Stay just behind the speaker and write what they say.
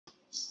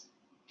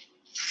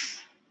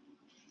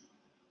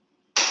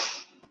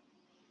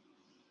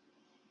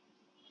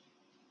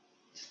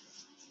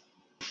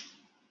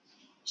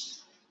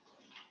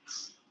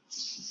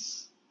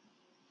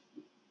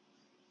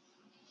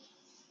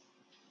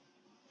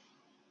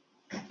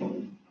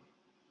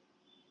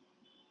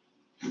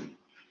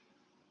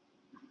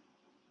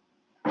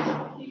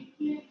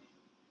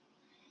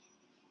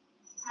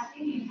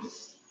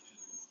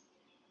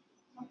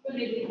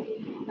ले लेते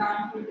हैं,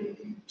 दान कर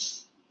देते हैं।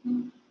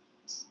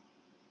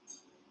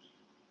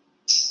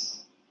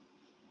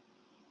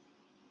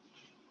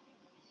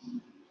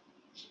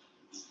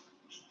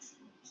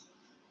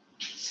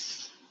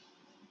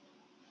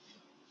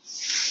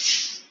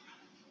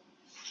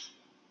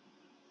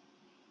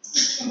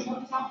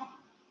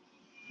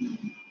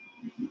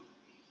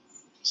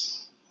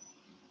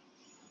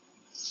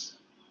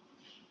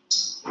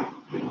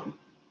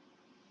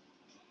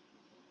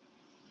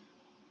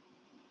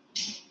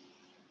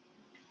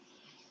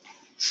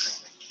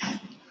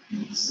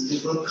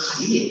 बिल्कुल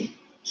खाली है।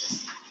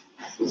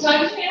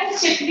 सर मैंने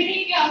चेक भी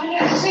नहीं किया, मैंने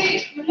उसे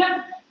मतलब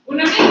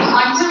उन्होंने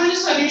आंसर में जो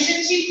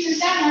सॉल्यूशन शीट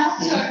मिलता है ना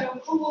सर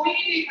को वो भी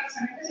नहीं देख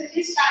सकते, तो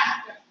एटलीस्ट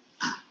स्टार्ट कर।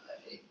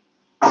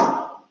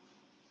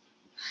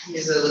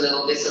 ये सब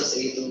बताओ कैसे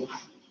सही तो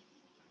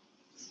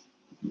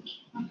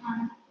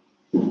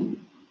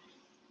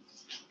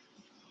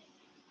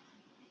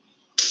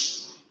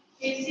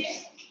कैसे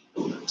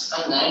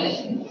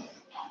नहीं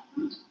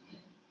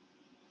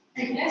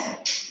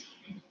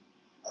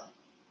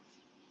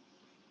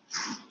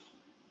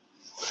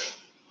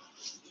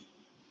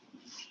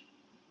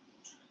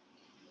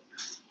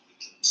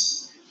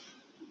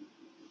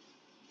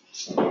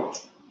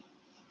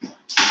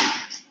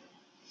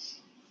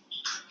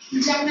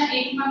जब मैं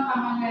एक माह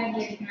कमा है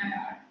देखना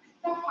यार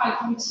तब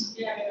फालतू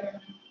चीजें आ रही हैं।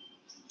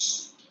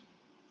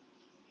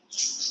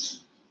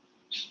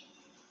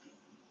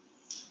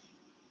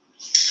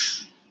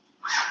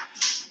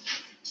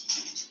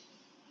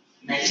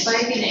 नहीं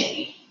पाएगी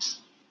नहीं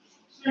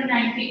सर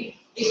 90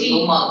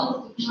 दो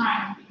मार्क हाँ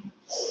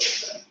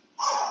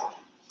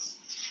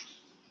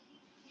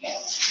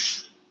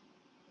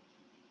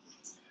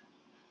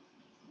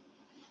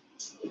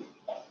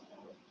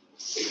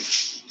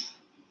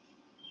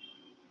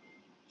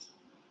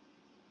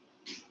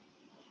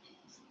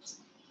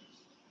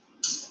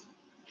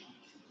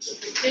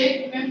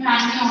एक मैं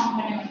फैन में ऑन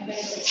करने वाली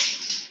है।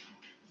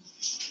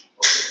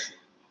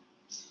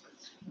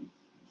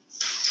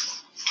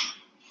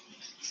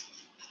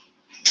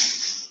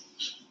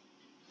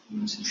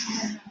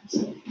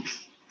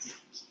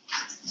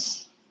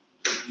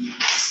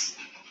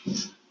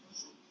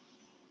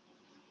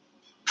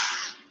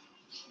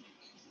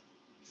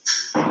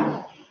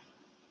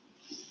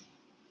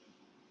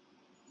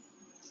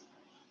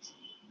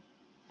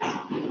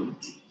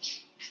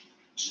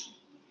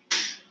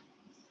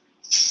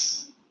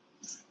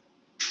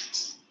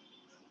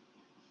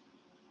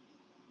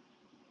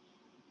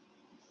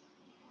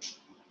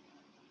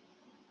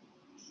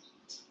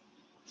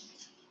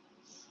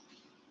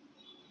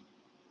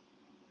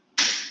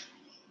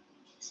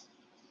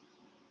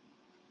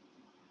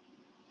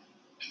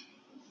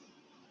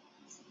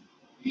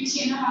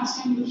 पीछे ना लास्ट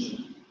टाइम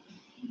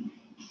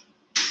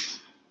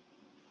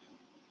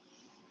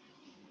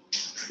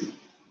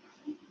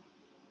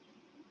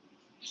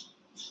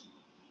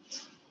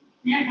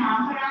मेरा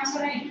नाम का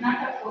आंसर इतना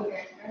टफ हो गया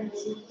है,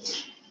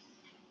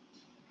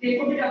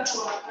 देखो भी टफ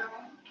हुआ था।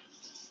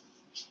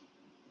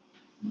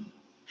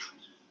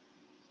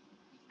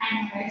 I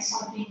know, right?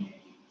 Something.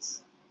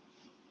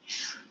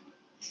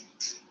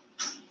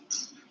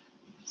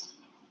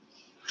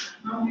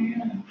 Oh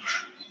yeah.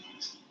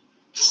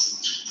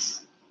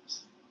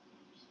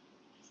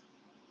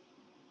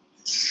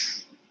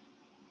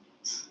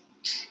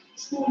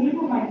 School में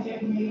provide किया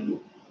मेरे को,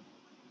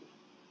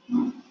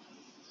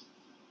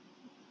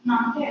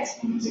 नाम क्या है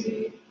स्कूल से?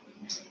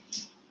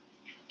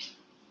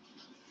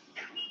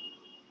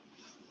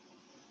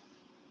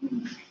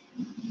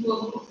 वो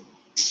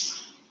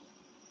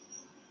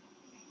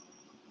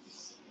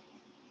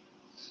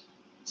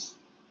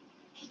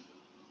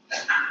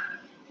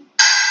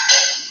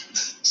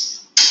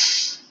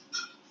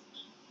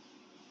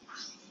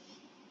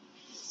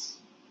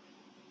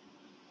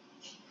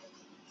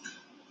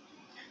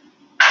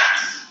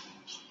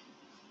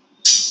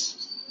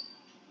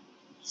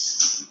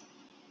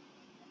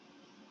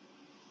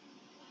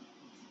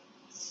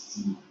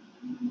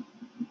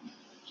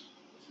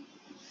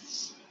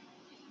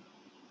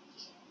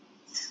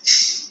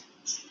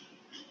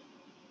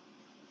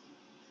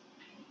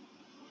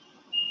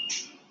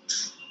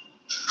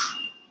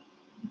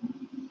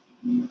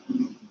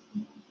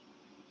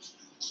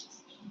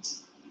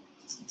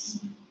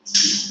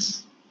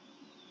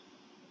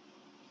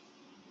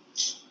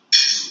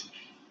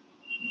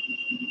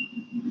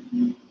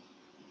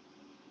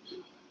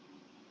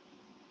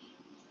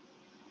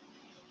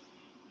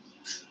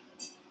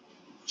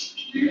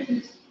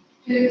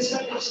फिर इसका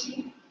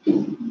टेस्टिंग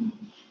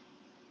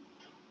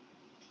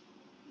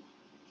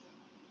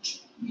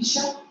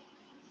विषय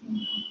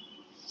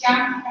क्या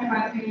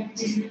करवाते हैं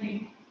पेपर में?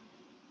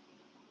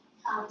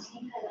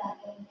 काउंसलिंग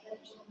करवाते हैं, मतलब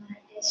जो हमारा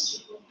टेस्ट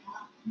रिपोर्ट था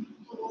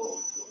तो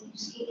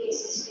उसके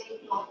बेसिस पे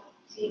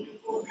 3 to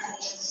 4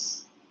 ट्रायल्स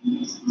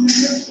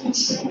मतलब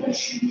पूछते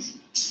क्वेश्चंस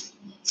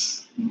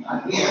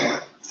आगे आया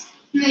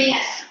नहीं है।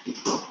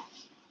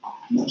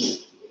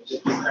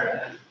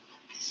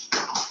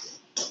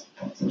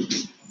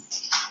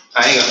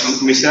 आएगा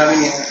मिश्रा भी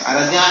नहीं है,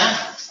 आराध्या आया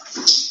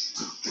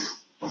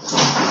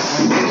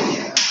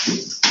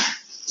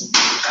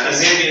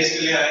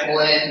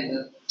हुआ है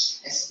अंदर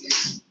SPS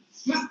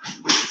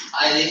I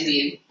live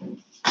in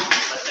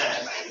first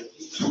time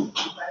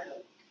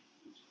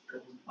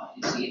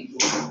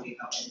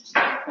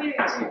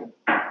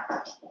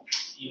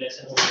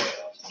election हो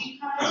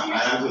गया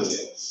आराम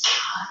से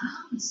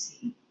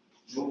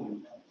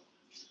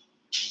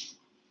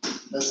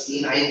बस ये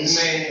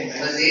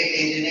बस ये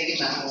टेंशन है कि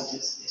मैं हूँ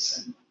दिस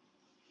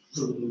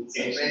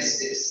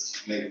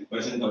like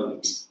person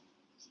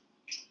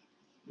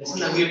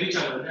लेकिन अभी भी चल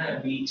रहा है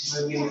बीच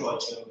में भी नहीं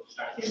पहुंचे हो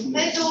स्टार्टिंग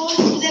मैं तो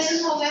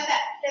लेसन हो गया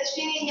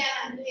टेस्टिंग नहीं किया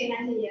लेना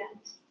चाहिए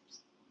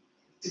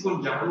इसको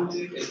जानू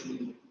चाहिए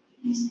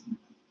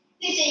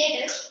नहीं चाहिए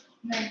टेस्ट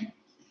नहीं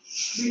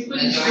बिल्कुल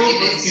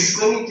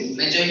किसको नहीं चाहिए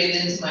majority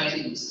lens might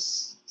use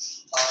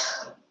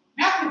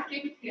मैं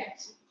 50-50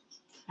 actually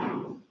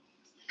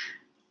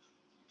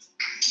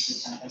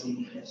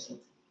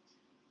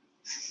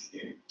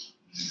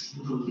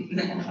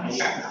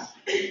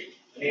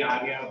अरे आ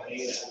गया भाई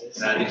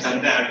राजस्थान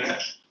से आ गया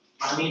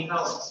पानी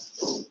खाओ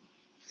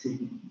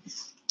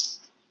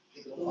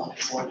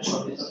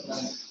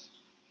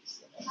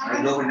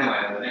दो घंटे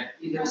आया मैंने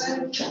इधर से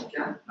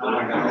क्या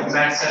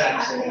मैथ्स सर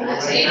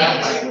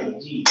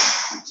जी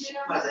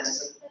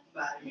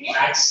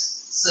मैथ्स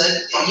सर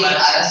ये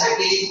आरएस के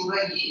लिए पूरा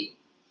ये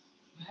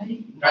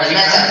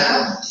पढ़ना चाहता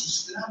हूं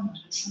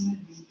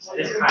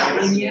अरे खाने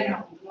नहीं है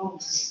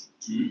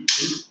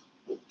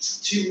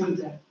अच्छी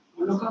बोलता है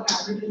वो लोग का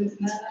कैपिटल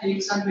इतना है एक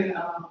साल में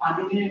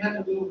पानी नहीं आएगा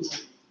तभी हो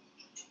सकता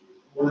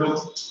वो लोग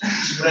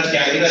पूरा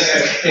कैरी करके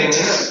रखते हैं ना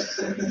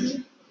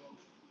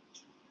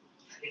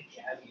अरे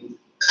क्या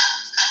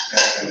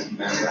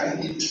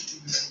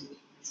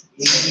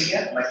ये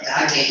क्या बता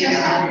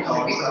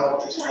के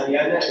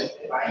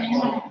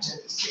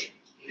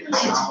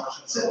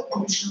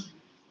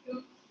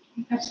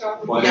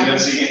पॉलिमर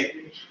से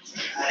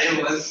अरे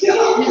बस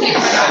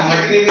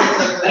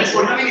अरे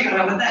फोटो में निकल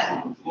रहा पता है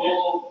वो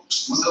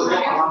लोग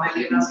हवा में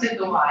के रास्ते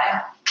तो आया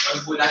और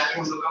बोला कि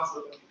उन लोग का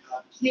फोटो निकाल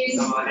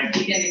तो बोले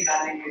ठीक है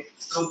निकालेंगे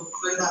तो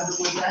कोई बात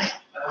बोलता है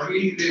we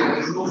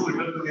know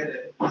photo together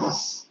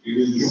we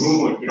will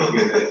remove it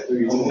together so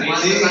you know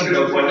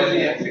the photo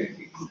लिया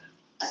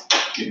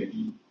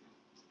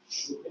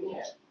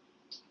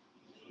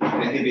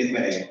ऐसे बेस में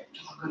रहेगा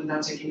गंदा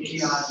चेकिंग की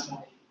आज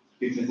भाई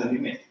कितने सदी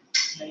में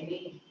नहीं मैं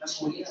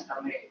बोली ना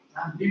मैं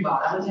अभी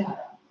 12 बजे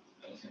आया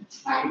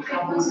नाइट का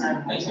बस है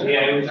एक्चुअली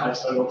आई विल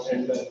ट्रांसफर लोग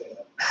सेंड कर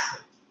देगा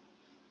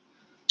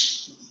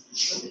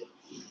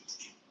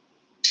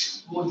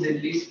वो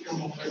दिल्ली का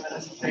मुंबई वाला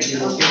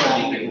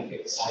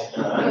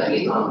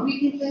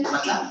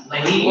मतलब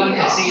नहीं वो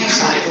ऐसे ही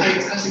साइड का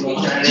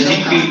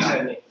रणजीत फील्ड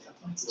करने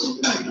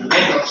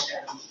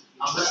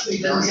अब बस तो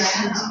इधर से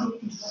आया ना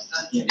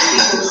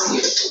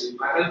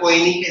पागल कोई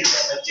नहीं खेलता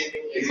बच्चे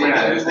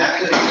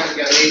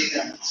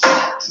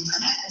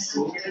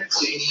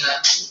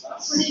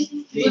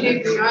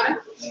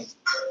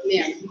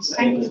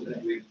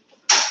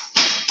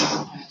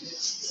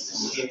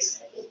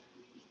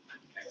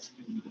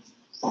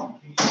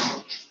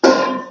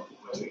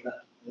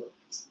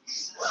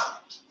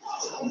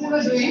we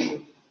were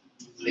doing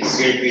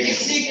Excavating.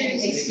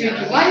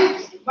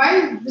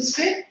 why this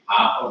way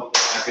Half of the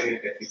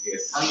market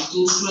is हम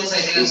two students I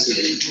think still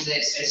in the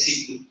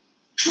SCP.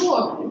 two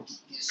of them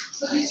Yes.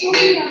 so this will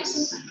be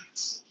access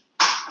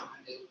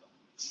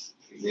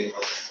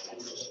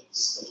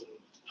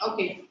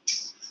okay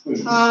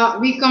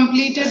we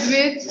completed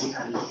with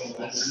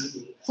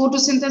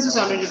photosynthesis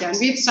already done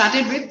we've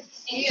started with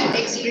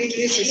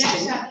expiratory system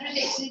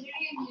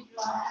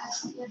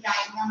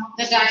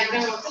the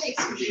diagram of the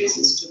expiratory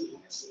system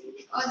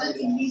और the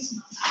kidneys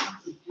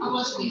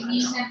our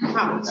kidneys and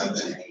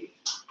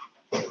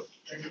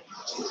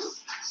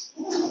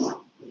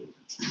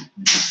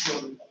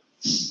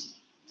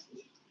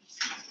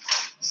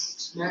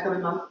मैं कभी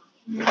नाम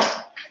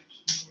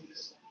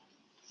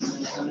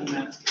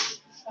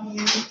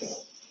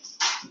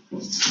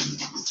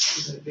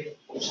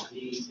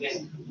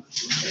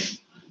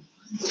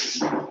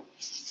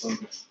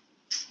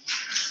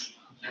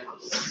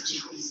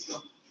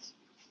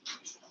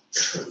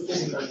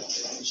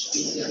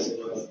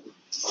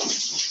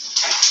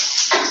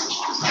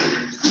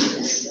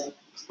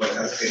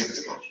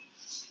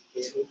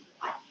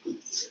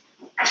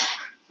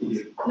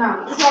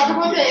now to talk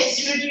about the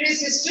expiratory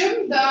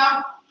system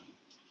the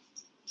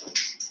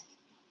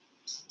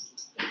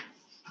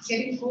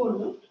getting cold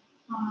no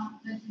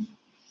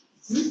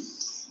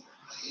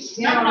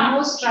they are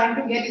almost trying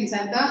to get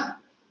inside the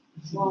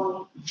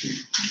wall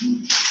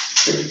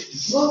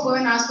go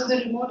and ask for the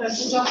remote and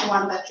switch off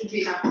one that should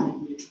be enough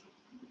 2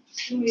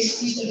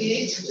 AC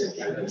today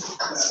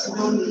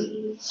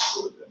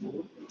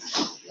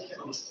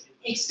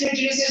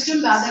expiratory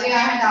system the other day I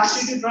had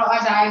asked you to draw a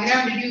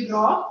diagram did you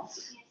draw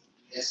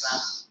Yes, ma'am.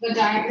 the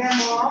diagram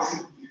of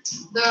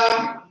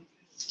the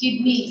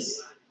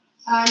kidneys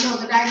no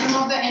the diagram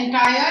of the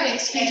entire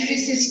expiratory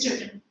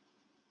system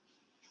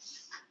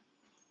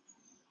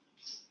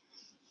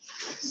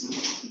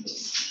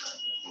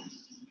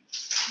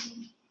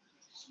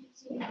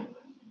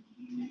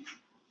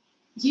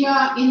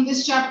Here in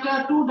this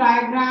chapter, two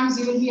diagrams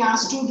you will be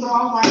asked to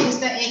draw. One is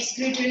the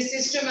excretory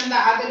system and the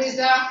other is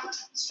the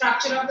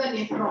structure of the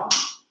nephron.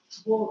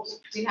 Both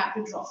we have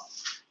to draw.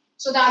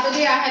 So the other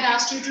day I had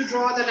asked you to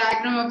draw the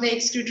diagram of the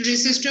excretory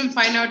system,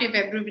 find out if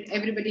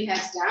everybody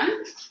has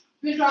done.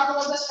 We'll talk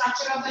about the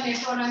structure of the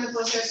nephron and the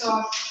process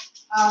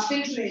of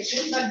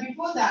filtration. But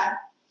before that,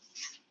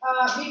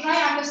 we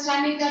try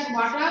understanding that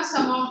what are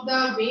some of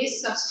the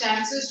waste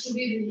substances to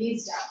be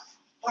released out.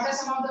 What are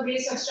some of the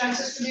waste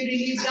substances to be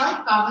released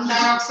out? Carbon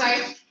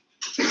dioxide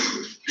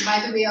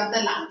by the way of the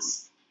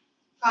lungs.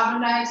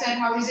 Carbon dioxide,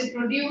 how is it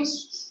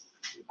produced?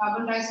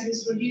 Carbon dioxide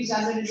is produced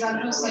as a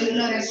result of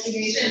cellular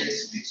respiration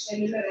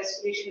in the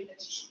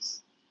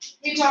tissues.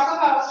 We talk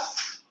about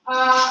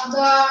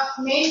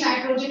the main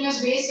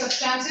nitrogenous waste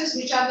substances.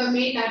 Which are the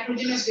main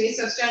nitrogenous waste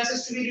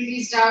substances to be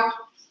released out?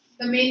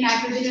 The main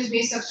nitrogenous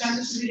waste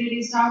substances to be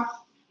released out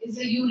is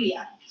the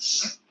urea.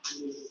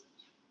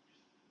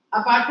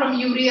 Apart from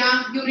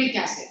urea, uric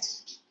acid.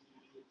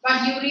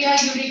 But urea,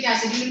 uric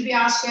acid, you will be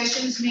asked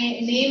questions,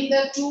 name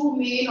the two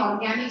main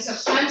organic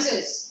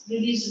substances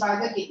released by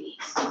the kidneys.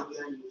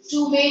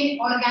 Two main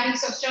organic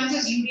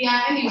substances,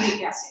 urea and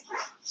uric acid.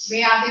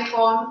 Where are they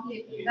formed?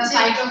 The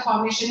site of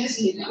formation is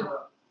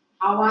liver.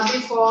 How are they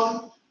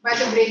formed? By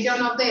the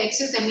breakdown of the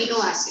excess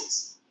amino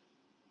acids.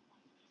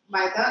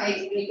 By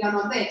the breakdown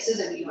of the excess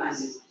amino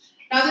acids.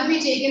 Now that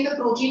we take in the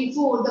protein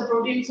food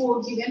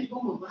given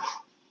home over.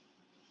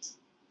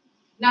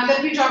 Now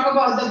that we talk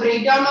about the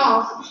breakdown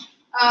of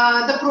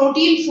the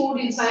protein food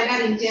inside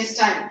our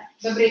intestine,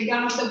 the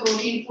breakdown of the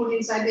protein food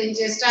inside the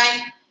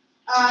intestine,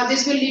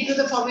 this will lead to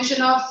the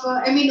formation of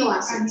amino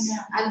acids.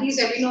 And these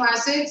amino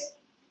acids,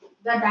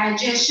 the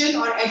digestion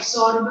or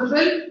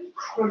absorbable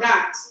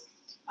products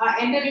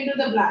enter into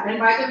the blood, and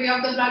by the way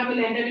of the blood will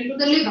enter into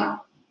the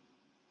liver.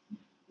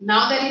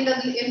 Now that in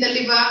the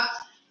liver,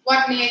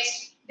 what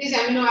next? These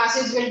amino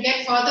acids will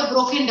get further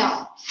broken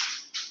down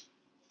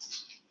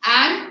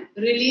and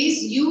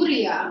release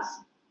urea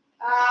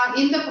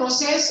in the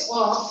process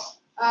of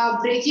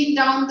breaking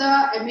down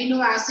the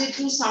amino acid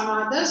to some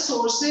other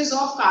sources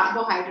of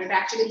carbohydrate.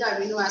 Actually, the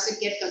amino acid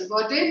get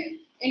converted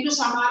into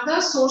some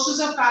other sources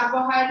of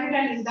carbohydrate,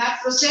 and in that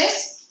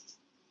process,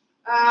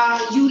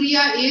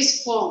 urea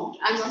is formed.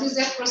 And what is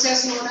that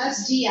process known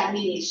as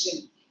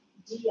deamination?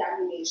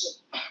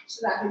 Deamination.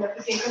 So that we have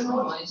to take a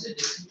note. What is the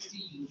difference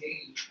between urea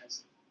and uric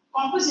acid?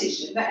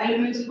 Composition, the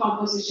elemental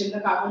composition, the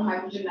carbon,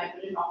 hydrogen,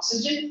 nitrogen,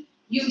 oxygen.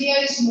 Urea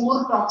is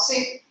more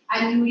toxic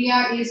and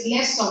urea is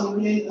less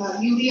soluble in,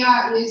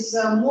 urea is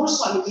more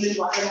soluble in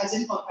water as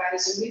in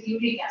comparison with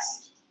uric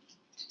acid.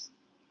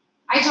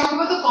 I talk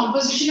about the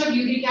composition of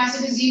uric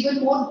acid is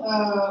even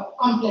more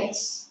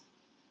complex.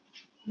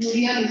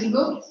 Urea a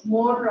little bit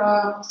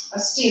more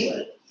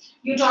stable.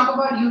 You talk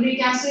about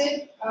uric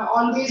acid,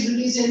 always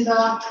released in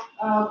the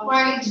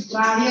quite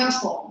drier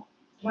form,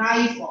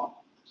 dry form,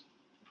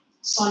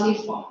 solid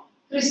form,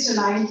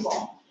 crystalline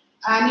form.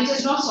 And it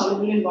is not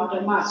soluble in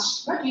water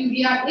much, but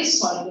urea is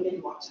soluble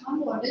in water.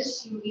 And what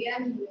is urea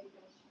and uric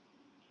acid?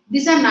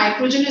 These are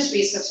nitrogenous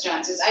waste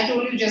substances. I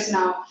told you just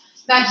now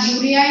that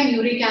urea and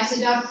uric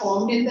acid are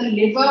formed in the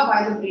liver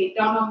by the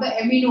breakdown of the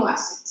amino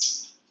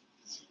acids.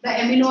 The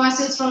amino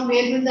acids, from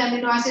where will the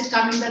amino acid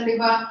come in the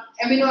liver?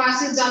 Amino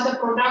acids are the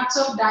products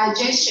of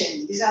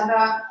digestion. These are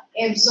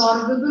the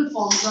absorbable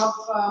forms of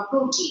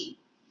protein.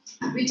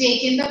 We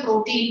take in the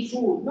protein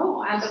food,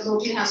 no? And the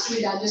protein has to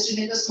be digested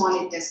in the small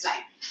intestine.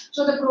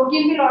 So the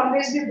protein will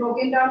always be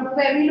broken down to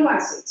the amino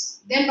acids.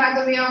 Then by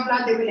the way of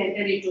blood, they will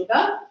enter into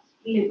the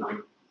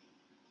liver.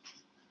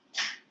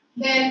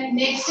 Then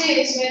next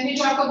is when we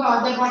talk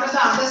about that, what are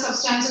the other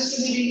substances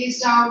to be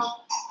released out?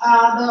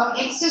 The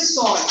excess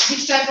salt.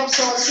 Which type of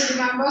salt to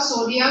remember?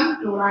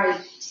 Sodium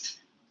chloride.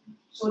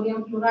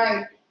 Sodium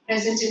chloride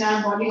present in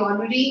our body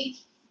already.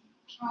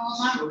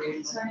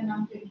 Sorry,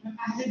 now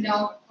I had a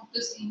doubt of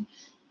the same.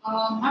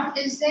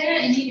 Is there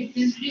any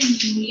difference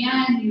between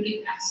urea and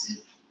uric acid?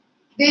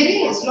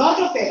 There is lot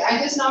of it. I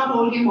just now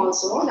told him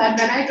also that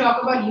when I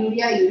talk about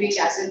urea, uric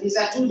acid, these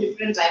are two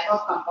different type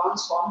of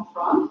compounds formed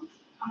from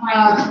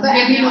the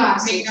amino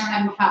acids.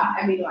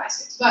 Amino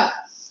acids. But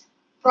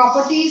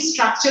properties,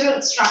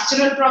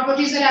 structural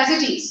properties are as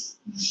it is.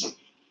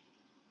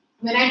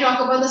 When I talk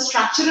about the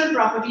structural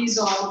properties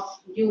of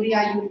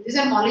urea, these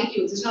are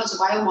molecules. These are also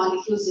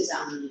biomolecules. These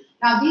are.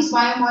 Now these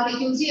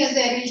biomolecules, yes,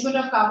 the arrangement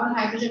of carbon,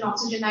 hydrogen,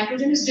 oxygen,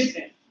 nitrogen is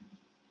different.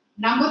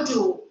 Number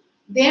two,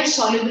 their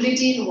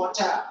solubility in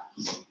water,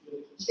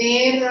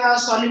 their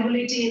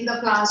solubility in the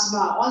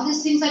plasma, all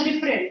these things are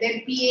different. Their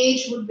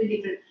pH would be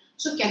different.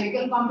 So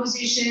chemical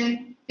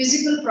composition,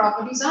 physical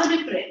properties are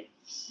different.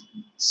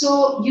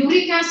 So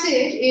uric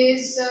acid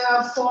is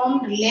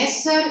formed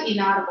lesser in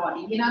our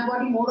body. In our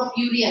body, more of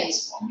urea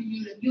is formed.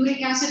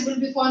 Uric acid will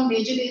be formed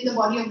majorly in the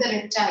body of the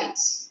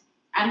reptiles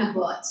and the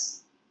birds.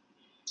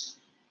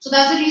 So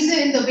that's the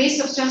reason the waste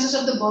substances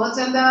of the birds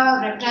and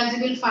the reptiles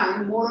you will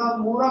find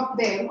more of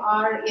them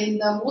are in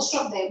the most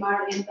of them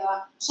are in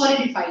the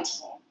solidified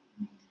form.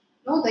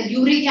 No, the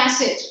uric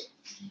acid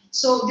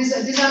So these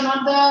are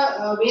not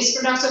the waste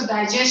products of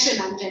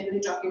digestion I'm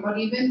generally talking about,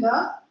 even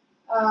the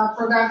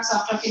products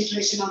after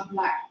filtration of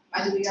blood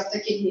by the way of the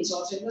kidneys,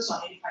 also in the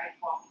solidified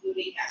form,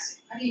 uric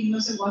acid. And you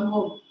must have gone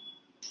home.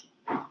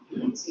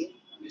 See.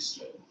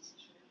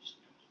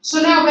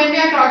 So now when we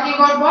are talking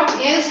about what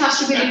else has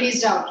to be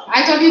released out,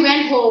 I thought you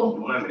went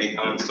home. No, they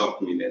can't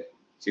stop me there.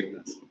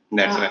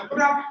 That's right.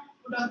 Put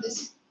on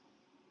this.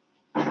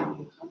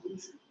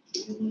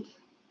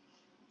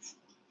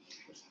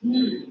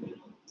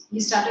 He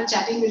started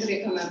chatting with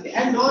Rekha ma'am.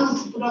 And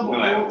don't put up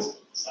No,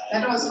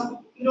 that also.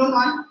 You don't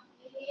want?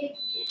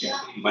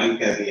 बंद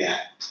कर दिया.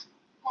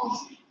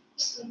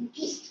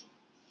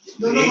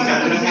 दोनों बंद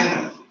कर दिया.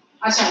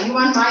 अच्छा, you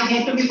want my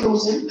head to be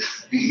frozen?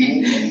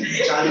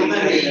 चालू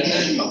कर रही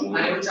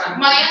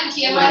मरियम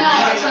किया वाला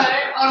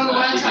और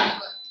मोबाइल चालू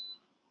कर.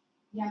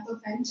 या तो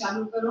फैन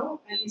चालू करो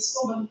और इसको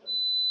बंद करो.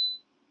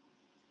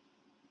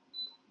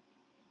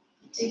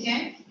 ठीक है?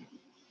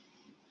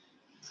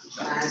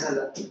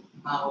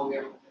 हाँ हो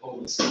गया.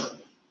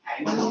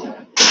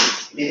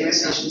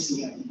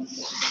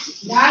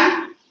 Done?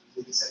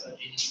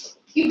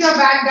 Keep your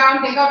bag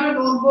down, take out your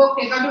notebook,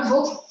 take out your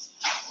book.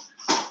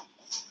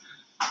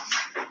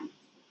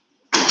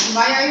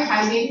 Why are you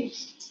hiding?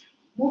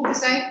 Move this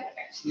side.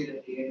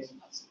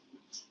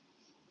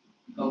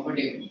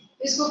 Comfortable.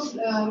 इसको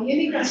ये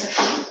नहीं कर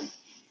सकते,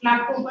 फ्लैप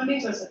को ऊपर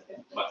नहीं कर सकते.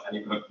 Try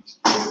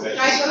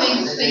करो.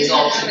 There is an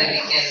option that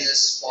you can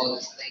just fall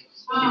like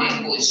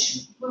in position.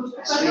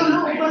 कर दो ना,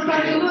 ऊपर कर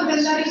दो ना, then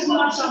there is no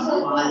option.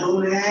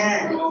 मालूम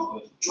है.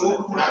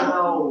 चोक मार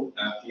रहा हूँ.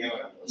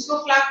 उसको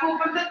फ्लैप को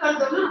ऊपर तक कर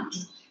दो ना.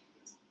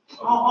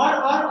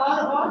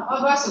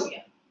 और बस हो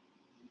गया.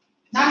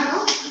 Done no?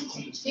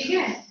 ठीक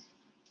है?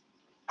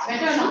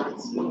 Better no?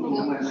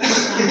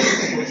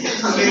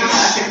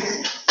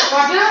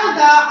 What are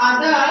the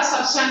other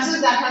substances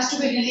that has to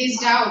be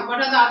released out? What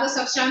are the other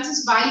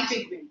substances? Bile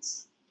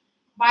pigments.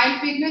 Bile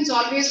pigments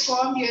always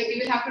formed, we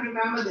will have to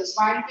remember this.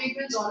 Bile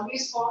pigments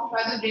always formed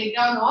by the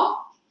breakdown of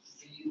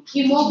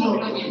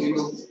hemoglobin.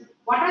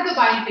 What are the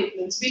bile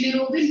pigments?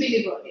 Bilirubin,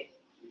 biliverdin.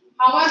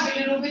 How are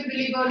bilirubin,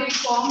 biliverdin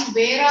formed?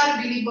 Where are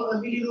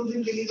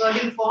bilirubin,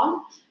 biliverdin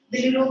formed?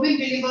 Bilirubin,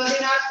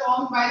 biliverdin are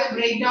formed by the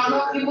breakdown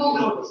of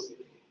hemoglobin.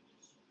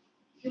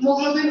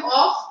 Hemoglobin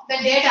of the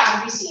dead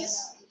RBCs,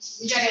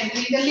 which are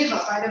entering the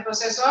liver by the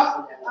process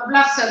of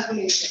blood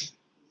circulation.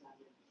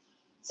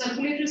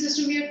 Circulatory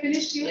system we have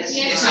finished here?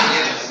 Yes.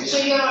 So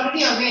you are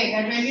already aware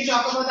that when we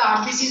talk about the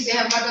RBCs, they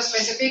have got a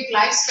specific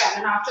lifespan,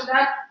 and after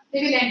that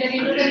they will enter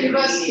into the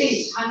liver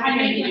spleen.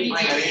 120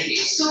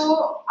 days.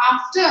 So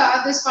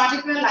after this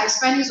particular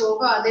lifespan is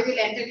over, they will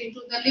enter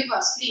into the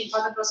liver spleen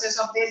for the process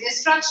of their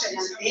destruction,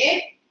 and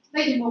there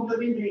the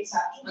hemoglobin breaks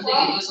up. And the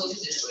liver is also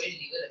destroyed in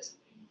liver.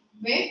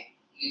 Where?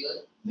 Liver.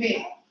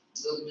 Where?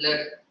 The blood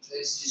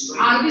is destroyed.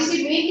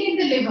 RBC mainly in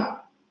the liver.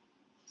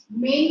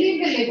 Mainly in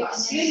the liver,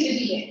 spleen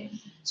little bit.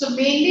 So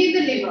mainly in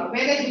the liver,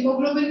 where the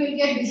hemoglobin will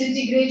get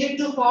disintegrated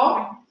to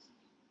form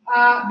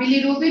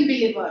bilirubin,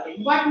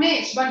 biliverdin. What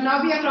next? But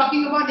now we are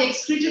talking about the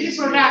excretory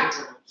product.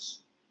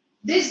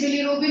 This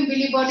bilirubin,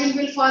 biliverdin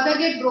will further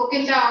get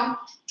broken down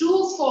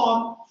to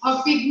form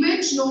a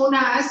pigment known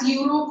as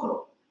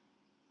urochrome.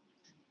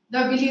 The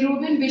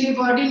bilirubin,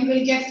 biliverdin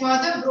will get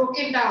further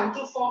broken down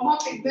to form a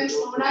pigment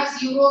known as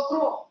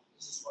urochrome.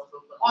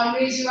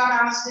 Always you are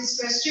asked this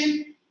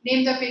question.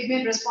 Name the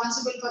pigment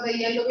responsible for the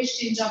yellowish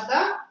tinge of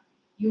the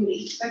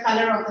urine, the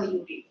color of the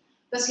urine.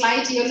 The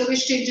slight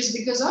yellowish tinge is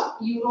because of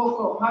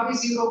urochrome. How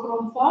is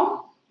urochrome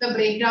formed? The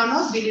breakdown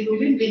of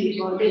bilirubin,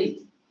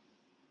 biliverdin.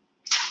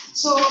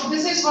 So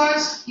this is what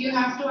you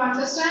have to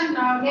understand.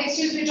 Now next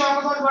is we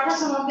talk about what are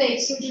some of the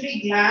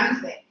excretory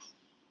glands there.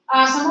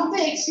 Some of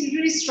the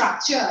excretory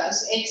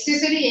structures,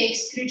 accessory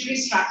excretory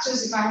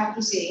structures, if I have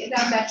to say,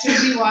 that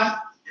should be what?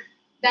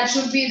 That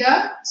should be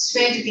the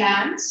sweat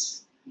glands.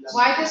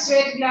 Why the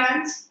sweat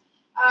glands?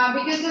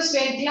 Because the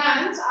sweat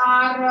glands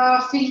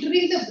are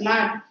filtering the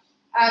blood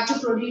to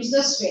produce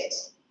the sweat.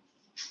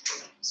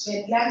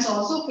 Sweat glands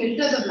also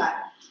filter the blood.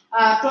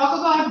 Talk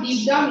about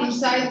deep down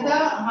inside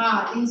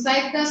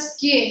the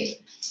skin.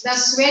 The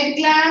sweat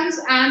glands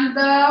and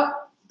the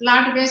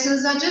blood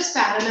vessels are just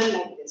parallel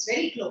like this,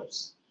 very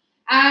close.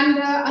 And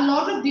a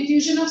lot of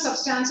diffusion of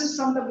substances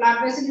from the blood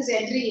vessel is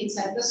entering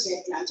inside the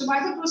sweat gland. So by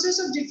the process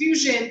of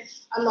diffusion,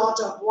 a lot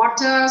of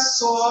water,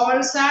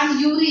 salts and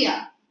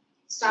urea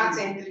starts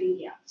entering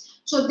here.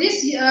 So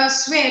this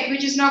sweat,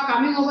 which is now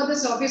coming over the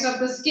surface of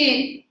the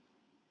skin,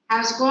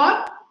 has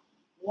got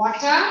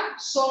water,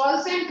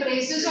 salts and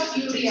traces of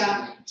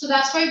urea. So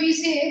that's why we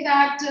say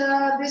that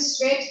this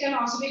sweat can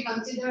also be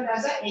considered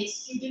as an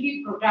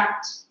excretory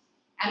product,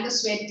 and the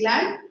sweat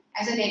gland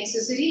as an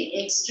accessory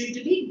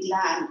excretory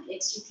gland,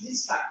 excretory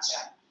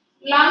structure.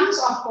 Lungs,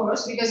 of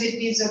course, because it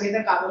gives away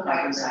the carbon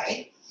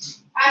dioxide.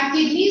 And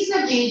kidney is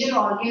the major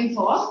organ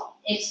for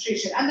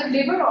excretion. And the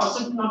liver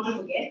also, not to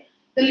forget,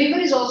 the liver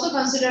is also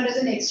considered as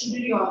an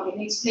excretory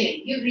organ.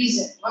 Explain, give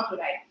reason, what to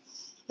write.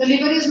 The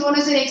liver is known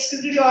as an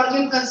excretory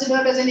organ,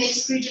 considered as an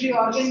excretory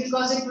organ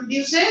because it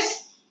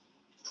produces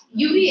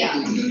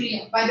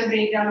Urea. By the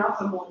breakdown of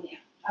ammonia.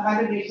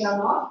 By the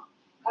breakdown of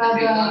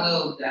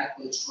the black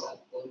cholesterol.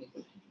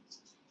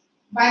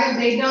 by the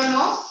breakdown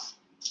of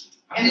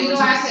amino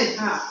acid.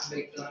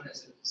 Breakdown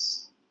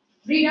acids.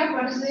 Read out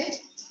what is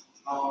it?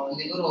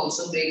 Liver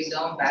also breaks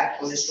down bad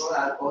cholesterol,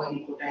 alcohol,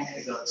 nicotine,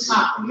 and drugs.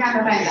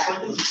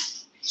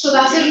 So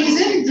that's the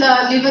reason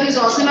the liver is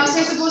also. Now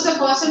say suppose a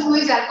person who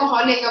is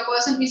alcoholic, a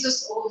person who is a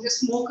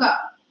smoker.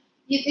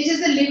 It is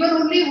the liver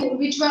only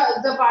which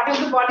the part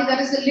of the body that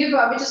is the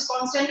liver which is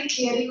constantly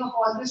clearing of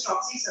all these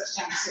toxic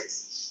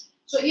substances.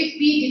 So if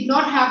we did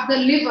not have the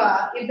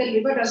liver, if the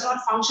liver does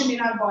not function in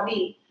our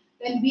body,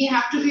 then we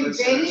have to be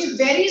very,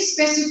 very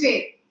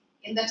specific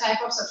in the type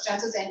of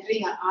substances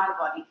entering our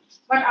body.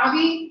 But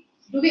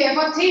do we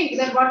ever think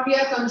that what we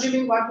are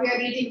consuming, what we are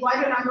eating,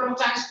 quite a number of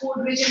times food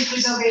rich in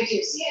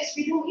preservatives? Yes,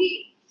 we do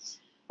eat.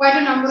 Quite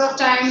a number of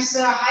times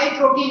high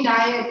protein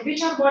diet,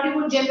 which our body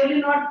would generally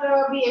not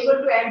be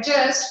able to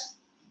adjust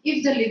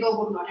if the liver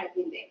would not have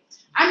been there.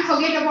 And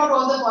forget about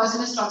all the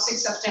poisonous toxic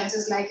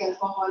substances like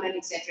alcohol and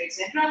etc.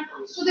 etc.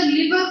 So the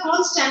liver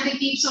constantly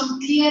keeps on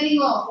clearing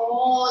of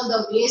all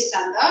the waste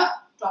and the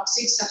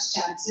toxic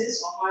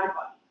substances of our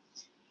body.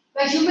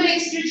 The human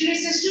excretory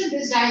system,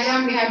 this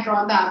diagram we have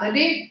drawn the other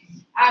day.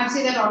 I would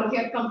say that all of you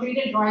have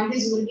completed drawing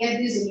this. You will get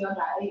this in your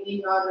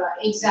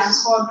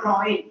exams for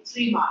drawing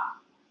 3 marks.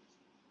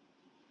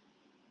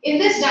 In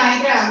this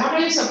diagram, what are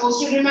you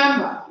supposed to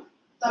remember?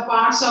 The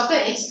parts of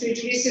the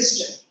excretory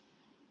system.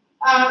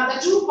 The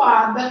two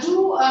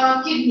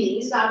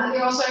kidneys, the other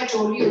day also I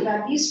told you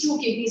that these two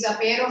kidneys, a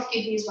pair of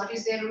kidneys, what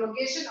is their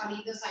location on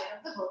either side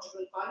of the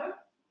vertebral column?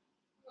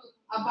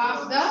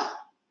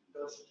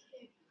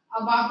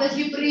 Above the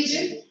hip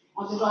region,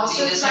 on the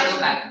dorsal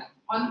side,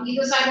 on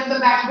either side of the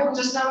backbone,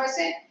 just now I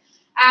said,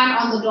 and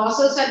on the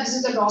dorsal side, this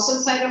is the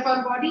dorsal side of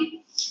our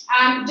body,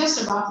 and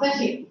just above the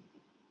hip.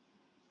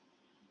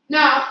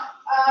 Now,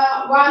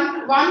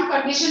 one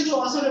condition to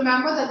also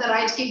remember that the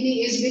right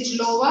kidney is which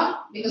lower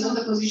because of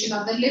the position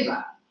of the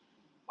liver.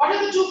 What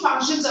are the two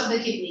functions of the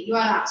kidney? You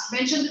are asked.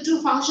 Mention the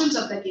two functions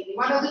of the kidney.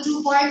 What are the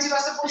 2 points you are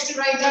supposed to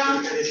write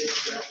down?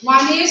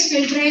 One is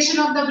filtration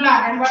of the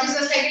blood. And what is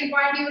the second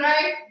point you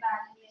write?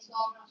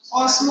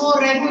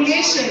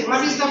 Osmoregulation.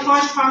 What is the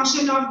first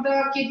function of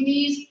the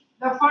kidneys?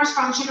 The first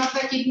function of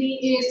the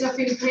kidney is the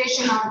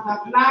filtration of the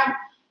blood.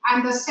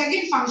 And the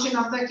second function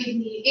of the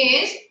kidney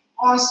is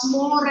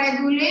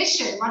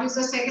osmoregulation. What is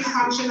the second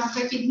function of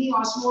the kidney?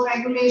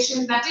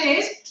 Osmoregulation. That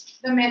is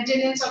the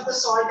maintenance of the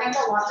salt and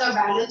the water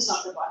balance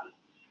of the body.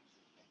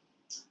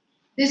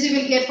 This you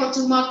will get for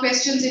 2 mark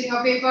questions in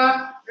your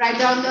paper. Write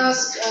down the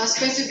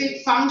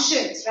specific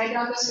functions. Write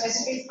down the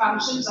specific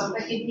functions of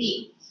the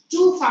kidney.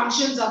 2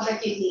 functions of the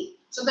kidney.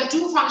 So the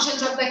 2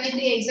 functions of the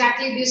kidney,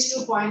 exactly these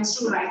 2 points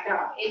to write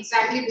down.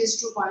 Exactly these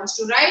 2 points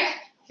to write.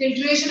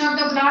 Filtration of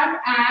the blood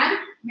and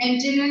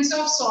maintenance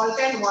of salt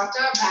and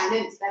water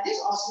balance. That is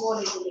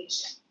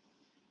osmoregulation.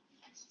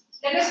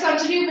 Let us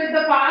continue with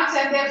the parts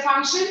and their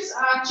functions.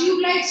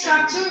 Tube-like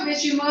structure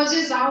which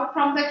emerges out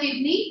from the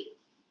kidney,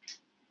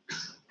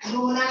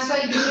 known as the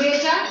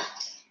ureter.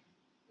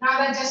 Now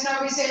that just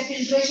now we said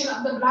filtration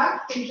of the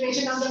blood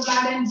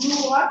and do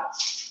what?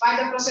 By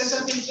the process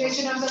of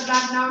filtration of the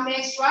blood. Now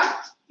next what?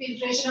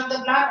 Filtration of the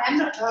blood and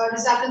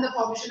result in the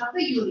formation of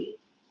the urine.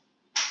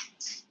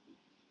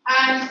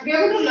 And we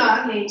are going to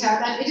learn later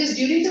that it is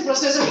during the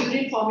process of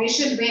urine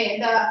formation where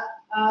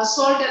the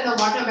salt and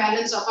the water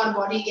balance of our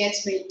body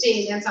gets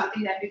maintained, and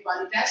something that we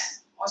call it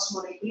as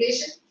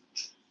osmoregulation.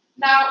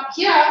 Now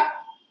here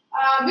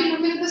we'll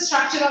look at the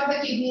structure of the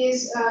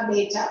kidneys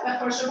later. But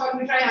first of all,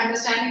 we try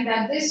understanding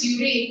that this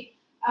urine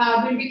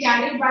will be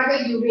carried by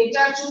the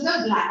ureter to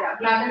the bladder.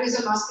 Bladder is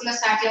a muscular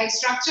sac-like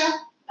structure.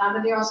 The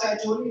other day also I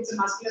told you it's a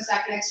muscular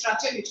sac-like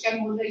structure which can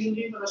hold the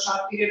urine for a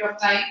short period of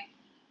time.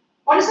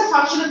 What is the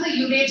function of the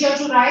ureter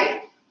to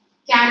write?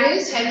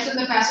 Carries, helps in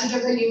the passage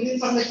of the urine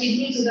from the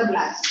kidney to the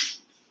bladder.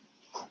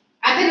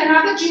 And then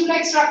another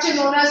tube-like structure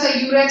known as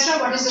the urethra.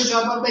 What is the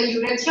job of the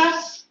urethra?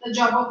 The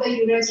job of the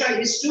urethra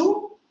is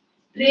to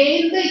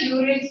drain the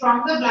urine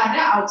from the bladder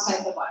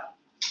outside the body.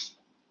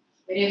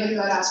 Wherever you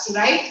are asked to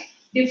write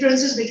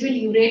differences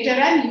between ureter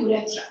and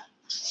urethra.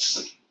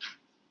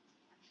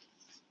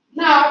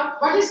 Now,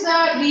 what is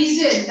the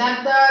reason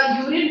that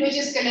the urine which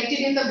is collected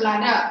in the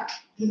bladder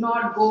do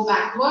not go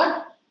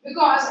backward?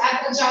 Because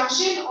at the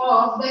junction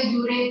of the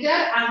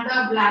ureter and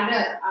the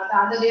bladder, the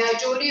other day I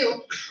told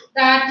you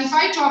that if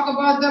I talk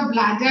about the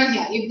bladder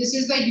here, if this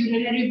is the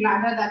urinary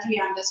bladder that we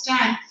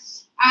understand,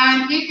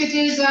 and if it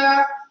is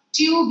a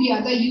tube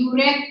here, the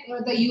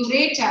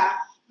ureter,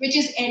 which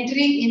is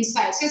entering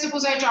inside. Say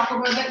suppose I talk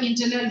about the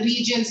internal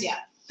regions here.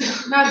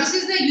 Now this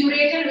is the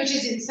ureter which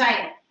is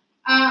inside.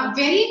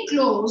 Very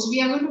close,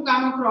 we are going to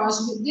come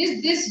across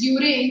this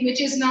urine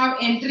which is now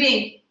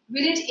entering.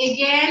 Will it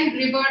again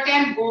revert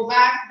and go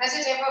back? Does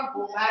it ever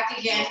go back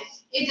again?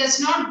 It does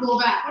not go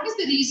back. What is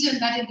the reason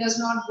that it does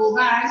not go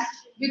back?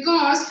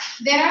 Because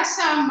there are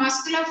some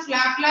muscular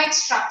flap-like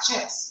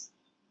structures.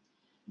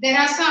 There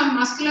are some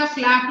muscular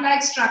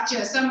flap-like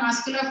structures. Some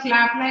muscular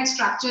flap-like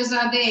structures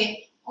are there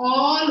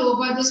all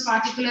over this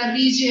particular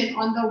region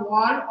on the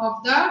wall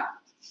of the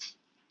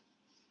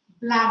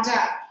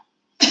bladder.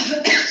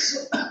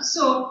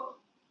 so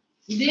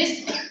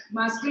this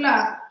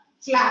muscular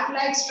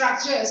flap-like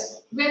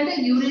structures, when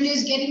the urine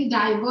is getting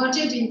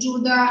diverted into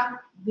the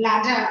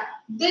bladder,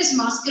 this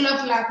muscular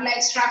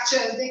flap-like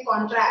structures, they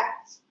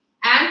contract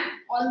and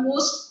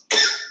almost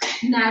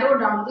narrow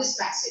down this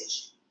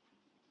passage.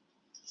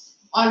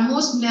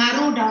 Almost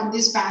narrow down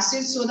this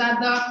passage so that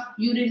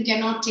the urine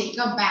cannot take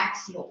a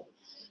backflow.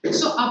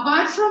 So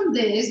apart from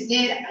this,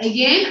 there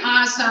again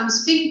are some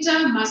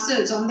sphincter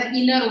muscles on the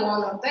inner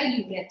wall of the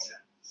urethra.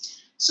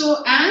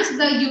 So as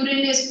the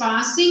urine is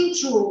passing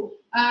through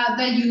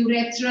the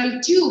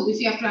urethral tube, if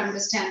you have to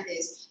understand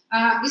this,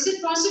 is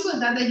it possible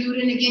that the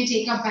urine again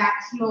take a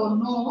backflow?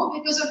 No,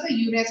 because of the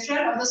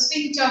urethral or the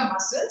sphincter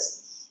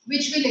muscles,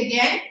 which will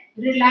again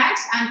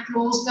relax and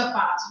close the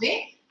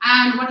pathway,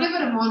 and whatever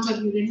amount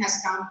of urine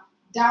has come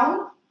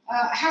down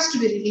has to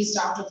be released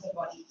out of the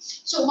body.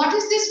 So what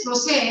is this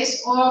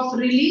process of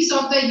release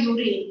of the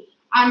urine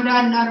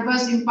under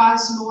nervous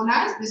impulse known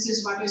as? This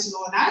is what is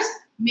known as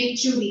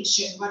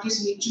micturition. What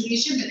is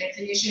micturition? The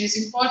definition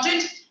is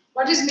important.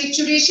 What is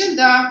micturition?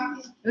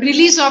 The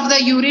release of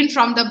the urine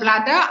from the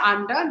bladder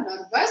under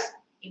nervous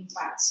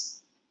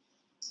impulse.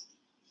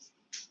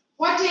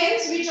 What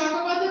else? We talk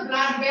about the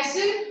blood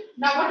vessel.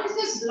 Now, what is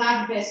this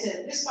blood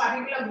vessel? This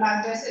particular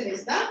blood vessel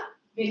is the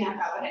vena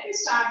cava. Let me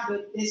start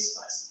with this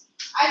first.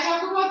 I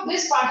talk about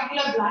this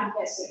particular blood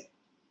vessel.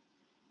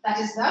 That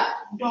is the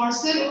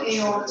dorsal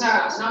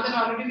aorta. Now that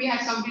already we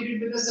have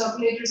completed with the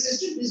circulatory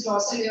system, this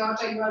dorsal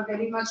aorta, you are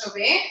very much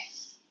aware,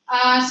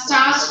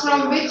 starts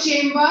from which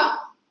chamber?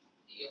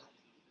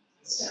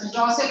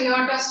 Dorsal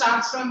aorta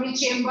starts from which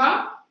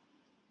chamber?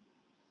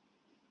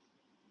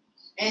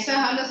 ऐसा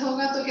हालत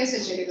होगा तो कैसे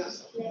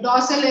चलेगा?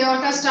 Dorsal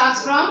aorta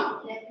starts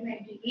from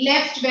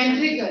left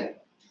ventricle.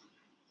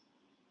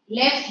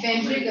 Left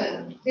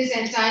ventricle. This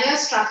entire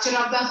structure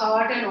of the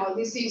heart and all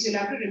these things you'll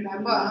have to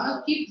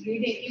remember. Keep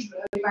reading, keep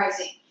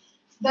revising.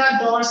 The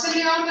dorsal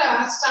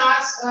aorta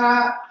starts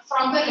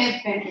from the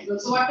left ventricle.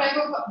 So what type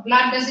of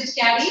blood does it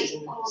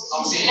carry?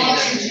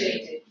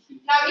 Oxygenated.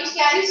 Now it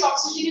carries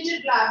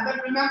oxygenated blood,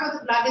 but remember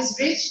the blood is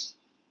rich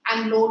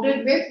and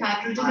loaded with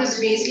nitrogenous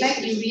base like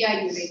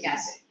urea, uric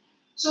acid.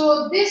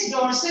 So this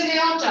dorsal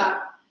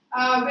aorta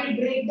will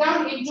break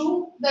down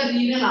into the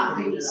renal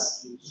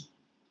arteries,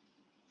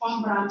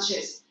 form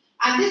branches,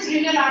 and this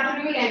renal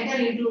artery will enter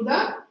into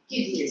the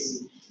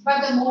kidneys.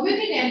 But the moment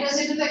it enters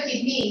into the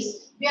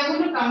kidneys, we are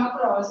going to come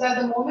across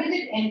that the moment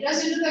it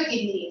enters into the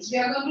kidneys, we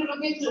are going to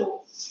look into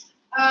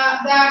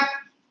that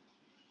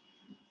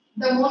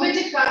the moment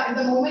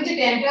it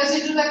enters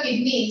into the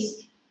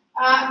kidneys,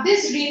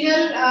 this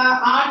renal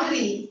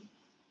artery,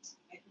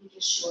 let me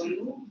just show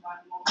you one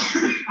more.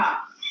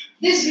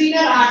 This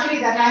renal artery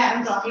that I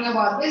am talking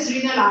about, this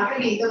renal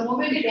artery, the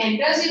moment it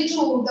enters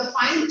into the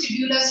fine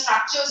tubular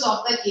structures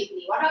of the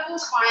kidney. What are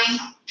those fine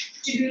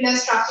tubular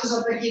structures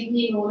of the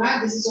kidney known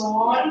as?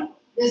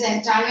 This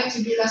entire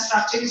tubular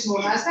structure is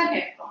known as the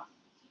nephron.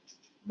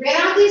 Where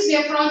are these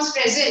nephrons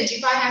present?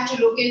 If I have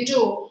to look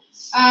into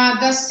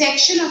the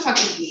section of a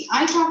kidney,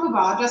 I'll talk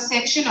about a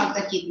section of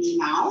the kidney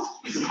now.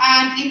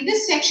 And in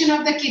this section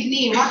of the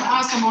kidney, what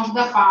are some of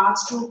the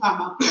parts to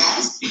come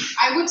across?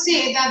 I would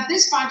say that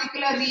this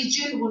particular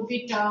region would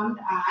be termed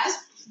as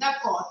the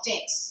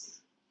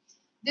cortex.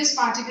 This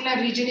particular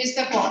region is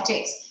the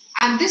cortex.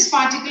 And this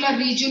particular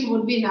region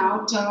would be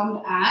now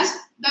termed as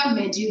the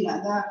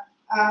medulla.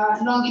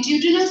 The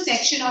longitudinal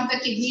section of the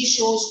kidney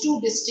shows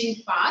two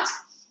distinct parts,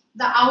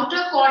 the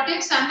outer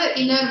cortex and the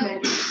inner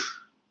medulla.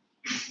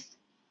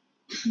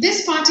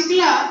 This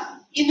particular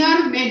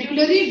inner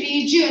medullary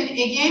region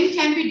again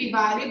can be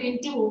divided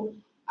into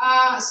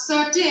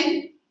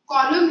certain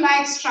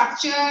column-like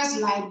structures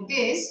like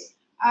this,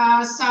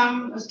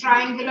 some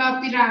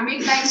triangular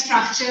pyramid-like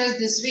structures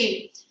this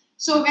way.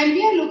 So when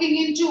we are looking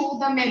into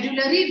the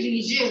medullary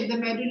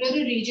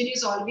region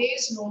is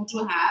always known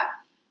to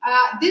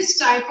have this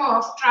type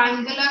of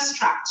triangular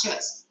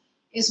structures.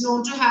 Is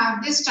known to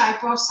have this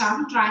type of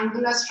some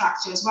triangular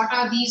structures. What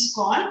are these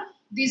called?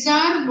 These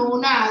are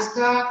known as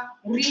the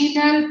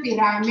renal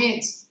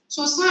pyramids.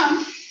 So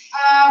some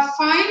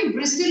fine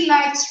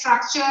bristle-like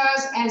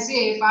structures as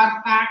if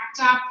are packed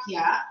up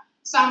here.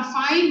 Some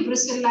fine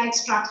bristle-like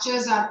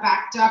structures are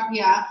packed up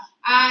here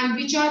and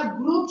which are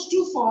grouped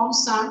to form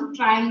some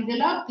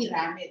triangular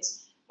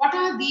pyramids. What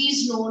are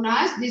these known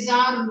as? These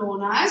are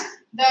known as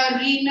the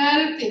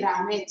renal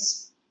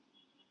pyramids.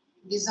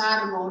 These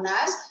are known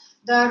as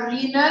the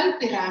renal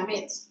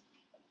pyramids.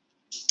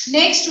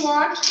 Next,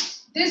 what?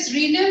 This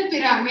renal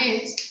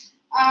pyramids,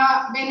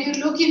 when you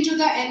look into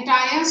the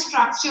entire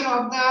structure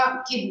of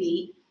the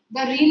kidney,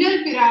 the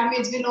renal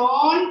pyramids will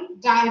all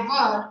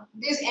divert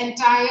this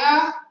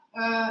entire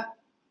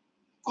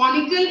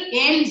conical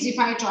ends, if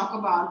I talk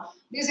about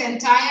this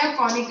entire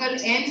conical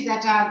ends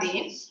that are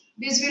there,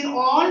 this will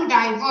all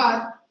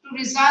divert to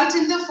result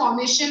in the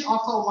formation of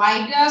a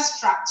wider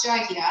structure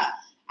here,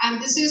 and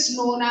this is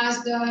known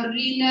as the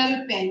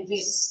renal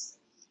pelvis.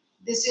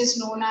 This is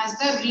known as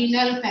the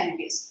renal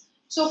pelvis.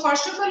 So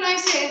first of all, I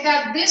say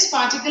that this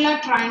particular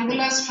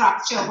triangular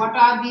structure, what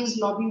are these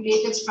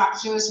lobulated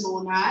structures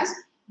known as?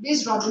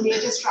 These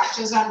lobulated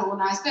structures are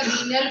known as the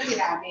renal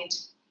pyramid.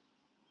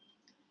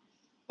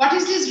 What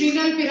is this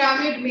renal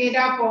pyramid made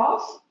up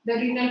of? The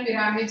renal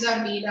pyramids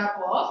are made up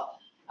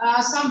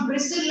of some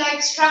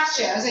bristle-like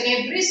structures, and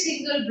every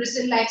single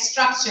bristle-like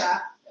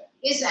structure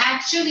is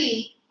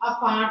actually a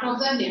part of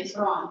the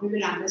nephron. We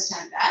will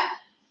understand that.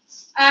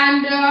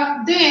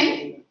 And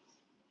then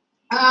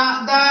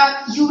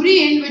the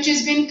urine which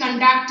has been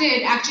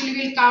conducted actually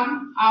will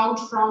come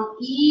out from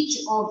each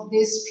of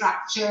these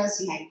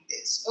structures like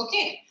this.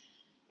 Okay,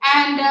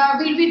 and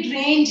will be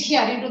drained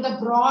here into the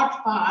broad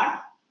part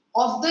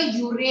of the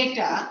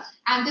ureter,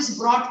 and this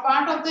broad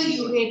part of the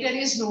ureter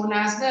is known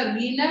as the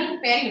renal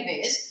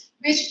pelvis,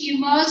 which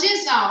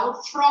emerges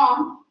out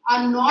from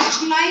a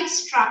notch-like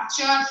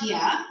structure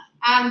here,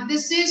 and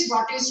this is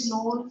what is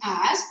known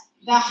as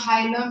the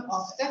hilum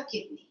of the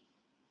kidney.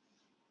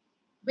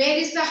 Where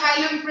is the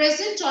hilum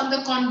present? On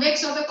the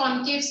convex or the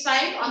concave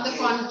side? On the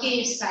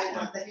concave side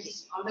of the kidney,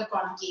 on the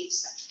concave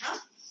side. Huh?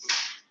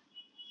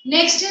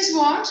 Next is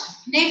what?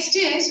 Next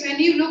is when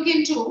you look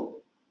into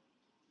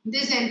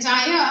this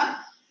entire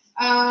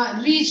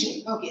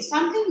region. Okay,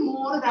 something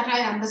more that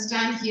I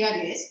understand here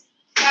is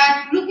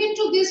that look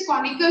into these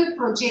conical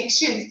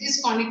projections.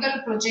 This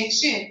conical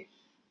projection,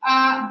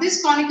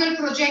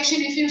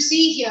 if you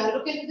see here,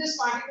 look into this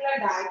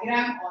particular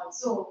diagram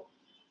also.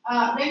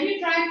 When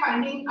we try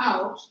finding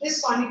out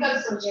this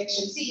conical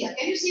projection, see here,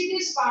 can you see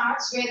these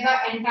parts where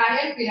the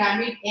entire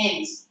pyramid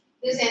ends?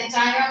 This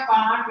entire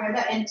part where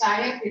the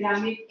entire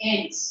pyramid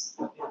ends.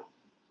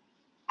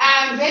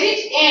 And where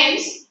it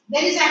ends,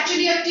 there is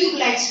actually a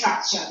tube-like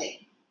structure there.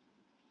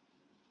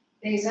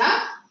 There is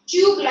a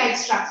tube-like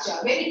structure.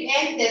 Where it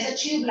ends, there's a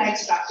tube-like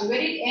structure.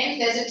 Where it ends,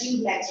 there's a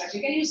tube-like structure.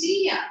 Can you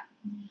see here?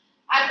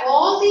 And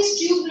all these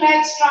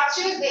tube-like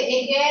structures,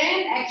 they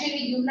again actually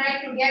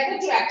unite together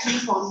to actually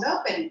form the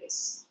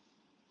pelvis.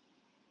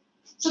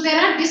 So there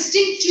are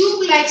distinct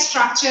tube-like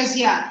structures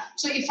here.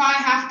 So if I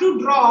have to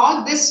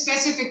draw this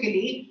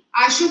specifically,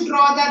 I should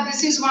draw that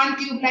this is one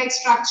tube-like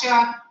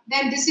structure,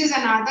 then this is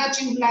another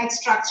tube-like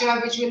structure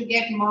which will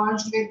get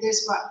merged with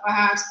this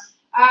perhaps.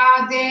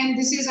 Then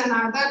this is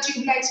another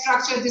tube-like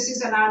structure, this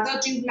is another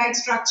tube-like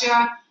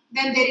structure,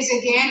 then there is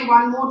again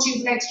one more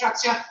tube-like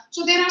structure.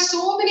 So there are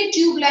so many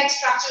tube-like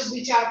structures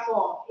which are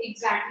formed.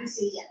 Exactly,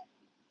 see here.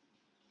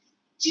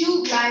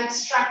 Tube-like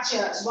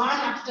structures, one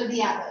after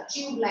the other,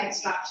 tube-like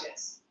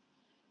structures.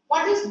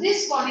 What is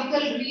this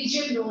conical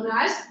region known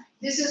as?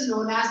 This is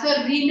known as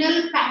the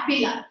renal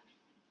papilla.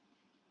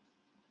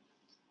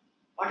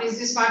 What is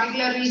this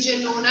particular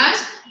region known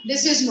as?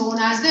 This is known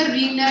as the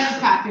renal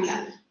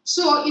papilla.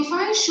 So if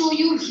I show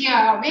you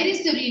here, where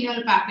is the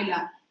renal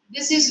papilla?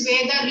 This is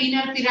where the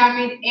renal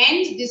pyramid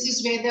ends. This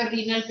is where the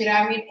renal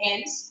pyramid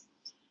ends.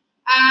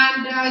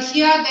 And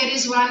here there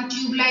is one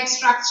tube-like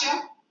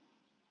structure.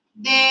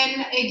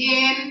 Then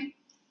again,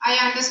 I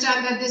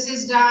understand that this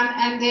is done.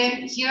 And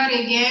then here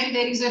again,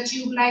 there is a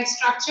tube-like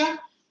structure.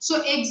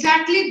 So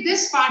exactly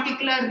this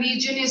particular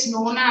region is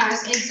known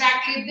as, the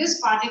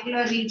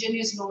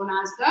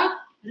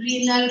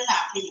renal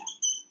papilla.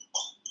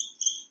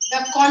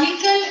 The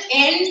conical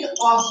end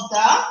of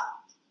the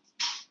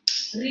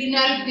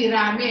renal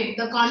pyramid,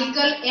 the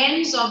conical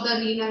ends of the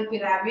renal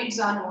pyramids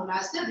are known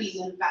as the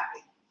renal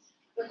papilla.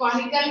 The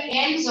conical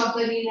ends of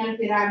the renal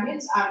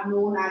pyramids are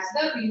known as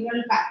the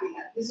renal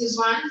papilla. This is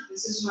one,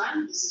 this is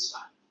one, this is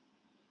one.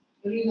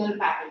 Renal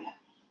papilla.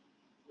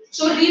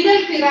 So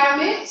renal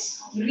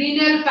pyramids,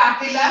 renal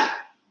papilla,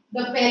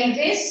 the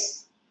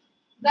pelvis,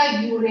 the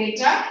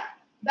ureter,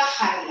 the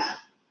hilum.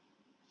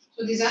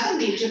 So these are the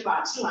major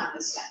parts to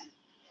understand.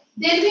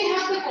 Then we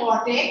have the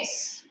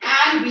cortex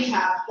and we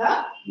have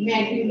the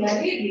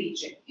medullary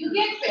region. You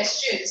get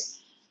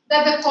questions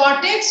that the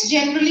cortex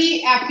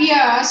generally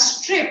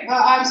appears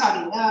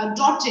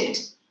dotted.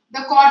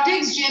 The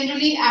cortex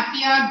generally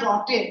appear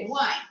dotted.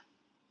 Why?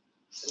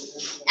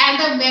 And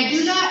the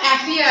medulla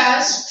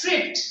appears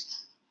stripped.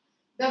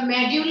 The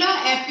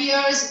medulla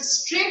appears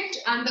stripped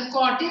and the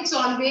cortex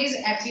always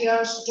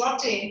appears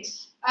dotted.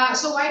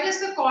 So why does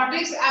the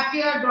cortex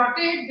appear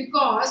dotted?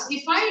 Because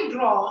if I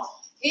draw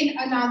in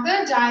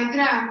another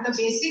diagram the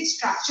basic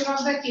structure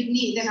of the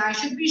kidney, then I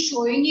should be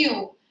showing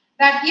you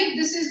that if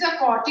this is the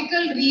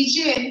cortical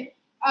region,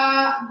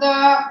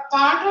 the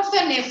part of the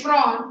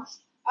nephron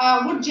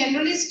would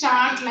generally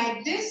start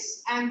like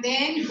this and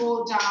then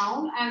go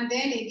down and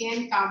then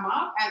again come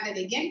up and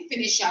then again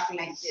finish up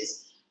like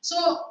this.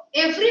 So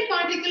every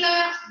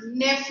particular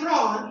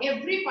nephron,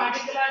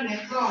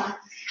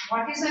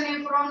 what is a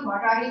nephron,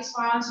 what are its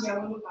parts, we are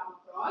going to come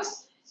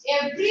across.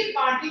 Every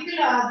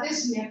particular,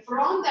 this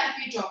nephron that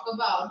we talk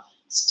about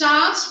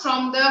starts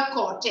from the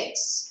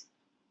cortex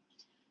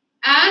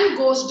and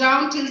goes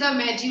down till the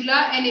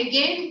medulla and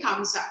again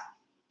comes up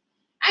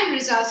and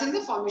results in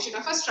the formation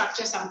of a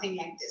structure something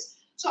like this.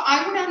 So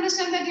I would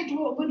understand that it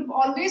would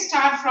always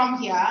start from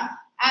here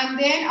and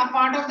then a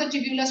part of the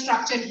tubular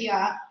structure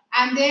here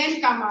and then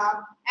come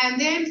up, and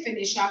then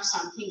finish up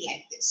something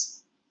like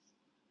this.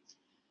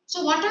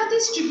 So what are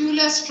these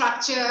tubular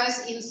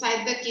structures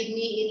inside the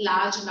kidney in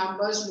large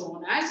numbers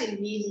known as,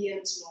 in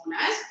millions known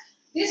as?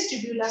 These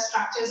tubular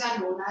structures are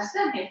known as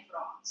the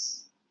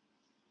nephrons.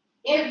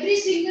 Every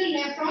single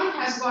nephron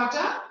has got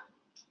a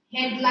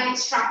head-like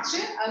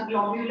structure, a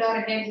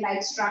globular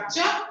head-like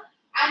structure,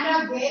 and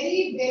a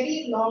very,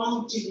 very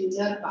long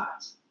tubular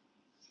part.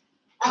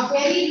 A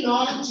very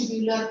long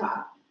tubular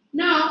part.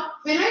 Now,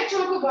 when I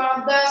talk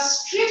about the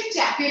stripped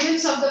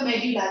appearance of the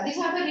medulla, these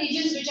are the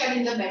regions which are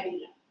in the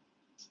medulla.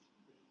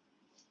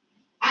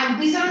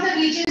 And these are the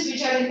regions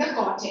which are in the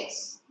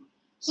cortex.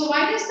 So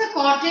why does the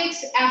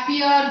cortex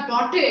appear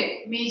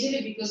dotted?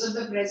 Majorly because of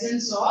the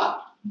presence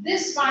of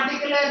this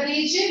particular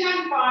region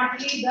and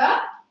partly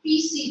the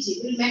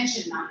PCT. We'll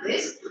mention now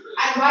this.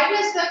 And why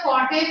does the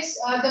cortex,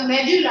 the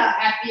medulla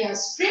appear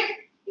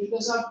stripped?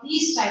 Because of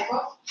these type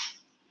of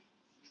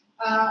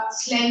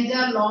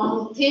slender,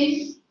 long,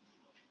 thin,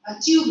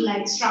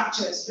 tube-like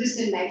structures,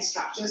 bristle-like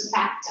structures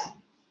packed up.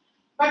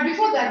 But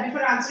before that,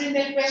 before answering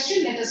that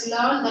question, let us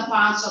learn the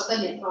parts of the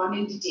nephron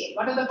in detail.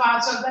 What are the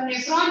parts of the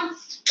nephron?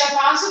 The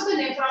parts of the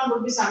nephron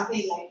would be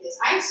something like this.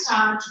 I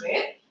start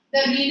with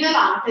the renal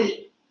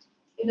artery.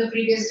 In the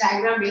previous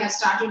diagram, we have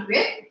started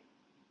with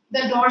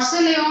the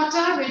dorsal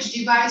aorta, which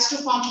divides to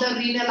form the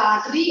renal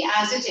artery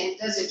as it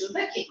enters into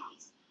the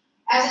kidneys.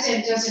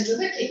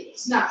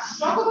 Now,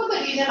 talk about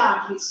the renal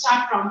artery.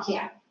 Start from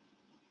here.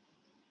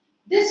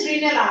 This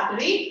renal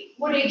artery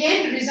would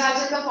again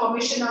result in the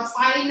formation of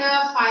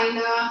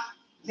finer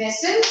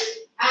vessels,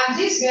 and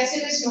this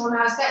vessel is known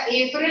as the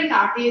afferent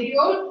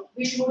arteriole,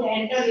 which would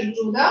enter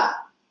into the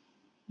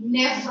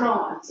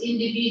nephrons,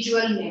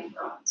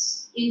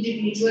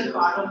 individual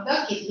part of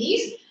the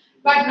kidneys.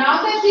 But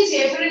now that this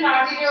afferent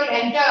arteriole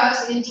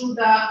enters into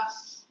the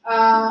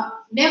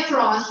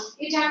nephron,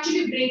 it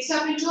actually breaks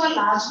up into a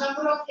large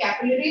number of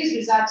capillaries,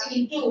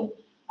 resulting into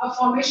a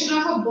formation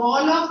of a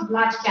ball of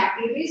blood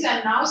capillaries,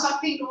 and now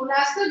something known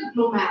as the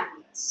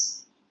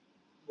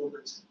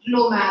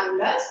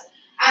glomerulus.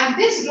 And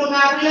this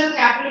glomerular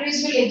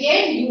capillaries will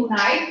again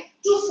unite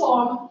to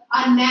form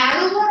a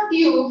narrower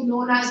tube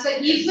known as the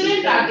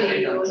efferent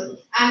arteriole,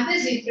 and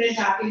this efferent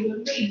arteriole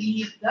will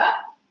leave the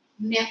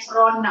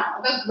nephron now,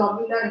 the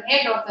globular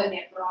head of the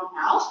nephron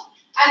now,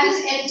 and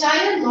this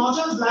entire knot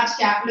of blood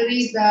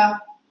capillaries, the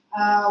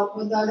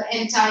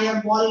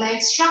entire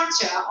ball-like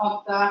structure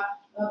of the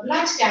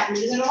blood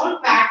capillaries are all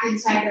packed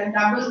inside a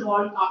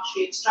double-walled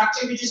cup-shaped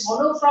structure which is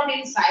hollow from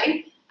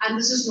inside, and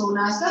this is known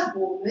as the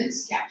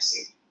Bowman's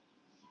capsule.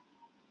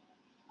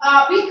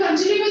 We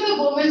continue with the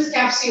Bowman's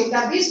capsule.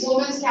 That this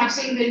Bowman's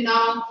capsule will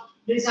now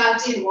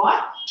result in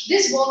what?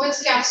 This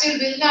Bowman's capsule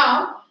will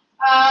now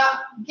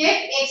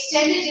get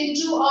extended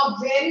into a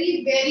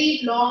very, very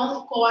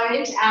long,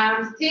 coiled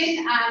and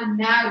thin and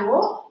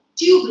narrow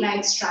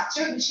tube-like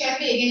structure, which can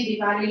be again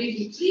divided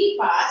into three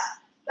parts.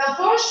 The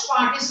first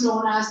part is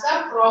known as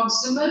the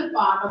proximal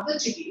part of the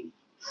tubule.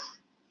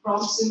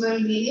 Proximal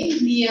meaning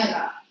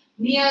nearer.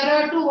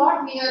 Nearer to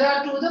what?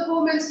 Nearer to the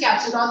Bowman's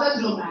capsule or the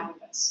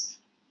glomerulus.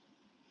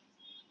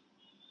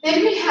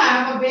 Then we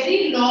have a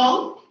very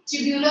long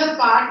tubular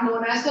part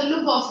known as the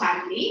loop of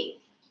Henle,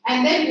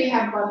 and then we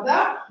have got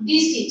the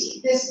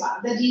DCT, this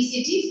part, the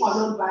DCT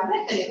followed by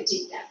the collecting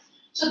tube.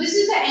 So this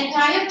is the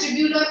entire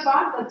tubular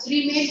part. The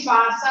three main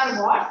parts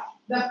are what?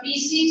 The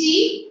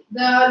PCT,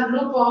 the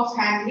loop of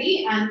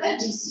Henle, and the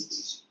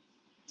DCT.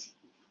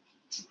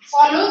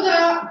 Follow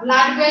the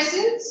blood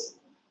vessels.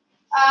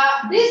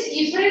 This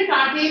efferent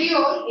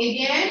arteriole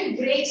again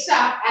breaks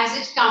up as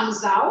it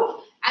comes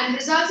out and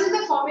results in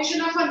the formation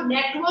of a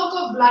network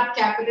of blood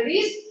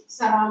capillaries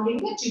surrounding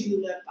the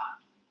tubular part.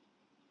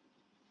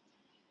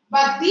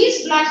 But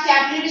these blood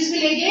capillaries will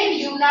again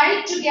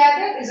unite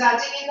together,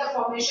 resulting in the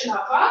formation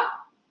of a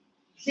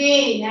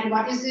vein. And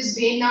what is this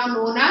vein now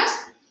known as?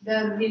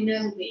 The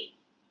renal vein.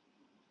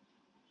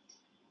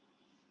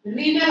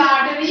 Renal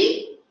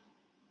artery,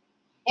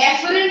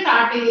 efferent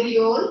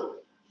arteriole,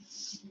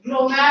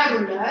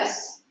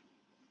 glomerulus,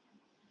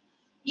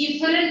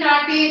 efferent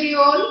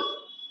arteriole,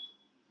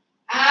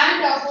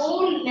 and a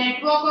whole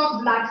network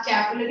of blood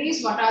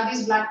capillaries. What are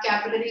these blood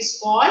capillaries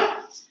called?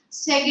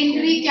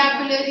 Secondary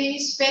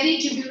capillaries,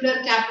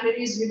 peritubular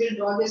capillaries. We will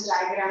draw this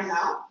diagram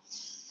now.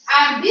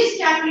 And these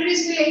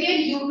capillaries will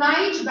again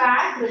unite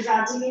back,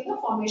 resulting in the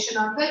formation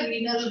of the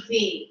renal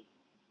vein.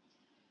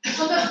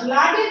 So the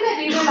blood in the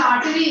renal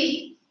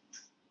artery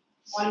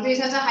always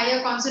has a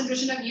higher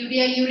concentration of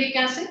urea uric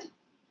acid.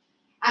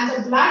 And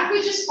the blood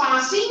which is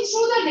passing through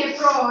the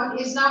nephron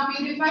is now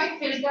purified,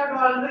 filtered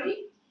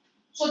already.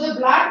 So the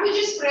blood which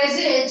is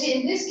present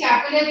in these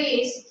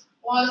capillaries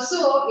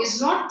also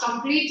is not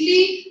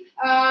completely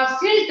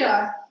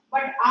filtered,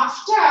 but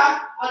after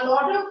a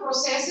lot of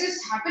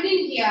processes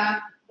happening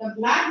here, the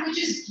blood which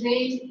is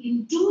drained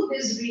into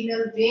this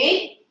renal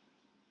vein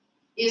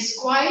is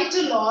quite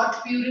a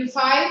lot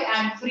purified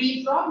and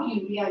free from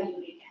urea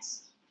uric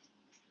acid.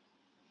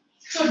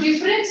 So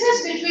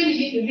differences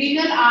between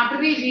renal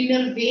artery,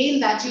 renal vein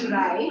that you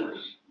write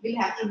we'll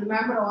have to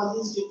remember all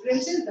these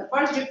differences. The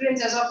first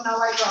difference as of now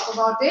I talk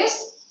about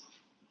is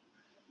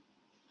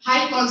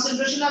high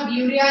concentration of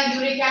urea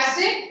uric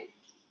acid,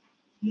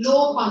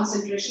 low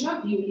concentration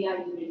of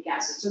urea uric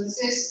acid. So this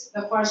is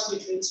the first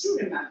difference to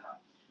remember.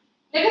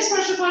 Let us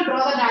first of all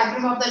draw the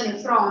diagram of the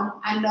nephron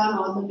and learn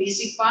all the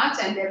basic parts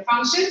and their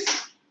functions,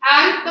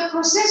 and the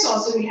process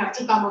also we have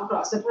to come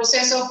across, the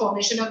process of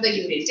formation of the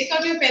urine. Take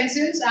out your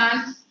pencils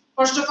and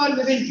first of all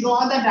we will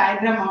draw the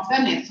diagram of the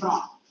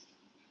nephron.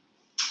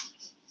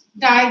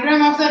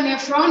 Diagram of the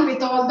nephron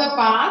with all the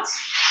parts,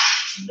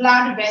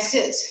 blood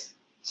vessels.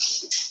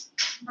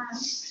 Ma'am,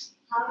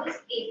 how is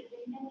April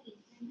and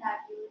April that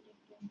you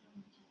different from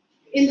each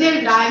other? In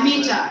their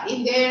diameter,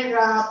 in their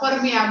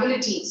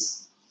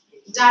permeabilities.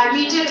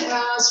 Diameter,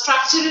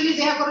 structurally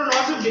they have got a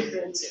lot of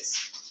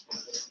differences.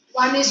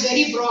 One is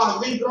very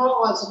broad, will draw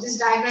also. This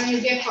diagram you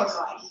get for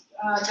drawing.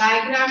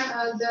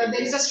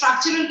 There is a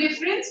structural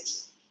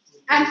difference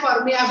and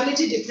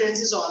permeability difference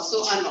is also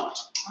a lot.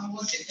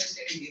 What difference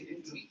can you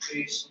give from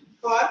maturation?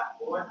 For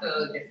What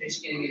difference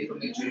can you give from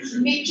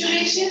maturation?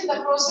 maturation,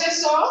 the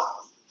process of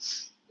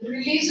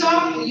release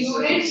of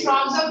urine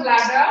from the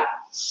bladder.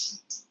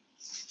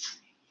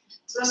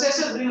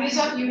 Process of release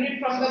of urine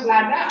from the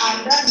bladder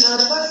under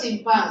nervous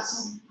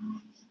impulse.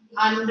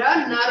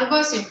 Under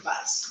nervous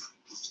impulse.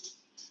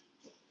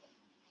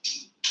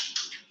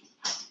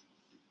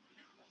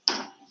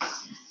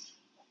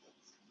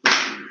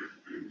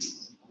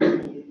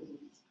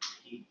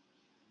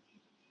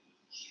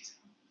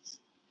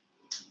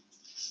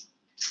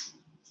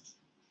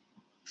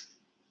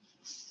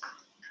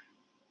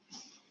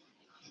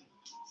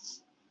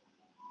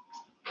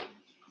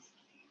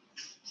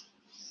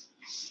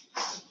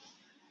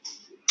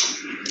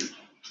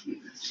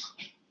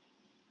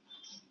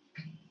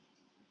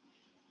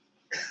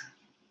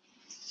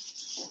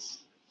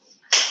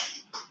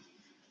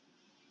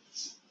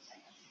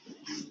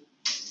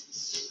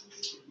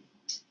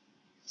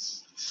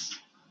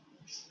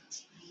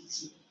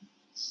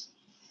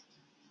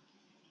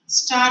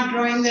 Start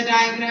drawing the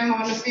diagram,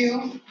 all of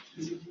you.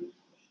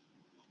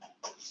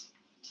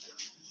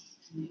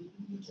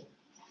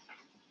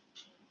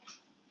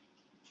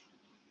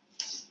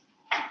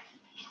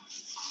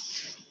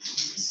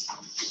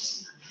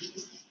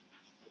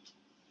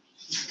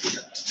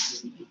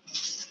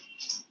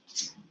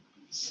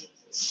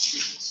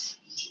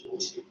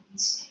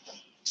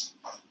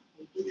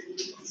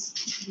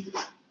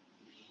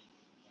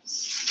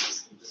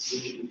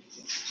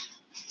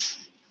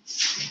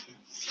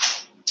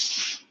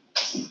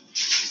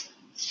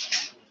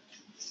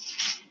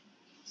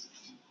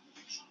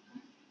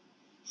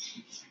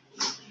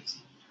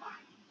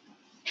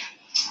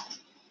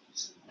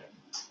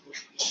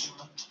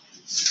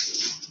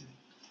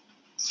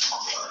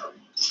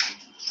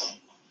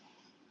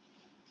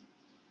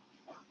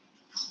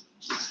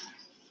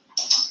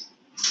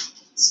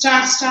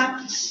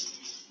 Start.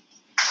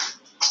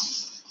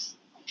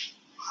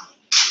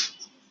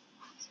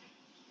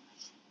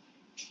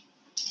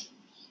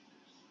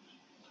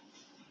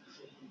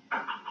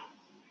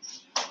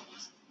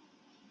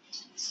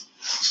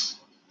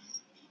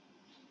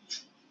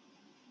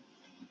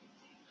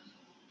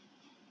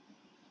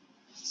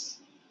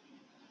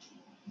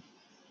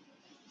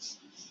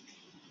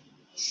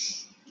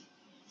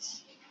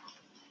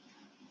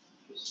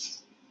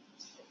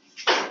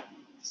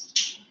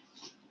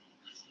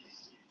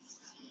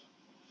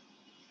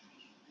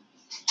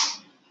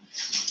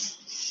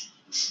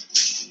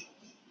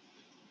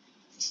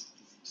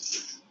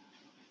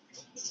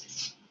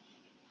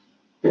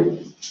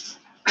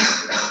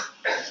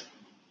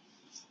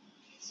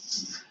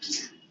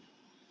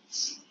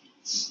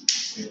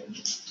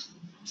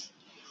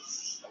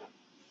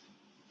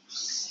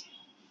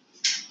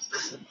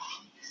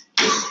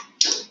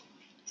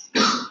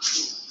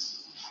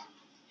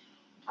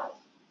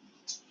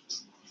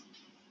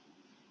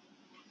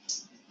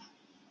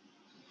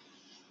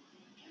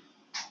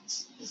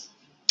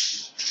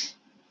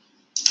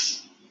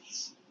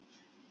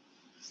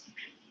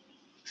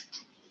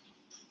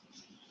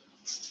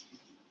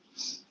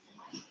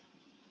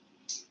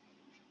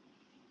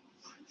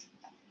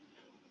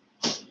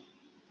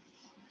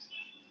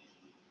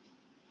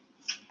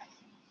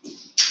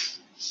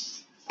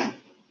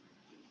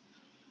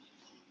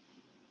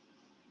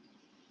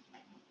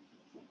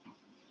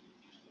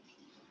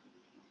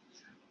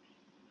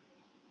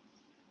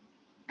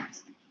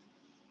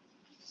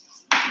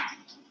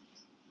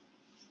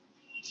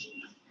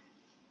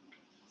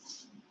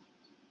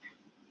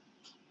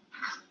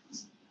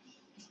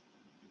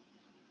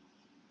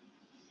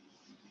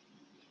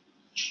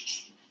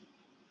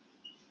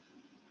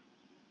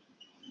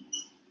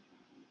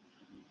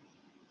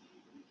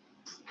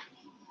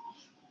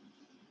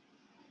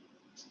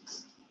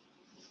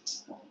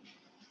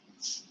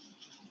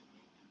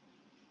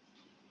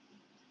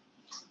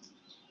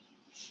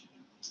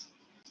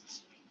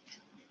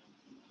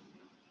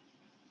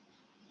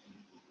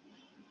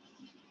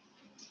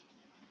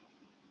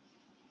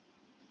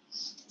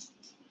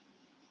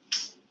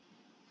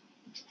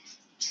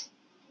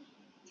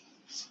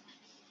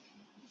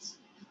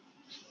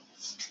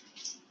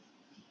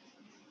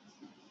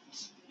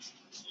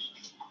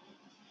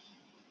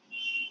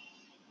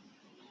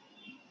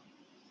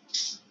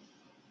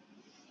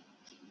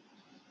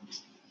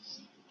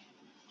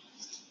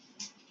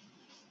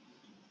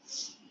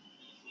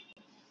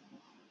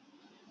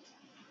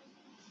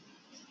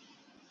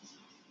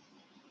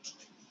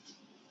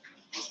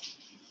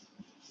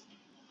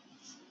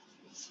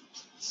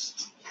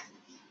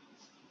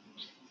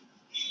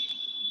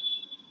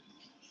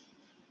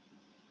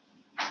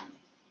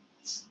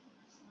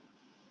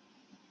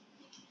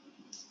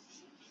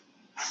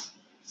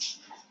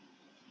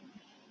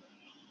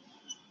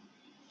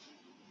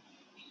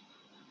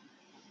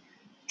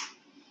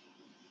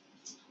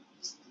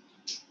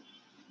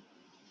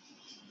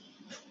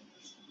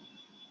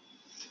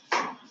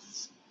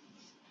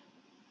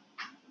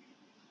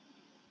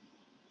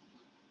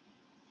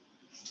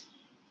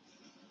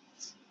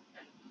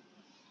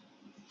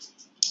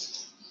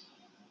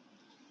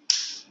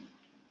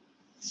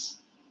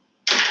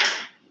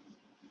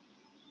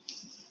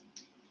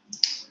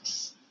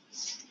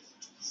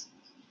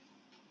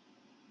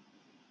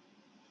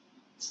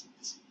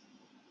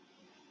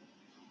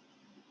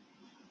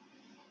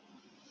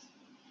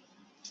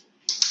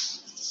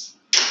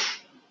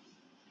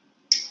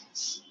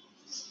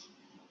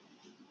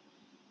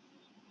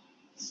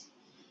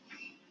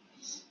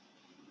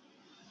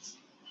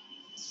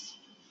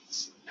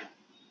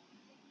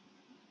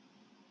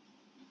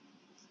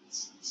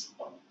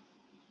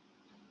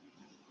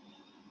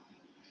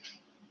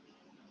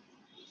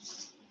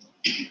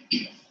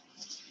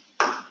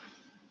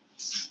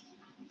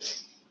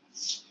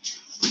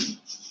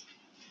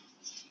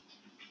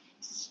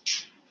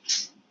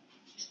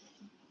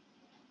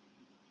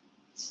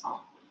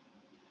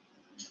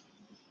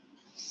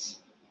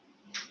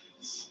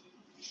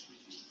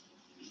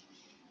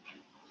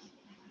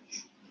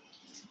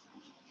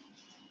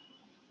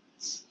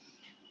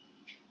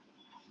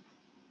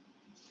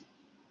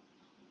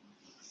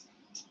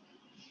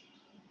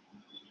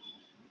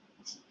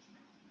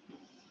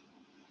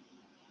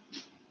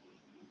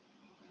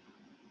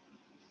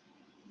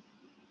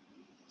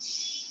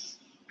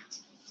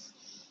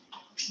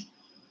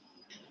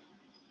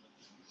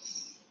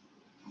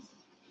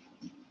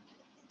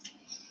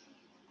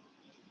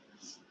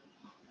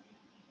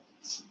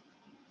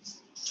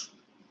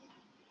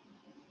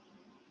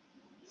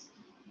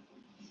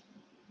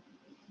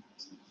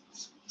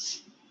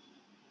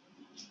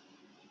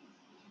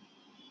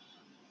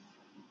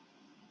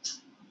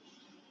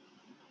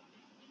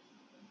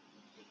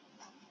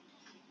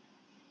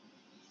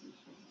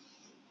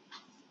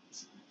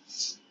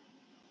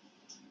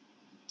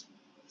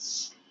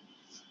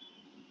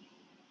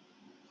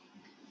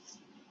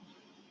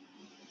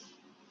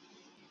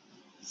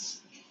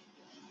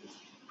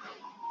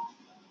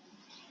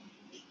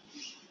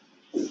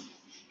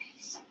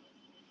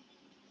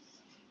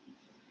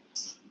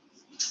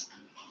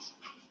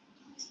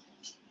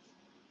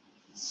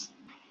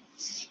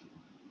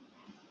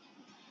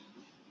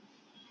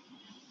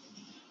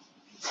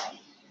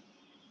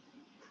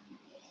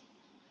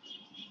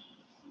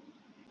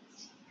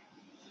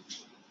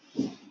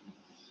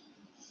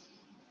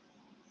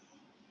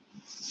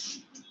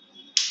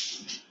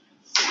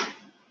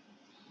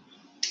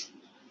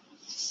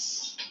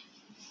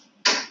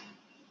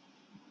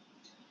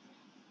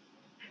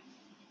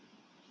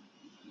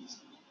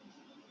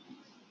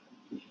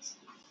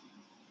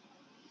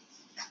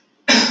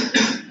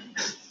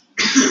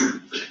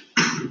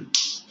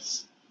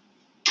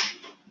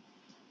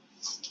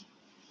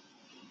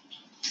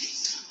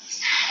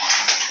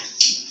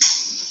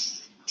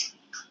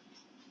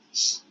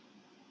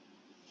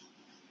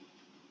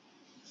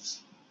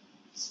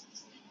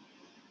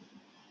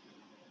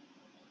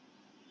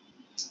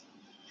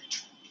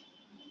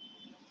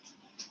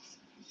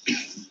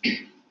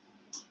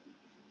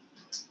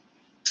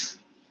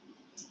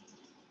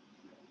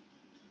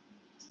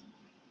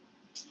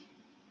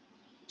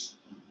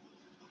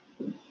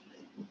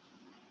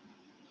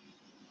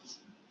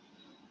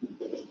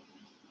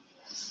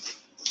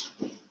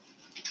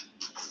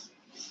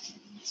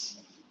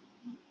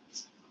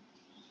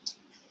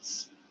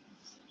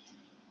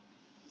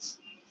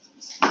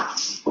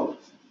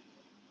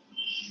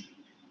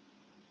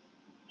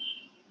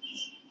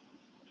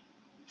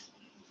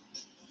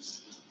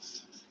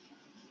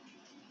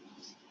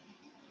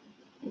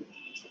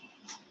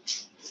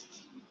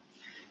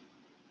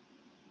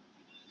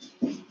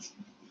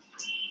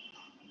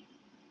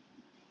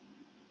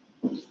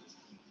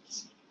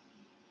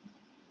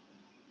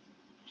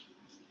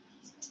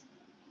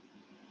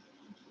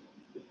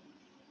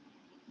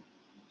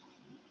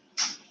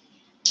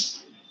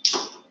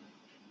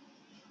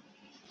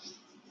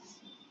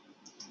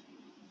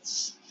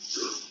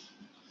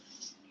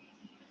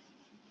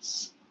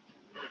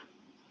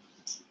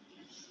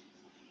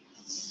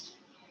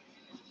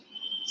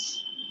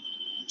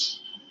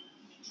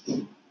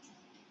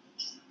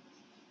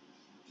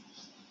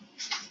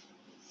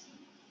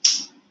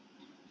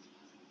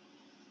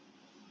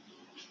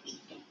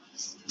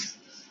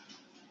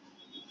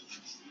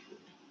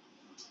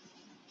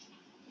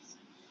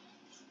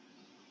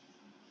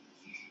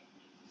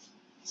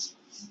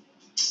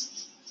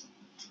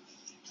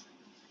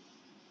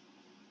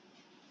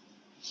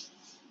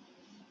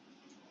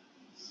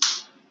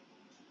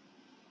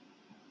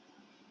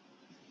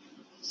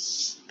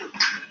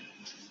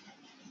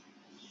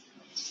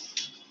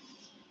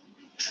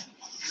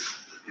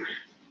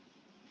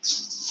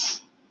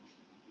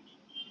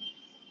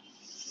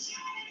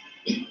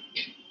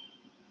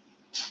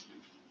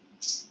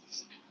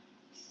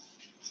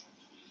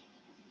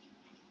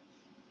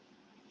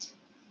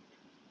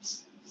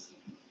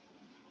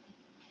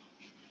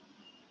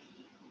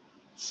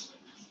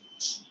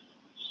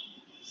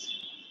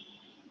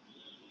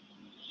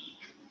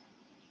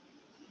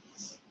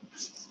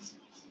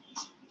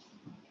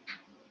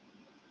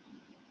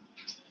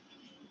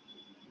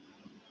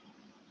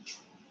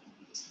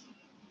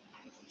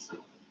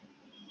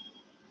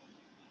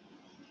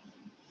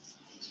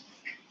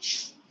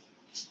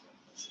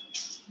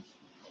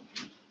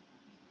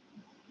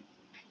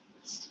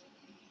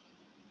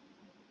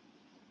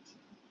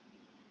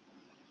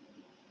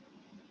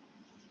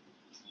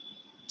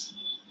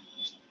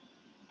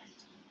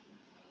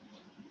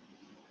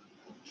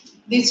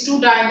 These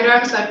two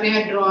diagrams that we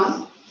had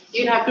drawn,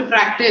 you'll have to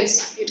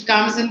practice. It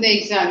comes in the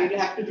exam. You'll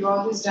have to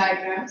draw these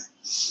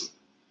diagrams.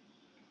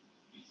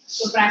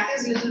 So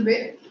practice a little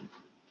bit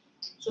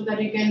so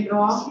that you can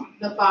draw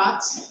the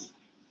paths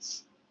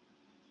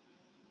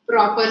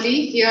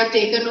properly. Here,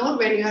 take a note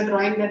when you are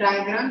drawing the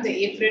diagram. The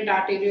afferent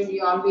arteriole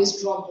you always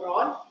draw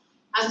broad.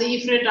 and the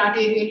efferent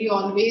arteriole you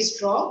always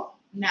draw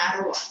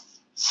narrower.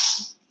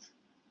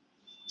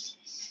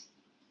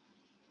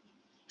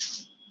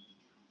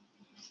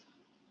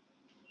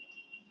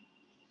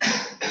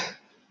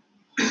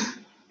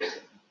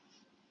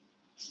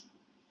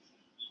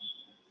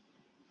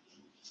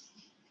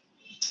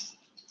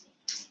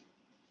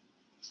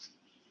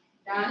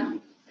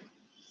 Done.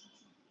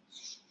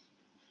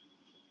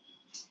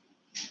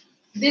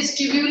 This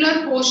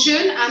tubular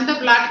portion and the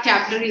blood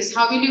capillaries,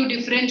 how will you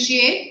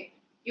differentiate?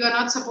 You are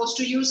not supposed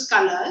to use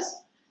colors,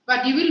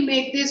 but you will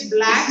make these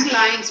black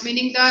lines,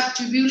 meaning the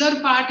tubular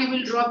part you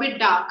will draw a bit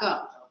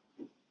darker.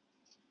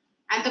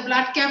 And the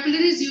blood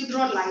capillaries you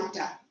draw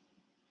lighter.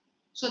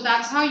 So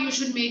that's how you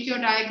should make your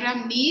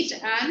diagram neat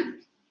and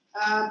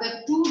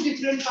the two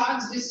different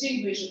parts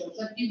distinguishable.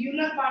 The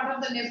tubular part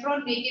of the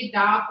nephron, make it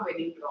dark when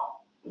you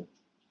draw.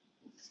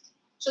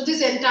 So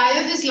these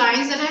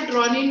lines that are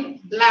drawn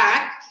in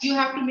black, you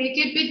have to make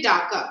it a bit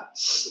darker.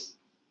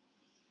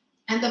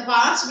 And the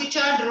parts which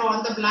are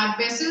drawn, the blood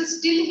vessels,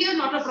 still here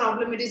not a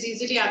problem, it is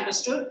easily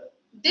understood.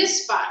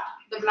 This part,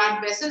 the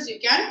blood vessels, you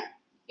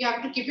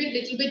have to keep it a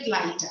little bit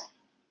lighter.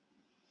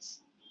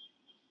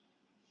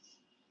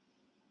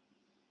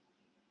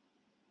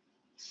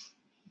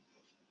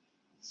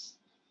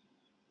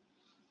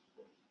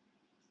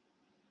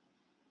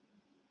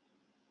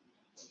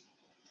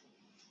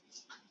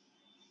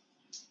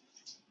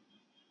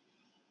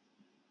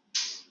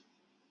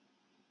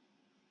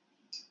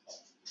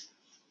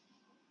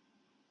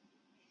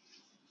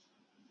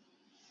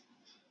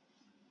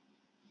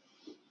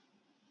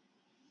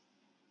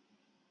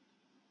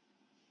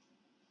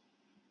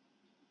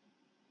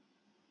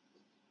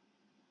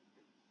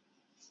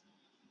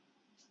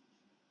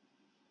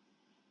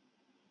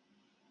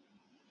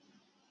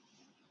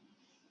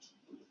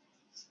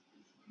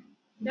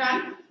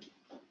 Done.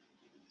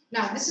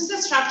 Now, this is the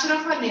structure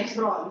of a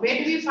nephron. Where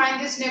do we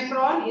find this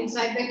nephron?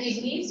 Inside the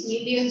kidneys,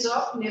 millions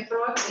of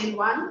nephrons in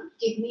one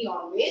kidney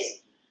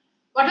always.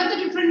 What are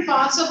the different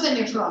parts of the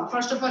nephron?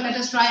 First of all, let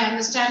us try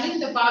understanding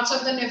the parts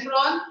of the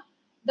nephron.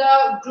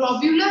 The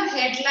globular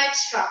head-like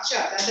structure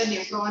that the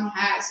nephron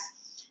has.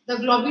 The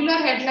globular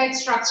head-like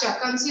structure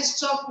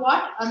consists of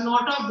what? A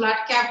knot of blood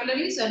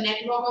capillaries, a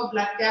network of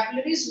blood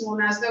capillaries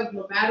known as the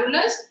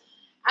glomerulus.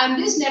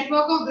 And this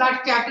network of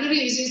blood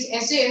capillaries is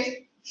as if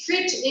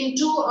fit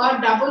into a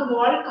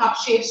double-walled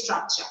cup-shaped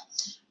structure.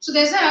 So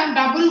there's a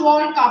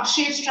double-walled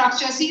cup-shaped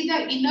structure. See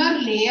the inner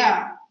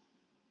layer.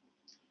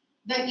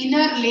 The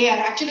inner layer.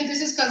 Actually,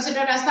 this is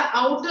considered as the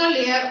outer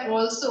layer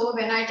also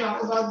when I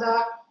talk about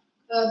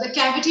the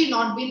cavity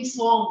not being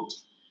formed.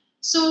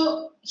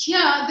 So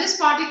here, this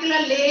particular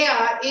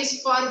layer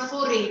is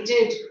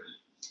perforated.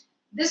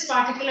 This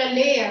particular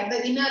layer,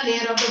 the inner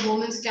layer of the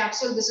Bowman's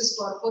capsule, this is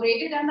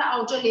perforated and the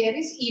outer layer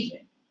is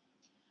even.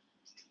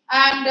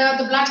 And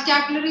the blood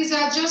capillaries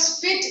are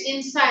just fit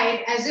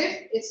inside as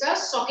if it's a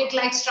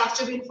socket-like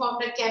structure being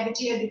formed, a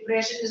cavity, a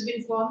depression has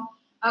been formed,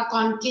 a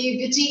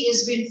concavity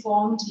has been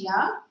formed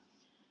here.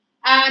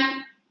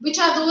 And which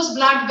are those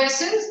blood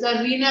vessels? The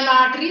renal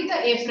artery, the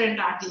afferent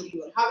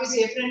arteriole. How is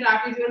afferent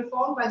arteriole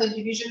formed? By the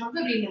division of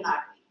the renal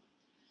artery.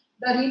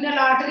 The renal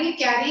artery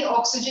carry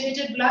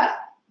oxygenated blood,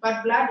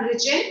 but blood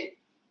rich in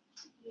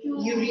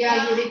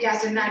urea, uric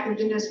acid,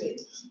 nitrogenous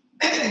base.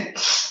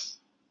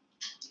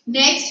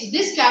 Next,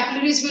 these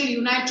capillaries will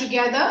unite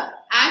together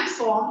and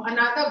form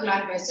another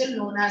blood vessel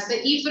known as the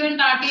efferent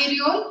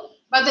arteriole.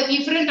 But the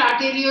efferent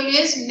arteriole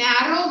is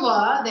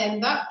narrower than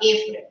the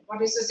afferent.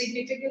 What is the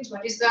significance?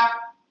 What is the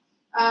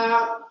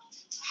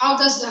how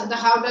does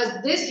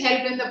this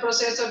help in the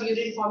process of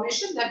urine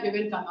formation? That we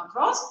will come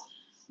across.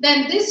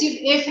 Then this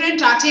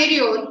afferent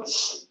arteriole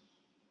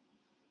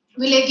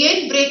will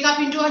again break up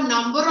into a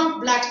number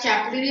of blood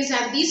capillaries,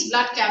 and these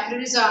blood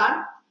capillaries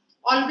are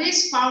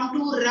always found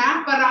to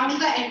wrap around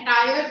the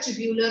entire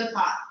tubular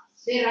part.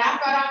 They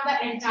wrap around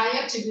the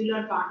entire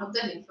tubular part of the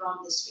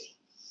nephron this way.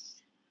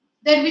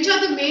 Then which are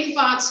the main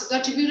parts, the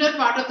tubular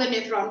part of the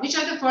nephron? Which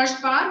are the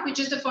first part? Which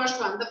is the first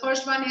one? The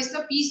first one is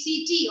the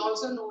PCT,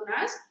 also known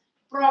as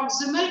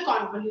proximal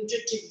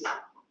convoluted tubule.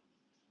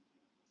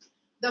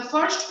 The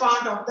first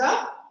part of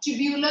the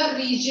tubular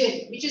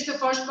region. Which is the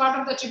first part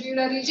of the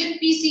tubular region?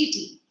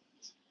 PCT.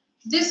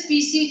 This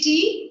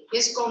PCT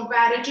is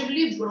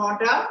comparatively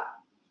broader,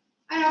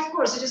 and of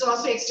course it is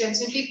also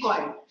extensively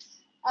coiled.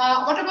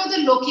 What about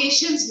the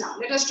locations now?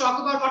 Let us talk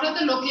about what are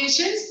the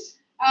locations.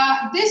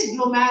 This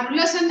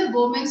glomerulus and the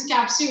Bowman's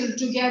capsule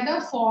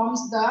together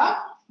forms the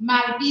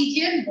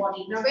Malpighian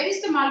body. Now, where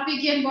is the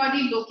Malpighian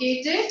body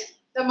located?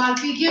 The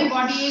Malpighian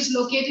body is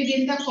located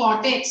in the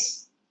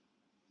cortex.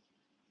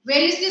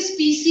 Where is this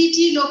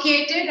PCT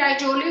located? I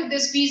told you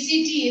this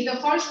PCT,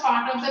 the first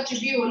part of the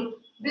tubule,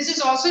 this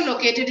is also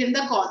located in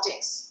the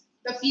cortex.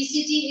 The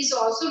PCT is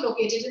also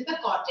located in the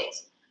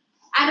cortex.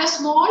 And a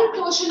small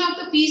portion of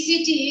the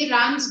PCT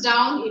runs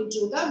down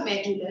into the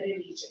medullary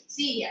region.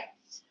 See here.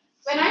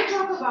 When I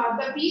talk about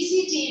the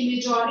PCT,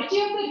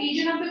 majority of the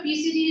region of the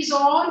PCT is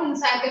all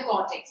inside the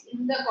cortex,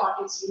 in the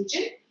cortex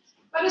region.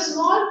 but a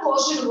small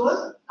portion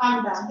will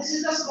come down. This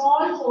is a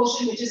small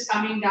portion which is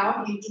coming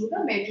down into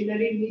the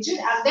medullary region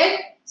and then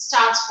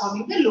starts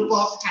forming the loop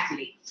of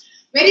Handley.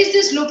 Where is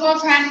this loop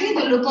of Handley?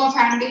 The loop of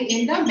Handley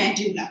in the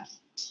medulla.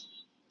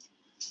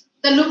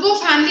 The loop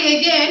of Handley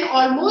again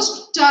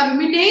almost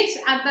terminates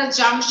at the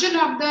junction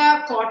of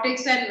the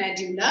cortex and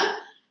medulla.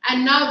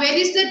 And now where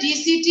is the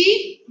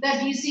DCT? The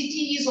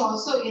DCT is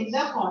also in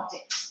the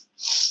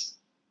cortex.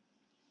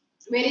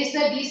 Where is the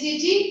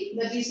DCT?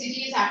 The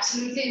DCT is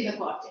absolutely in the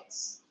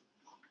cortex.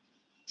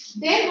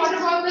 Then what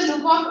about the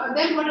loop of,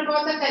 then what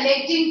about the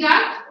collecting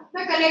duct?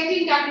 The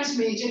collecting duct is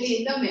majorly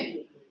in the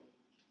medulla.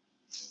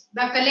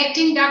 The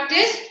collecting duct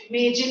is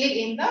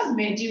majorly in the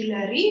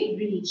medullary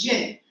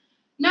region.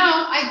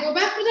 Now I go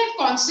back to that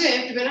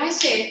concept when I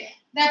said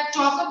that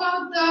talk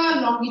about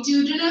the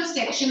longitudinal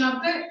section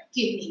of the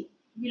kidney.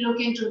 We look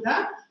into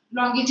the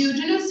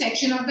longitudinal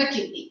section of the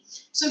kidney.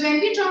 So when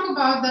we talk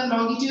about the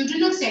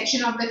longitudinal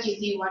section of the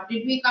kidney, what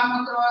did we come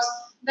across?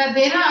 That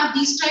there are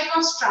these type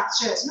of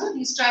structures, no?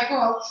 These type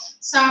of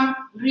some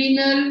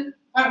renal,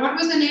 or what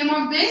was the name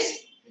of this?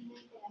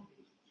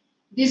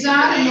 These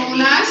are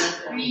known as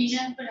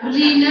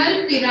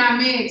renal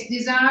pyramids.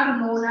 These are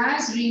known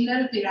as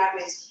renal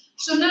pyramids.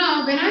 So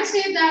now when I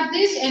say that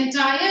this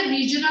entire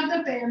region of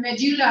the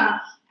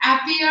medulla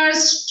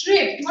appears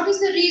stripped, what is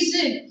the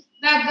reason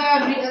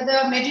that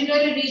the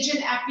medullary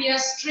region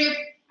appears stripped?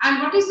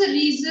 And what is the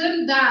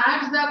reason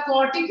that the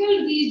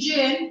cortical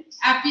region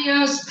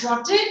appears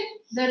dotted?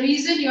 The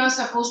reason you are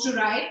supposed to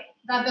write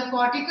that the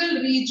cortical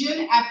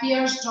region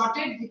appears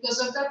dotted because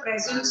of the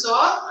presence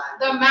of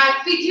the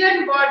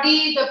Malpighian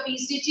body, the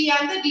PCT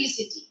and the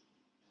DCT.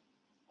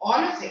 All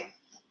of it.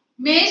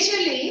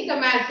 Majorly the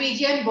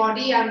Malpighian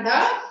body and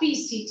the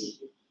PCT.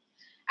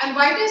 And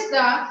why does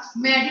the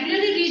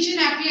medullary region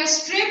appear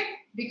stripped?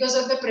 Because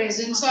of the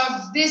presence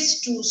of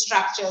these two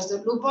structures, the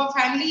loop of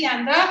Handley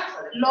and the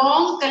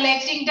long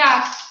collecting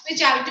duct,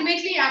 which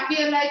ultimately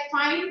appear like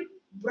fine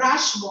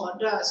brush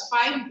borders,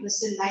 fine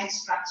bristle-like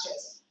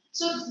structures.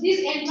 So this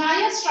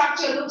entire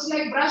structure looks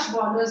like brush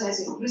borders as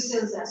if,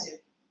 bristles as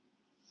if.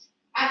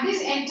 And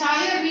this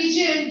entire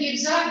region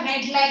gives a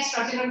head-like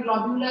structure, a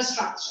globular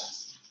structure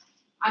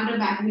under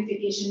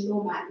magnification,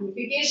 low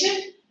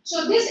magnification.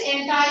 So this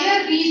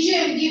entire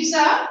region gives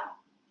a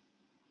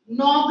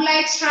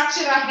knob-like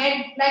structure, a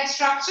head-like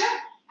structure,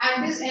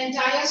 and this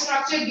entire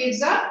structure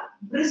gives a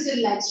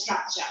bristle-like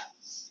structure.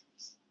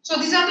 So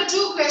these are the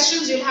two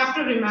questions you'll have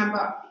to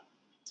remember.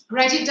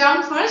 Write it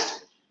down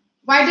first.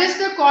 Why does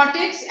the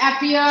cortex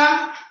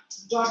appear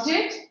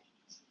dotted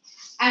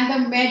and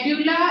the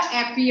medulla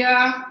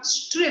appear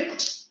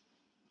stripped?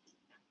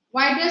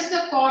 Why does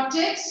the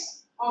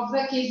cortex of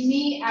the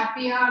kidney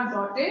appear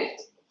dotted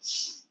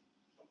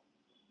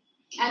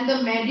and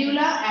the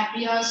medulla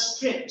appears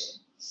stripped?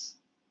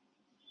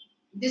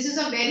 This is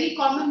a very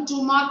common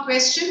 2-mark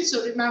question,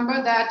 so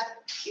remember that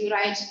you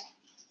write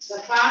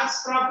the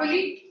parts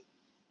properly.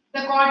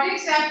 The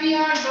cortex appear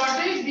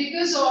dotted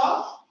because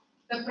of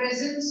the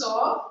presence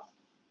of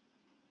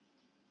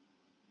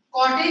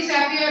cortex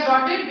appear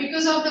dotted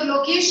because of the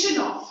location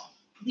of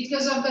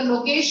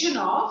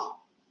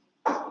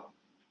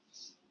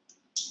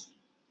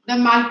the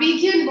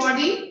Malpighian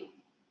body,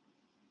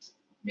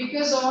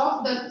 because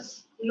of the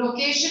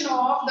location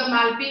of the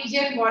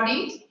Malpighian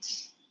body,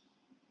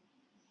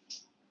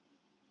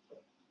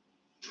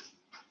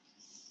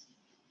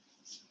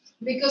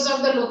 because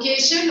of the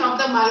location of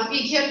the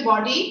Malpighian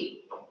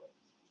body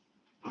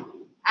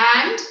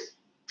and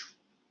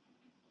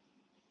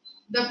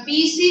the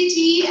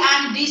PCT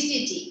and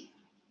DCT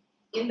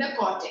in the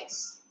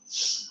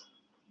cortex.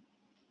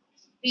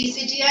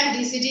 PCT and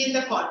DCT in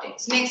the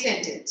cortex. Next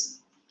sentence.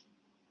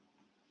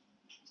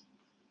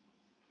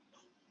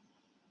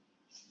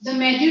 The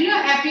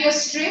medulla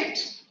appears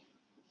stripped.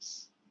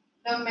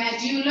 The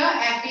medulla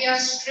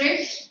appears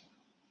stripped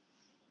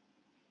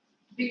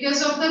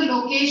because of the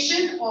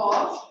location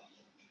of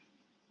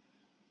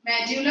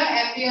medulla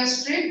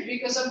appears stripped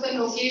because of the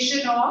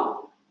location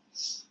of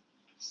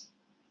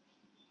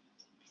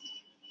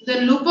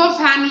the loop of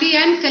Handley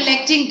and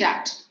collecting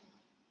duct.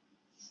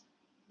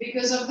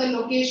 Because of the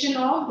location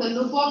of the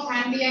loop of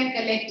Handley and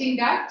collecting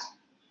duct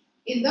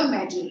in the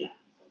medulla.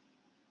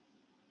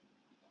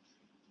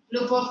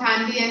 Loop of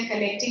Handley and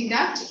collecting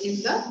duct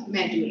in the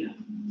medulla.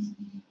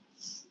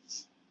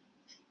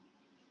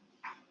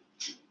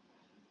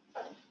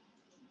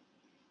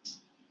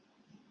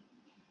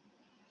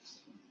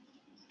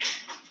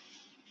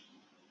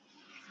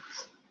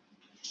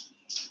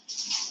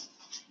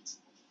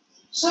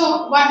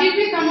 So what did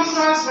we come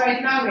across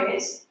right now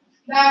is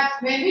that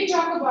when we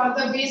talk about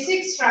the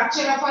basic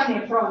structure of a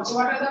nephron, so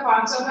what are the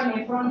parts of a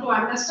nephron to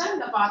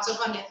understand? The parts of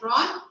a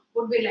nephron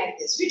would be like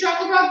this. We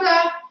talk about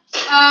the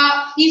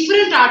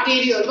efferent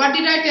arteriole. What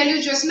did I tell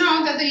you just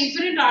now? That the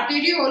efferent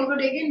arteriole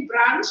would again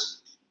branch,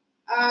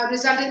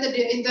 result in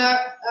the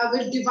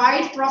will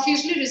divide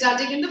profusely,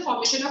 resulting in the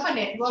formation of a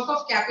network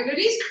of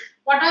capillaries.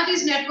 What are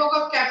these network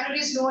of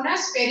capillaries known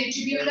as?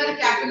 Peritubular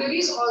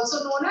capillaries,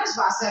 also known as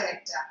vasa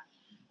recta.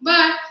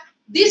 But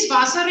This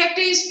vasa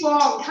recta is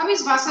formed. How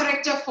is vasa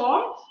recta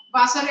formed?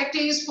 Vasa recta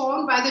is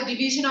formed by the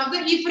division of the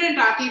efferent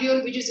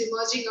arteriole which is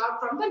emerging out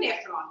from the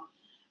nephron.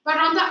 But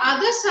on the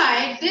other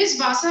side, this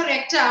vasa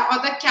recta or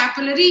the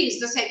capillaries,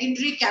 the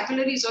secondary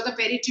capillaries or the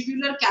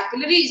peritubular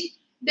capillaries,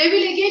 they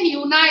will again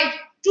unite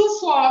to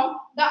form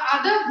the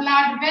other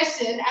blood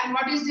vessel. And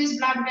what is this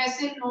blood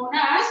vessel known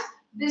as?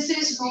 This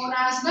is known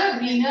as the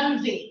renal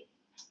vein.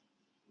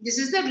 This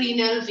is the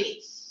renal vein.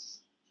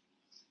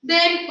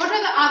 Then what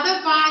are the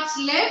other parts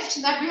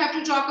left that we have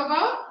to talk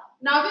about?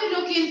 Now we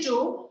look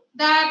into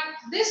that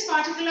this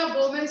particular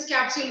Bowman's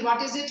capsule,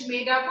 what is it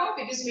made up of?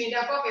 It is made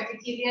up of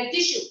epithelial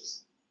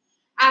tissues.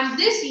 And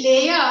this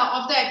layer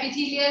of the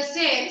epithelial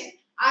cells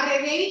are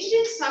arranged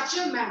in such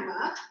a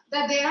manner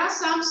that there are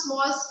some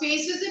small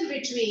spaces in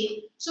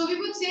between. So we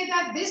would say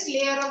that this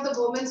layer of the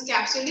Bowman's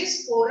capsule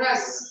is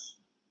porous.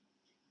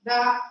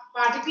 The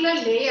particular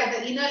layer,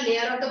 the inner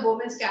layer of the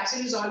Bowman's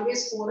capsule is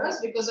always porous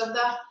because of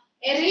the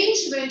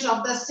arrangement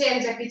of the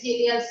cells,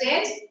 epithelial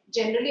cells.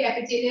 Generally,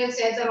 epithelial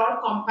cells are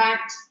all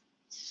compact.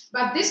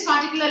 But this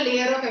particular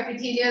layer of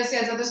epithelial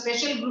cells or the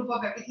special group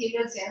of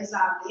epithelial cells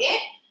are there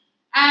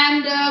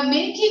and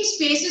making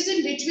spaces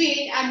in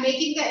between and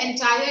making the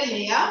entire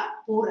layer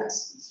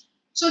porous.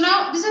 So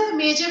now these are the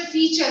major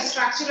features,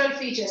 structural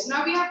features.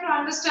 Now we have to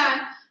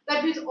understand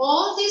that with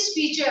all these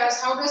features,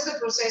 how does the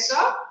process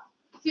of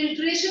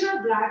filtration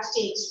of blood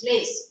takes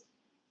place?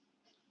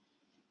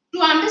 To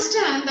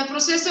understand the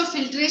process of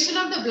filtration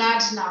of the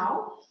blood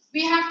now,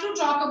 we have to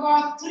talk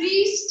about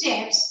three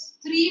steps,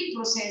 three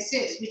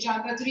processes. Which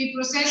are the three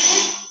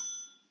processes?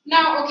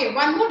 Now, okay,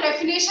 one more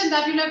definition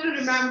that you'll have to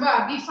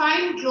remember.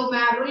 Define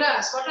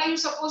glomerulus. What are you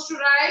supposed to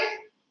write?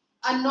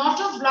 A knot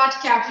of blood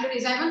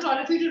capillaries. I want all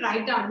of you to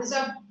write down. These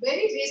are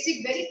very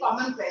basic, very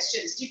common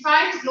questions.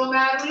 Define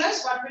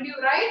glomerulus. What will you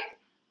write?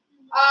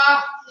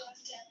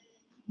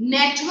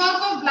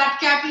 Network of blood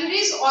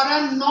capillaries or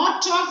a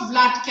knot of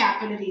blood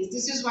capillaries.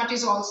 This is what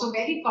is also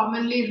very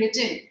commonly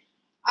written.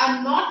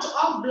 A knot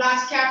of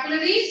blood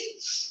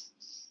capillaries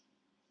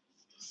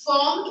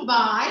formed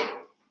by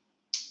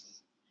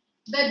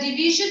the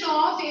division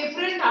of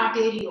afferent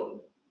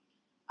arteriole.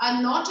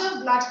 A knot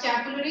of blood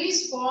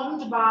capillaries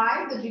formed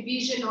by the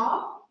division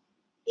of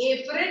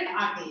afferent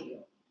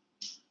arteriole.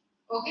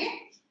 Okay?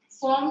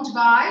 Formed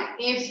by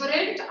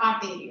afferent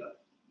arteriole.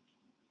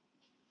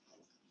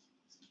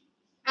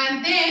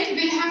 And then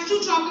we'll have to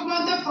talk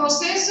about the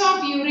process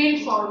of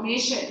urine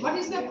formation. What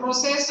is the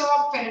process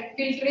of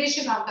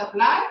filtration of the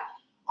blood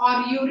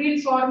or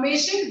urine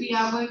formation? We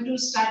are going to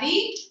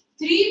study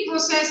three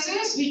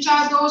processes. Which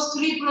are those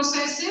three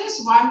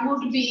processes? One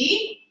would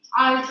be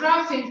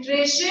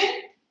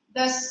ultrafiltration.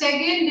 The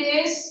second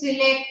is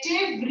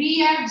selective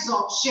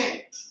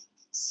reabsorption.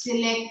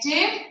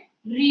 Selective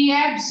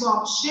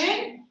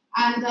reabsorption.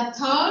 And the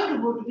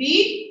third would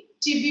be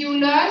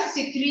tubular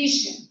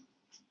secretion.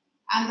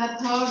 And the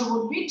third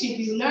would be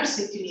tubular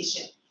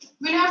secretion.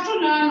 We'll have to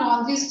learn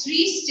all these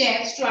three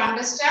steps to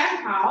understand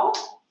how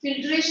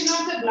filtration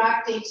of the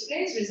blood takes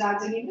place,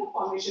 resulting in the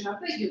formation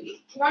of the urine.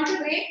 You want to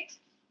break?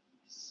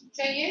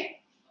 Chahiye?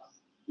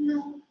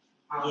 No.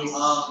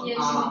 Yes.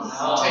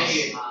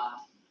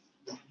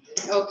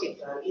 Okay.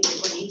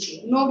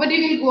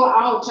 Nobody will go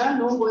out, huh?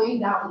 No going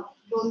down.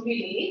 Don't be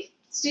late.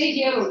 Stay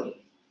here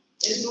only.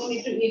 There's no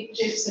need to eat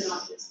chips and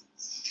all this.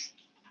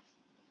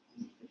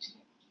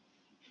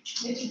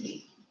 Let it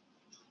be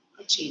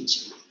a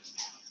change.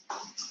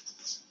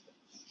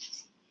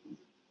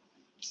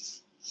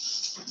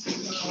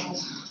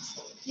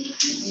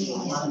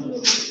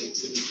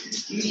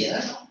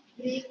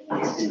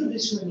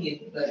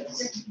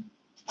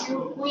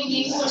 कोई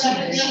नहीं बोला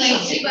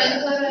light बंद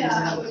करो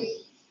यार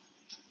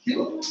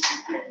क्यों?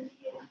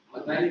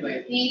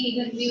 नहीं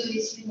इधर भी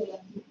इसने बोला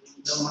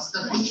तो मस्त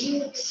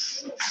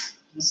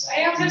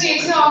अरे अपना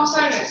एक से ऑफ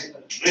कर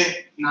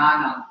ना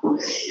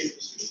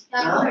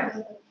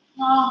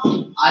हाँ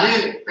अरे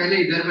पहले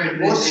इधर बैठ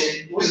रहे थे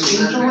वो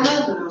इंट्रो ना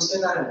तो उसके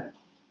कारण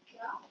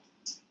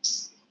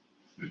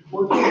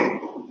ओके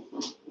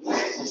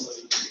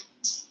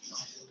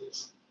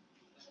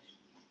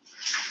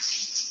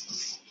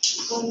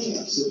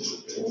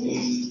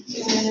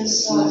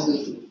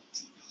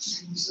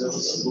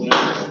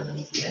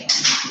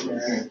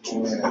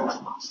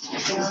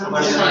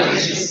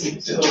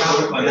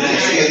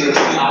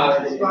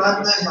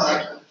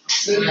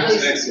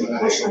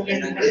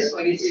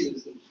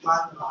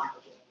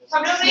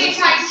सब लोग ने एक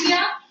साइड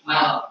किया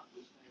हाँ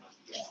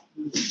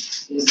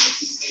ये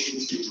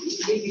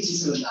पीछे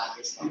से बता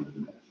क्या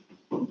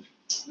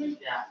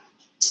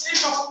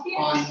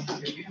ऑन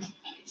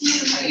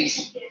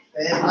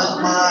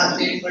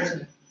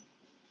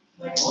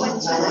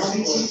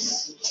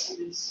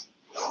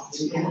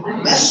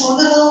मैं सो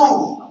रहा हूँ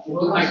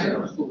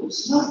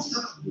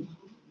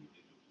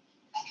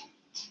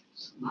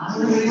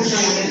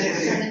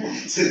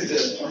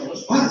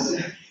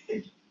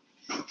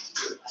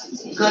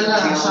कल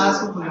श्वास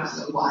को खुला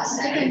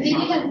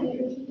कंटिन्यू करते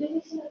हैं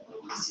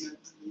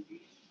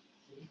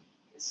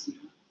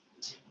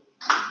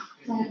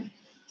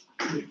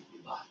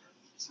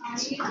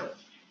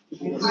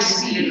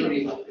इसलिए थोड़ी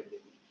बात करते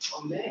हैं।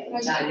 और मैं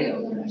चाह रहा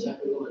हूँ अच्छा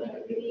करो बना कर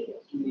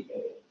तू नहीं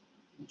करे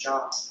जा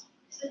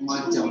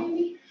मत जाओ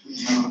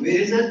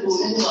मेरे साथ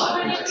दोनों आ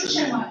रहे हैं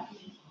क्या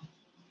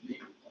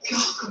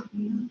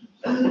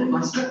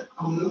मास्टर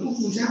हम लोग को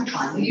पूछा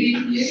पानी भी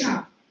पिए क्या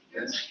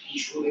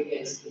ईश्वर के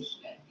ऐसे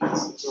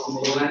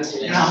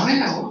राम है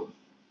ना वो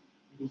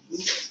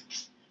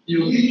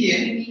योगी की है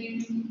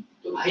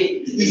तो भाई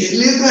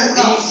इसलिए तो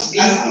ऐसा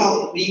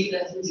बी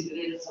क्लास में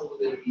जितने सब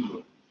उधर की है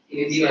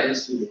हिंदी वाले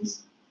स्टूडेंट्स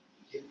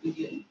ठीक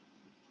है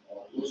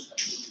और वो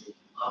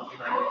आप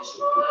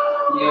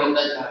ये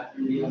बंदा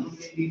झारखंड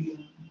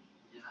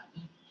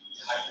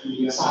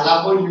साला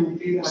को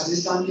यूपी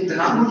राजस्थान के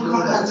इतना मुझको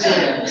खर्चा है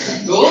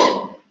तो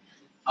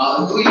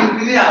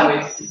यूपी में आ गए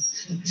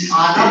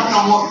आधा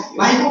प्रमो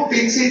भाई वो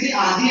फिक्स थी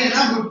आधी है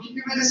ना गुटकी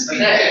की मेरे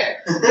स्पीड है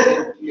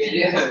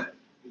मेरे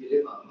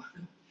मामा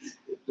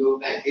दो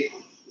पैकेट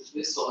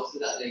उसमें 100 से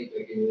ज्यादा एक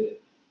पैकेट है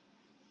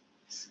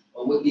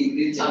और वो 3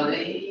 दिन चल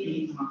रही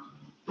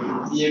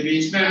ये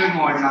बीच में भी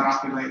मॉड लगा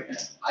के बैठे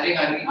हैं। अरे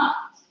गाड़ी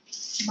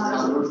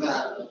डाउनलोड करा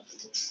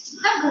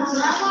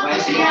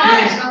वैसे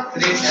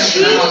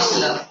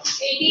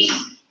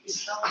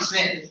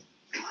इसमें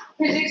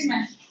फिजिक्स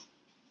में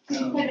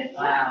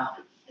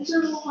अच्छा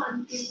वो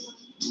मानती हूँ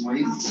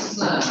वही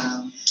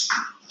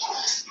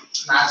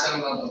मैथ्स में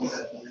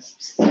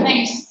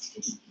नाइस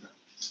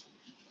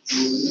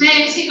मैं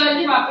ऐसी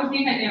गलती वापस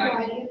नहीं करने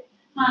वाली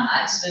हाँ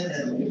मैथ्स में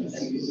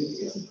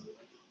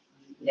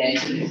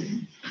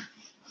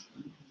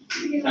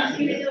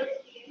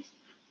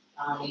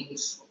नहीं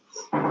कुछ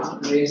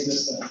Raise the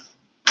sun.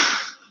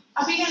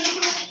 अभी करने के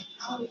बाद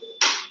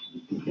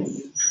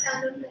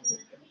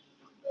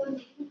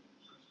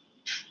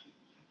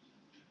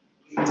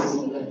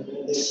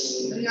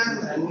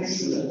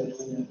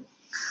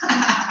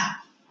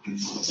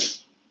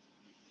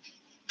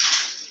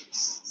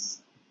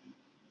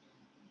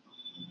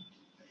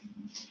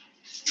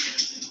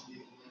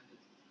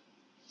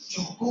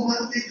चोको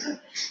मत देखा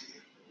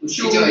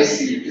उसकी चॉइस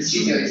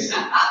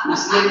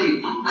उसने ली थी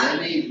मैंने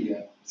नहीं लिया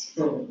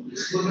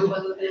उसको तो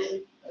पता है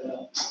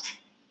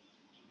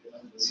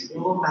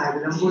वो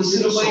मैग्नम बोलती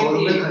 100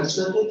 रुपए खर्च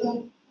करते थे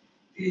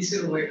 30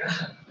 रुपए का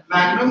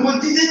मैग्नम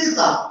बोलती थी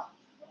देता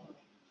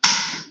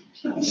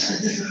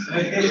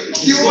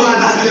क्यों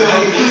बनाते हो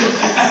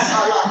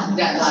साला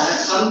ज्यादा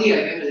कम नहीं है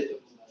मेरे तो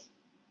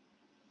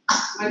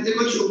मैं तेरे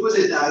को चोको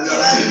देता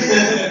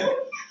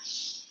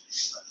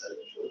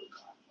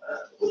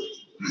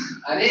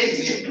अरे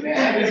मैं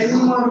नहीं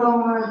मर रहा हूं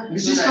मैं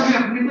विशेष कभी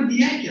अपने को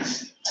दिया है क्या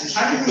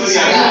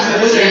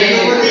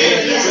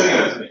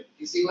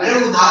किसी को अरे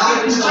उधार में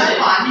पूछा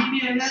पानी पी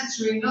लेना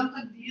च्युइंगम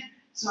तक दिए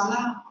साला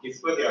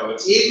किसको दिया हुआ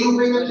 1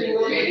 रुपए का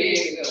च्युइंगम मेरे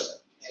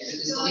ऐसे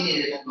जिसको नहीं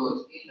देता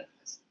दोस्त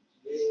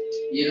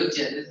ये लोग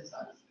जेलस है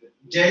सारे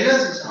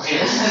Jealous?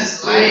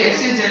 भाई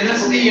ऐसे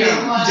जेलस नहीं है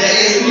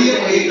जेलस नहीं है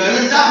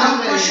गलत था हम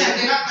खुश है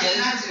तेरा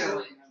जेलस है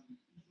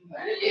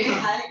अरे ये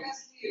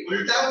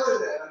उल्टा बोल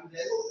रहा है हम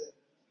जेलस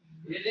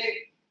ये देख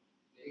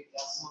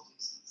क्या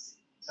सोच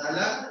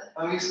साला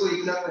हम इसको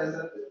इतना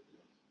पैसा दे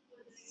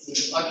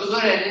और तू तो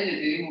रहने दे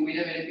तेरी मूवी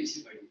ने मेरे पीछे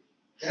पड़ी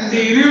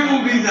तेरी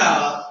मूवी था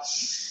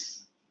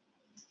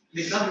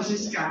देखा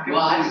विशेष क्या वो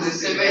आज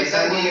गुस्से में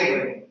इतना नहीं है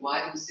वो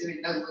आज गुस्से में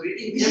इतना गोरी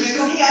थी ये मेरे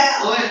को नहीं आया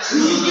ओए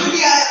क्यों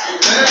नहीं आया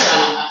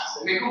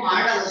मेरे को मार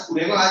डाला उसको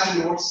मेरे को आज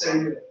नोट्स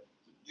सेंड है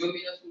जो भी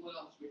ना उसको बोला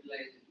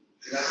हॉस्पिटलाइज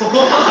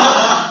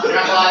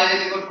तेरा वाले ने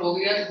देखो ठोक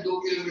दिया 2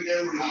 किलोमीटर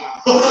उड़ गया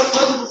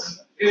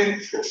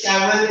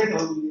कैमरा ले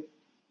ठोक दिया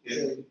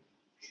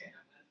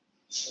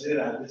अरे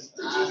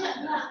राजस्थान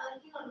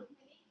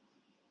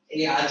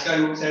ये आज का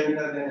नोट सेंड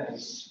कर देना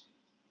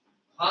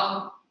हां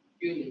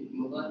क्यों नहीं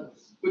मगर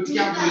कुछ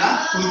क्या बोला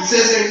खुद से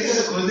सेंड कर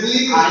खुद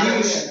नहीं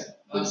आयुष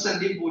कुछ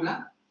संदीप बोला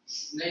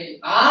नहीं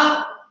हां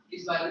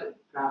इस बारे में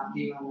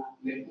प्राप्ति वाला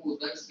मेरे को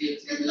उधर स्केल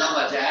से इतना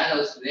बचाया था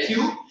उसने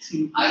क्यों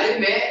अरे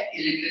मैं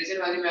लिटरेचर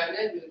वाली मैम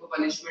ने मेरे को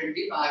पनिशमेंट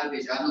दी बाहर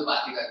भेजा लो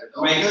बातें कर रहा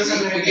हूं माइकल सर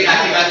ने क्योंकि रात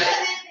के बाद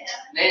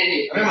नहीं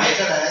अरे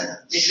माइकल आया था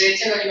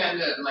लिटरेचर वाली मैम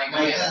ने माइकल माइकल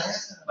आया आया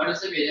पर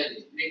उसने भेजा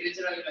नहीं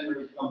लिटरेचर वाली मैम ने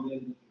भेजा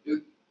कंप्लेन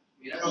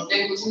मेरा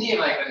कंप्लेन कुछ नहीं है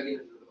माइकल की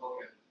नजर हो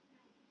गया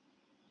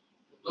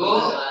तो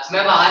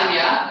मैं बाहर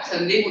गया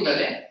संदीप उधर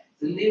है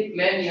संदीप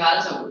मैं निहाल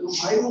सब तो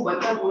भाई वो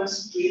बंदा पूरा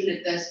स्केल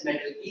लेता है इस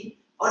मेटल की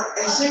और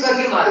ऐसे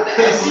करके मारता है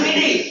ऐसे भी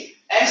नहीं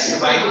ऐसे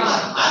भाई भाई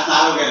हाथ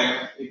लाल हो गया है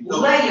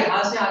पूरा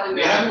यहाँ से आते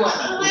मेरा भी हुआ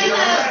था तुम्हारे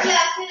भारत के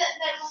आपके ये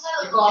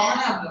कॉमन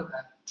है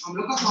हम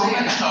लोग का कॉमन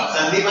है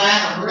संदीप आया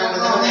कंप्यूटर में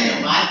बताएंगे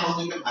मार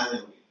कंप्यूटर में भाग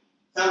जाओगे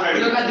सब हम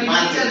लोग का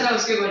दिमाग चल रहा है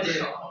उसके वजह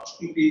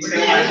पीछे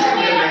लड़कों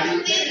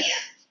के लिए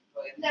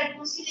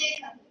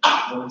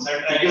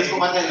लड़कियों को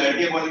पता है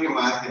लड़के बोलेंगे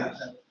मार के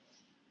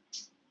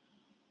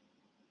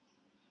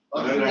और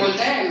तू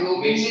बोलता है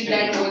roaming with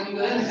that one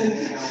girl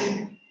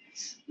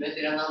मैं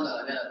तेरा नाम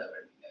लगाने आता था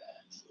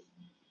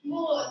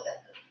वो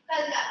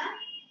कल गाना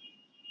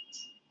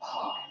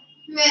हां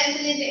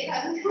मैंने देखा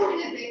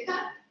मुझे देखा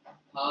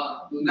हां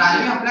तू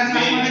राजवी अपना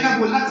क्लास वाले का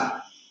बोलना था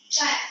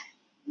काय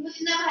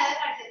मुझे ना बाहेर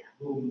काढले ना.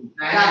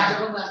 नाही आजचं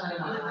पण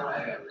करणार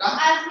आहे का?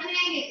 आज मी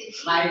नाही घेते.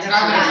 बाहेरचं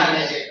काम करायला कारण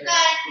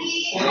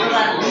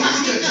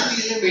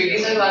की पेटी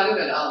सर वालू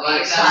करा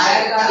बाहेर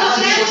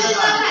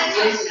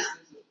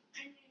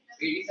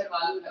पेटी सर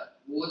वालू करा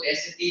वो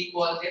ऐसे 3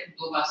 बॉल थे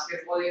 2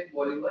 बास्केटबॉल 1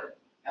 वॉलीबॉल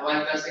हमारे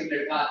पास एक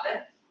लड़का आता है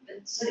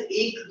सर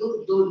 1 2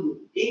 2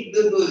 1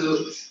 2 2 2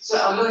 सो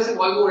हम लोग ऐसे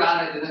बॉल को उड़ा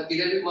रहे थे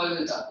किधर भी बॉल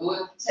मिलता वो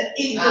सर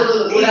 1 2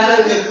 2 उड़ा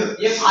रहे थे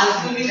ये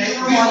फालतू नहीं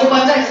वो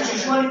बंदा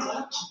बॉल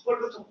थप्पड़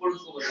पे थप्पड़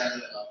उसको बताने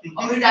लगा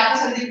और फिर जाकर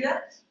सर देख लिया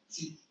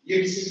ये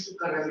डिस्ट्रिक्ट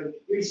कर रहा है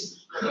ये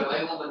डिस्ट्रिक्ट कर रहा है भाई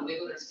वो बंदे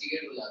को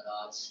रस्टिकेट हो जाता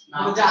आज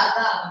हो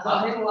जाता मतलब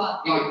नहीं हुआ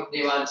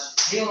देवांश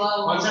नहीं हुआ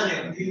कौन सा नहीं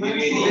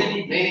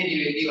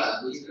द्विवेदी वाला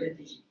दूसरे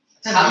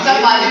हम सब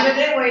बाजू में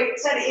थे वो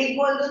सर एक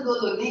बॉल तो दो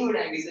दो नहीं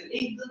उड़ाएंगे सर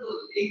 1 2 2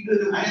 1 2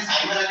 2 अरे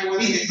साइबर वाले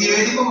बोली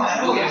द्विवेदी को मारा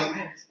हो गया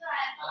हमने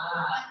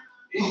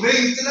तुम्हें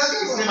इतना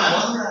किसने मारा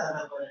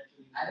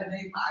अरे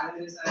नहीं पागल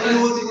है अरे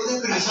वो देखो तो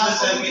कृष्णा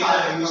सर के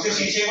उसके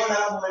शीशे को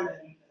डाला मोबाइल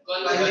कल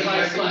वाला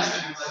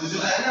मुझे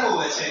है ना वो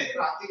ऐसे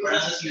बड़ा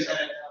सा शीशा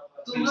रहता है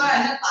तुम लोग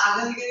ऐसे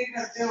पागल के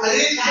करते हो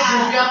अरे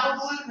क्या आपको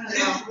बोल अरे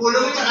वो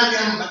लोग चला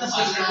गया मतलब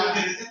बास्केटबॉल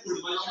खेल रहे थे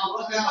फुटबॉल का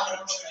क्या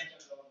पकड़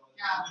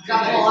क्या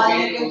बॉल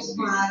लेके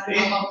मार रहे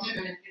हो अपने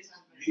बहन के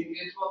साथ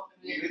बैठेंगे तो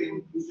अपने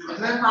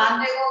मैं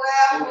मारने को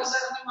गया वो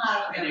सर ने मार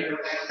दिया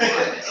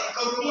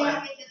तो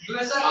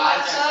सर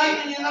अच्छा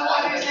ये ना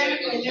कॉलेज में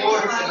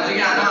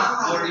गया ना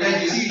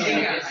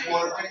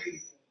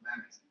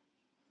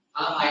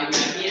हां भाई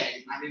नहीं है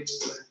आगे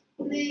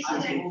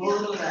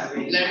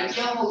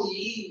लड़कियां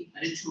होगी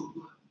अरे छोटू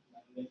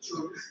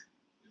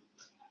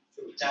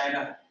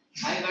चाइना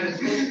भाई बड़े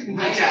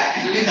भाई चाय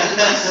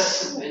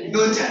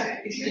दो चाय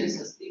इतनी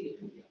सस्ती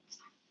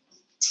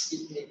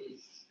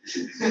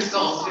इसका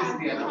ऑफिस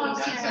दिया ना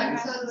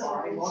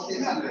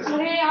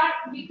अरे यार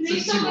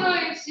डिक्रीज तो करो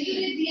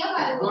इसलिए दिया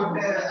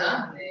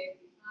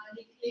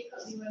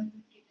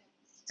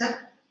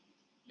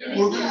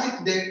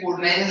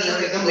मैं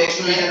एकदम नेक्स्ट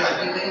वीक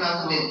में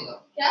दे दूंगा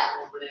क्या?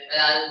 मैं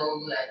आज बहुत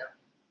लाएगा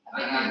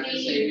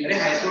अरे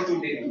हाई स्कूल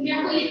टूटे तुमने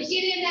वो लिख के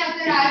देना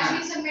अगर आज भी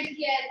सबमिट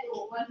किया है तो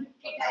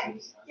 150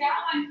 टाइम्स. क्या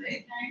 100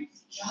 टाइम्स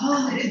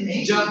अरे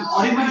नहीं जो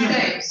और ही मत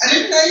टाइम्स अरे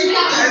नहीं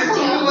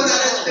तुम बता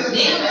रहे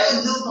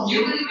ये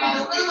मैं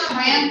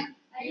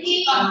अरे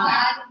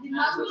यार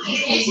दिमाग में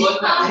ऐसे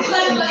काम कर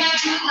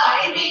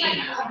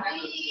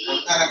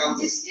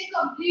जिसने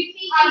कंप्लीट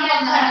नहीं किया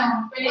ना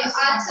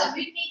आज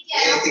सबमिट नहीं किया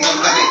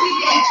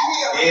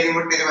है ये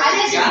रिमोट मेरे पास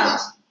है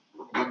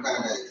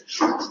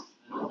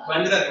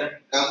बंद कर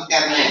कम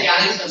करना है क्या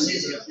नहीं सबसे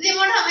ज्यादा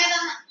रिमोट हमें देना.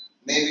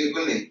 नहीं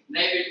बिल्कुल नहीं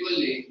नहीं बिल्कुल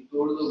नहीं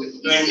तोड़ दोगे तो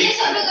इसलिए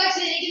सब लोग आज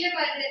देने के लिए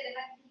पढ़ रहे थे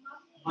ना.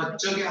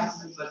 बच्चों के हाथ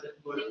में बजट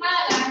बोलो कितना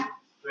लगा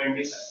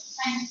 25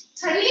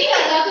 छड़ी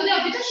लगा तूने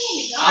अभी तक नहीं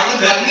लिखा आज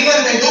गर्मी कर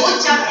रहे दो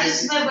चैप्टर्स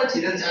में बचे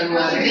इधर चालू आ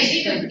रहा है मेरी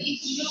गलती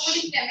तुम लोग को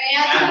लिखना है मैं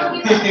याद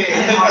करूंगी.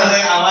 थोड़ा सा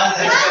आवाज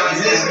है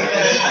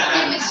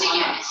केमिस्ट्री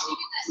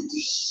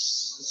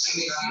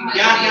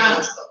क्या क्या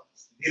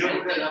 0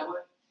 पे लगा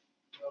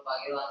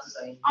आगे वहां से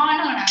साइन ऑन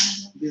होना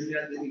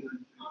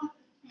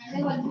मैंने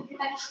 150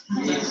 टाइम्स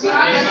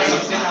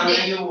सबसे सामने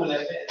जो बोला है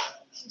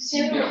से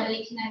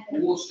लिखना है.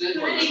 वो उसने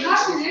तूने लिखा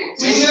तुझे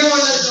मैंने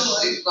बोला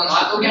तो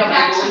हाँ तो क्या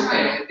भाई दोस्त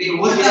है तेरे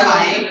वो दोस्त क्या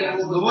भाई है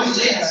दोस्त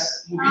है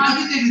मुझे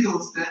भी तेरी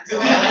दोस्त है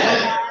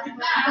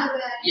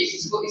ये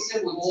इसको इससे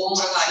वो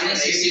मगा लिया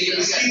किसी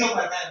को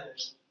पता है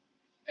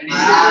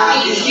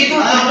इसकी तो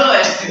फोटो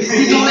है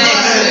इसकी तो मैं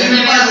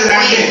मेरा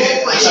कोई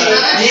क्वेश्चन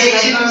है ये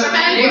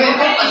मेरे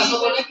को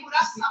 500 वाली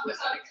पूरा सब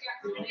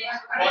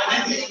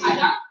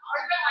और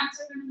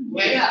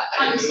मैं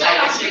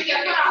आंसर क्या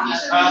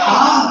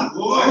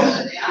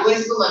वो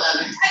इसको बना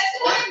ले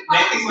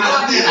नेटिंग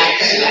मारते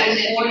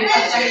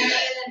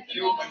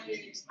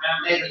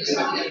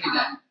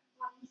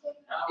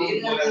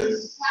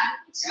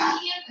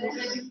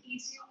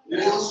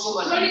वो उसको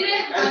बना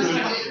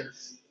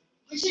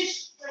विशेष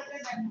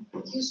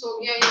कंफ्यूज हो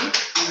गया ये.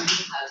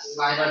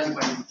 बायोलॉजी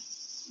पढ़ी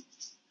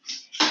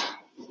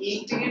एक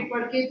टिकट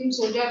पढ़ के तुम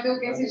सो जाते हो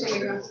कैसे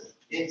चलेगा?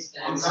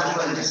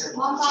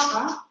 मामा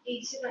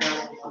एक से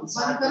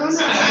बंद करो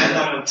ना.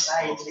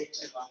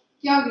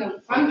 क्या हो गया?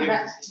 बंद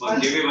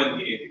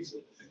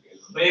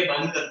भाई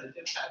बंद कर देते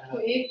तो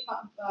एक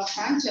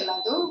फैन चला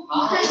दो.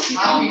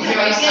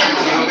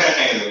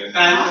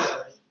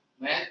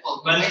 मैं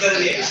बंद कर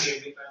दिया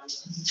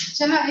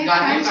चला एक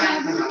फैन चला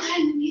दो.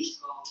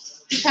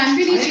 फैन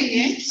भी नहीं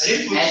चाहिए.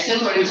 ऐसे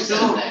थोड़ी तो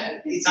होता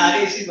है सारे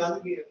इसी बंद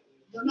किए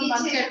दोनों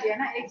बंद कर दिया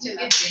ना. एक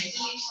चला.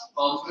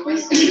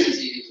 कॉम्प्रोमाइज करना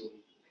चाहिए तो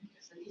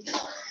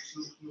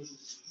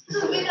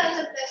तू भी कर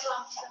सकता है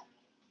काम.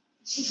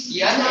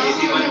 यार ना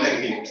एसी बंद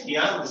करके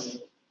किया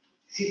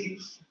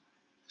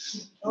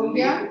हो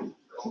गया.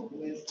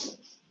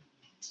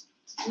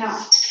 Now,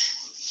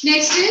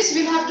 next is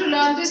we'll have to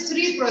learn these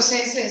 3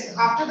 processes.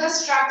 After the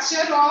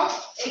structure of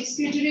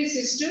excretory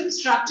system,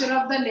 structure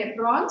of the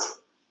nephrons,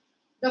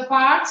 the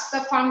parts,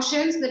 the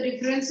functions, the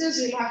differences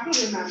we'll have to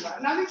remember.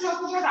 Now we talk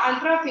about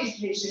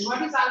ultrafiltration.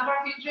 What is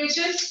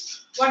ultrafiltration?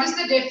 What is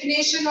the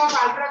definition of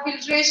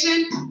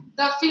ultrafiltration?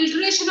 The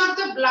filtration of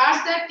the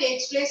blood that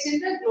takes place in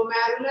the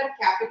glomerular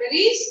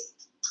capillaries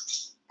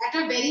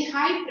at a very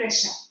high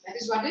pressure. That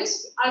is what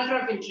is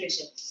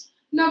ultrafiltration.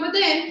 Now, but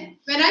then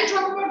when I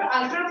talk about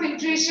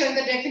ultrafiltration,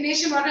 the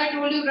definition what I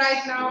told you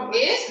right now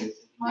is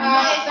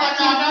the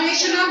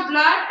filtration of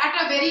blood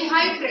at a very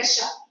high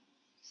pressure.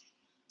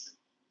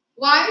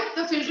 Why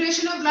the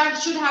filtration of blood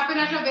should happen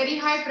at a very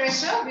high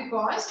pressure?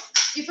 Because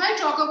if I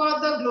talk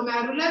about the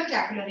glomerular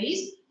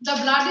capillaries, the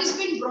blood is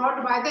being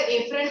brought by the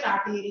afferent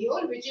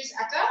arteriole, which is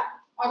at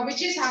a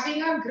which is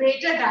having a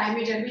greater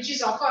diameter, which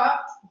is of a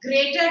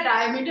greater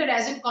diameter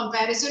as in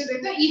comparison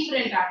with the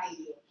efferent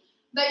arteriole.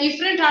 The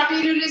efferent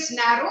arteriole is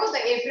narrow, the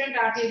afferent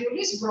arteriole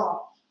is broad.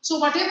 So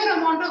whatever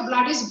amount of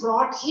blood is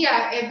brought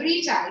here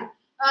every time,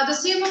 the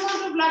same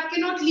amount of blood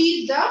cannot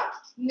leave the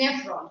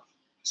nephron.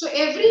 So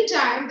every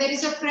time there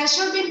is a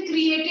pressure being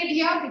created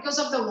here because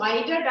of the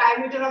wider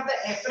diameter of the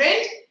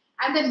afferent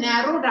and the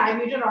narrow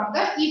diameter of the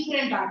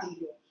efferent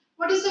arteriole.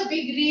 What is the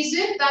big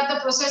reason that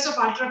the process of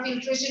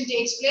ultrafiltration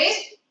takes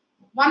place?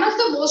 One of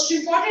the most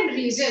important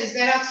reasons,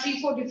 there are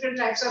 3-4 different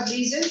types of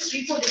reasons,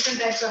 3-4 different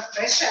types of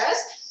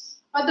pressures,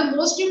 but the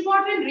most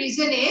important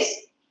reason is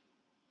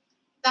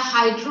the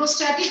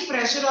hydrostatic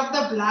pressure of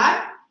the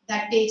blood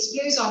that takes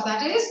place or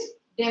that is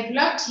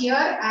developed here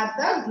at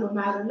the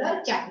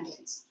glomerular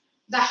capillaries.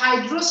 The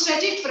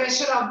hydrostatic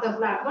pressure of the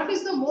blood. What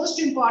is the most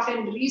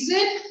important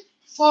reason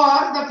for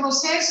the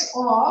process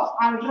of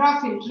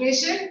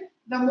ultrafiltration?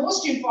 The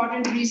most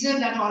important reason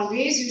that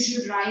always you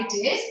should write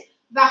is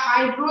the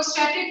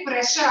hydrostatic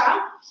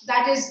pressure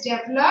that is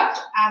developed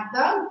at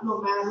the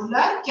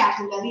glomerular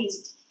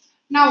capillaries.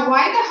 Now,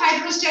 why the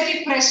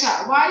hydrostatic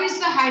pressure? Why is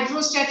the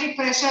hydrostatic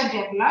pressure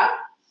developed?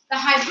 The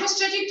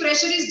hydrostatic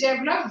pressure is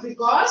developed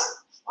because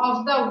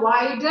of the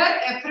wider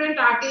afferent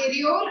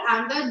arteriole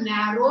and the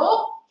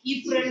narrow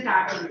efferent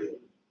arteriole.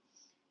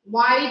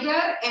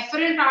 Wider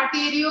afferent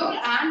arteriole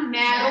and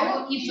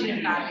narrow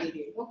efferent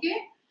arteriole.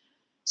 Okay.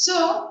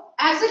 So,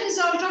 as a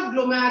result of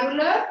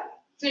glomerular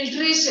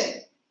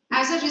filtration,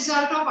 as a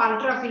result of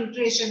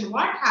ultrafiltration,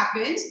 what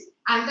happens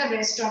and the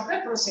rest of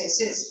the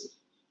processes.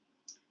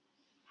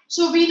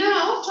 So, we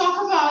now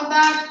talk about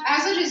that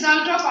as a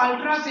result of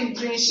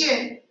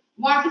ultrafiltration,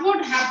 what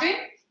would happen?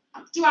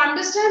 To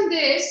understand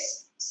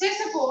this, say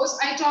suppose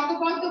I talk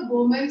about the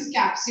Bowman's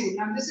capsule.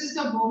 Now, this is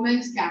the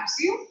Bowman's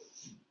capsule.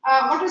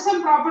 What are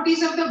some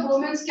properties of the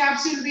Bowman's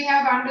capsule we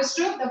have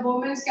understood? The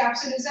Bowman's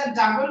capsule is a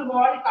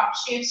double-walled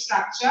cup-shaped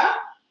structure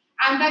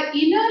and the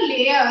inner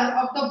layer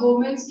of the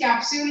Bowman's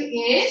capsule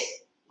is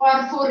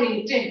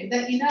perforated.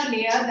 The inner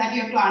layer that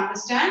you have to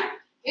understand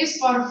is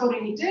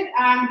perforated,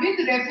 and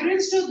with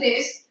reference to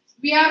this,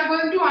 we are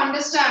going to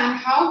understand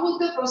how would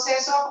the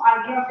process of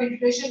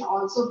ultrafiltration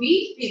also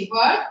be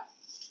favored.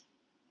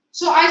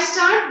 So I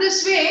start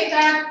this way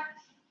that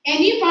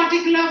any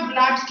particular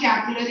blood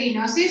capillary,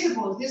 now say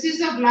suppose this is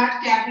the blood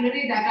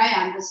capillary that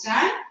I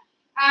understand,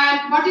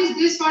 and what is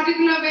this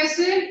particular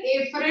vessel?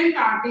 Afferent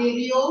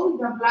arteriole,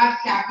 the blood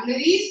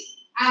capillaries,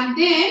 and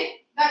then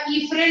the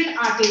efferent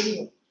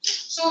arteriole.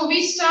 So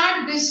we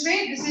start this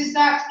way, this is the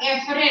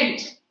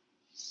afferent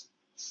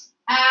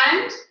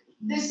and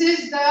this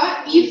is the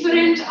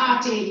efferent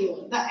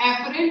arteriole, the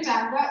afferent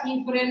and the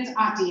efferent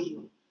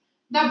arteriole.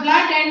 The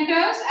blood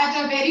enters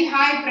at a very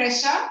high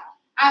pressure.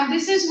 And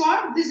this is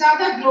what? These are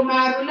the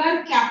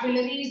glomerular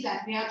capillaries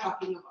that we are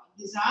talking about.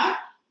 These are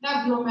the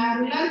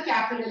glomerular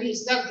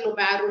capillaries, the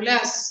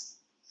glomerulus.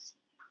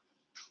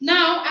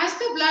 Now, as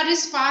the blood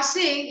is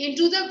passing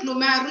into the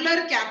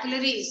glomerular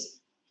capillaries,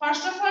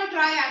 first of all,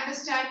 try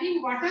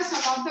understanding what are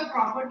some of the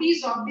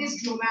properties of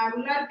these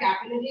glomerular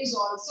capillaries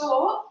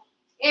also.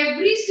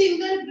 Every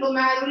single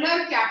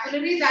glomerular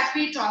capillary that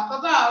we talk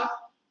about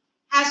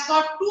has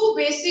got two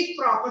basic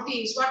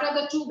properties. What are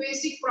the two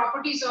basic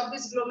properties of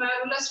this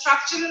glomerular?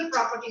 Structural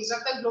properties of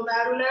the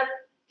glomerular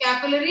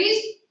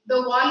capillaries?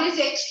 The wall is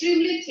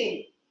extremely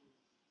thin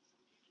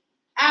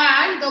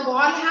and the wall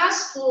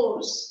has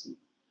pores.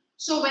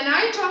 So when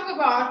I talk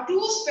about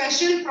two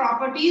special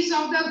properties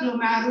of the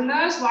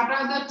glomerulus, what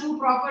are the two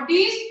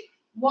properties?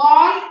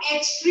 Wall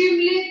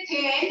extremely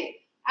thin,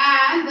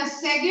 and the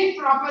second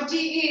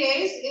property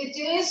is it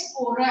is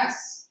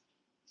porous.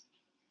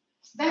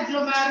 The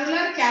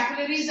glomerular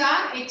capillaries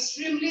are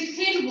extremely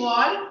thin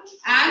wall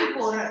and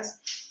porous.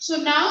 So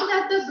now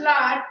that the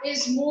blood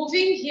is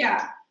moving here,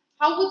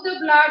 how would the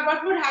blood,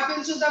 what would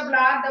happen to the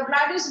blood? The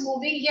blood is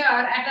moving here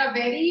at a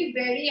very,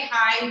 very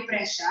high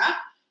pressure.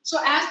 So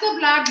as the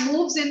blood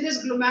moves in this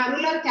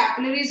glomerular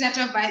capillaries at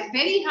a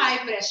very high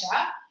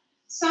pressure,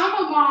 some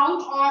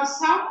amount or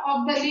some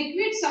of the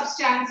liquid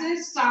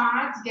substances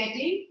starts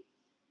getting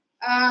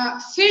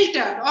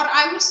filtered, or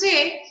I would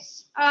say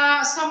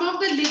some of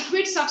the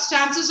liquid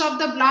substances of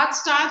the blood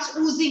starts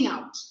oozing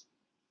out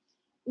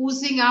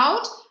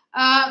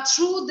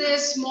through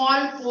this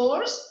small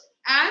pores,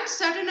 and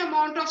certain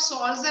amount of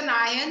salts and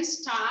ions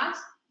starts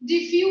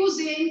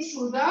diffusing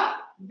through the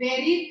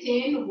very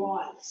thin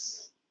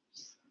walls.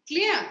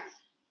 Clear?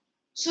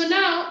 So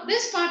now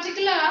this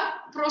particular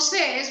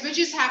process which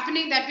is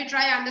happening, that we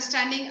try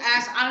understanding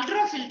as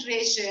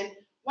ultrafiltration.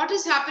 What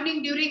is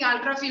happening during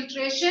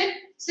ultrafiltration?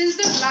 Since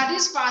the blood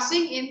is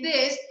passing in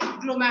this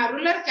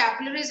glomerular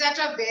capillaries at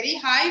a very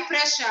high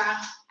pressure,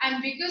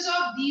 and because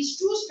of these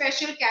two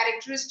special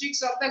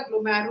characteristics of the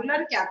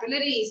glomerular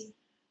capillaries,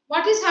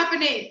 what is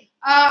happening?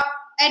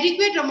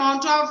 Adequate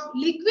amount of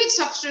liquid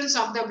substance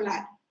of the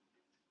blood.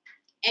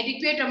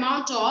 Adequate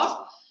amount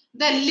of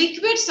the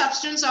liquid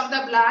substance of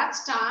the blood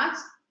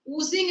starts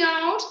oozing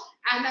out,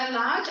 and a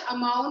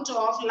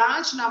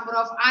large number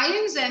of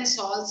ions and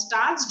salts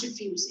starts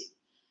diffusing.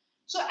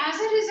 So as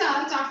a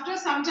result, after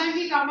some time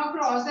we come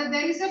across that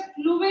there is a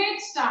fluid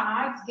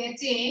starts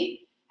getting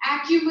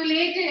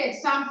accumulated.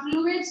 Some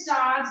fluid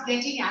starts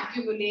getting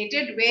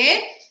accumulated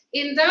where?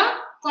 In the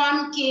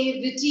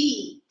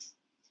concavity.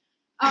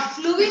 A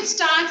fluid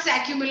starts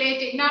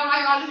accumulating. Now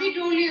I already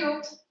told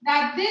you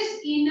that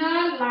this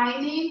inner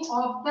lining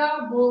of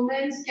the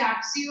Bowman's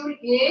capsule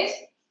is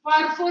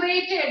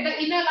perforated.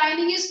 The inner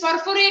lining is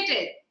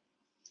perforated.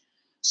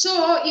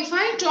 So if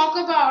I talk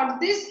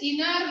about this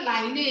inner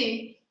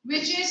lining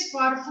which is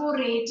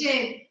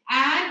perforated,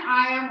 and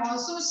I am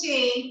also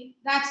saying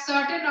that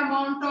certain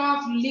amount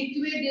of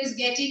liquid is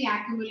getting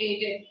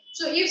accumulated.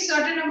 So if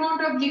certain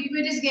amount of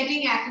liquid is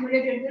getting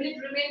accumulated, will it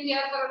remain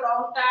here for a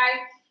long time?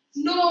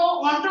 No.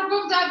 On top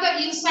of that,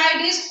 the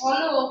inside is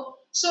hollow.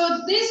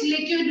 So this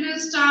liquid will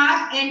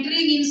start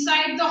entering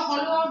inside the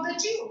hollow of the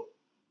tube.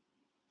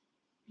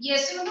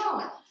 Yes or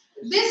no?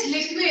 This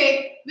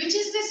liquid, which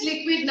is this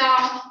liquid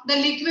now? The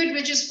liquid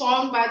which is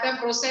formed by the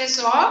process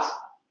of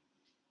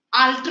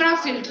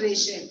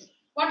ultrafiltration.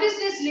 What is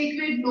this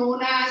liquid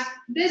known as?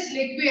 This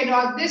liquid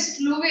or this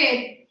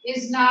fluid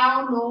is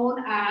now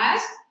known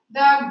as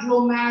the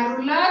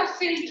glomerular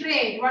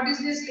filtrate. What is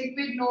this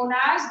liquid known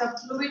as? The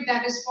fluid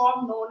that is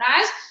formed known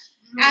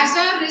as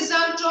a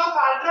result of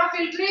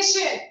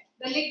ultrafiltration.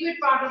 The liquid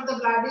part of the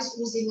blood is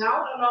oozing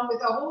out along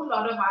with a whole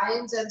lot of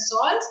ions and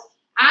salts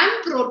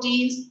and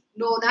proteins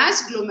known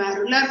as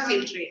glomerular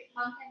filtrate.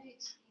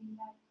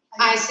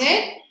 I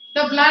said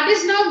the blood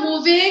is now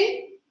moving.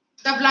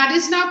 The blood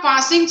is now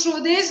passing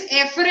through this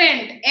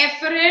efferent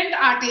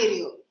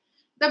arteriole.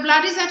 The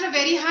blood is at a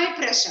very high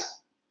pressure.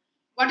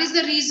 What is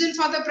the reason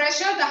for the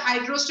pressure? The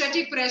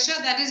hydrostatic pressure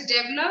that is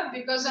developed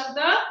because of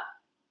the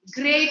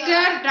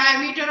greater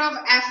diameter of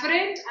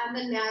afferent and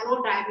the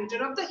narrow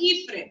diameter of the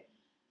efferent.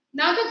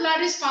 Now the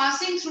blood is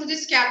passing through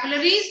these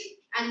capillaries,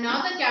 and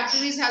now the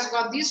capillaries has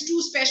got these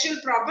two special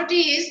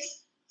properties.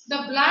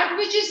 The blood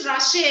which is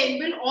rushing,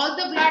 will all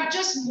the blood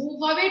just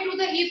move away to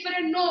the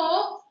efferent?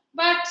 No.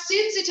 But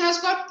since it has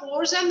got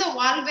pores and the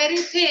wall very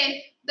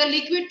thin, the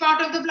liquid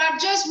part of the blood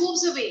just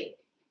moves away.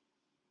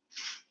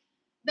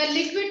 The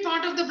liquid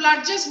part of the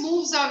blood just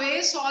moves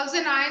away, salts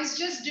and ions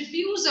just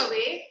diffuse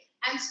away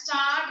and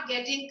start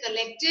getting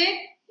collected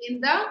in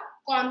the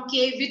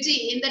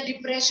concavity, in the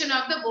depression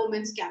of the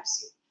Bowman's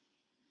capsule.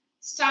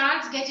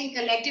 Starts getting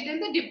collected in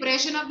the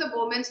depression of the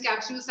Bowman's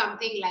capsule,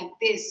 something like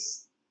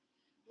this.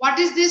 What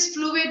is this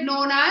fluid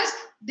known as?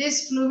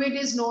 This fluid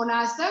is known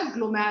as the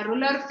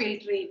glomerular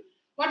filtrate.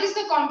 What is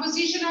the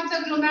composition of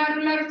the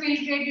glomerular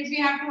filtrate? If we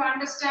have to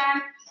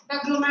understand, the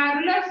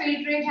glomerular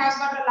filtrate has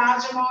got a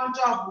large amount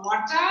of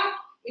water,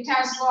 it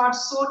has got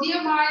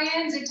sodium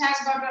ions, it has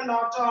got a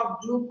lot of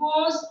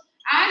glucose,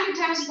 and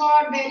it has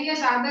got various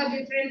other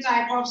different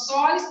type of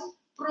salts,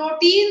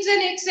 proteins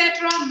and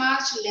etc.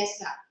 much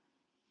lesser.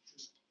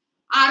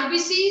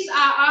 RBCs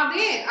are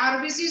there?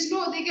 RBCs,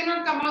 no, they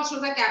cannot come out through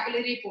the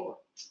capillary pore.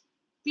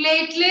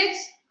 Platelets,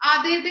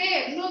 are they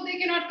there? No, they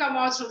cannot come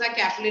out through the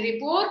capillary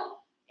pore.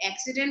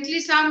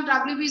 Accidentally, some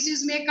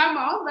WBCs may come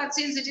out, but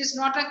since it is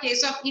not a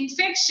case of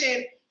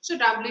infection, so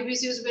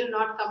WBCs will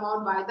not come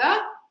out by the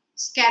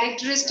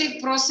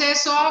characteristic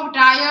process of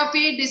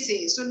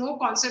diapedesis. So, no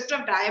concept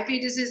of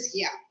diapedesis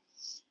here.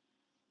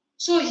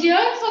 So, here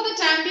for the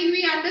time being,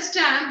 we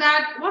understand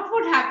that what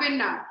would happen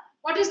now?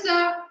 What is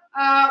the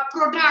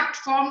product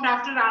formed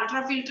after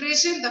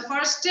ultrafiltration? The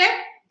first step,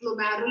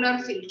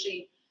 glomerular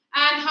filtrate.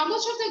 And how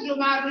much of the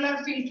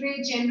glomerular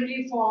filtrate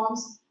generally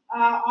forms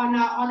on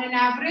an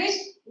average?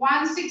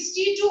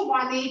 160 to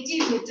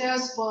 180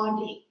 liters per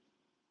day.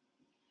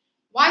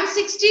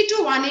 160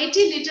 to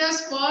 180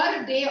 liters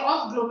per day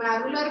of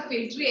glomerular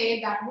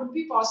filtrate, that would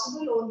be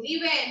possible only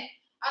when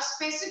a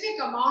specific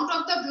amount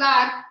of the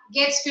blood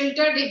gets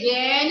filtered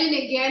again and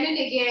again and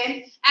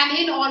again, and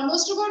in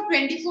almost about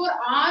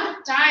 24-hour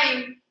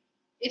time,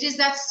 it is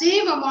that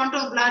same amount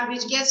of blood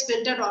which gets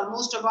filtered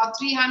almost about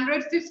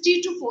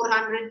 350 to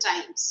 400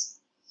 times.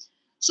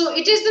 So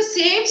it is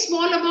the same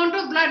small amount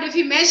of blood. If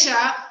we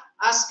measure,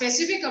 a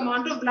specific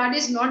amount of blood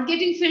is not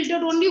getting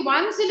filtered only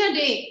once in a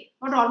day,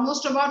 but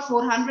almost about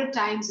 400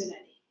 times in a day.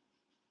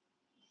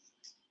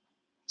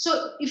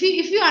 So if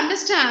you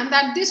understand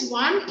that this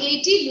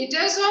 180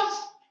 liters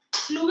of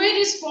fluid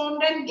is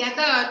formed and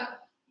gathered,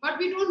 but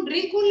we don't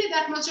drink only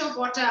that much of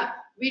water.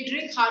 We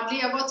drink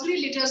hardly about 3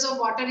 liters of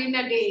water in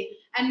a day.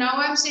 And now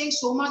I'm saying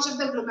so much of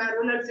the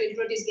glomerular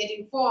filtrate is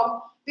getting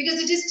formed because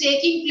it is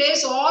taking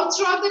place all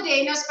throughout the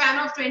day in a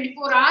span of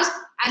 24 hours,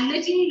 and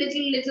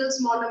little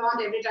small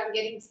amount every time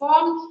getting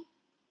formed.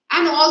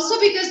 And also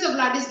because the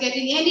blood is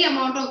getting, any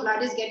amount of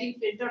blood is getting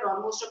filtered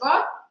almost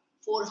about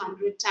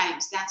 400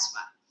 times. That's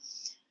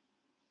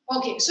why.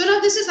 Okay, so now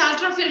this is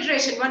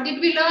ultrafiltration. What did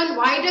we learn?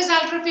 Why does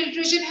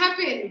ultrafiltration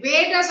happen?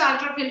 Where does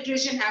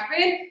ultrafiltration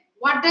happen?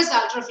 What does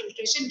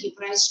ultrafiltration give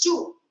rise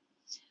to?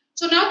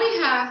 So now we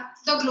have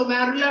the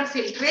glomerular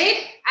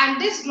filtrate, and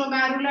this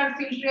glomerular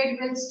filtrate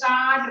will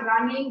start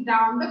running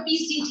down the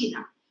PCT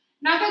now.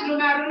 Now the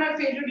glomerular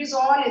filtrate is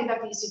all in the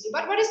PCT.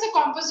 But what is the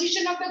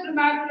composition of the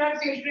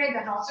glomerular filtrate?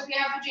 Then also we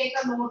have to take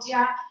a note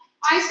here.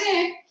 I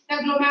said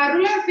the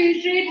glomerular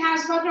filtrate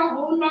has got a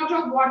whole lot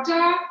of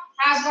water,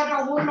 has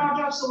got a whole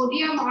lot of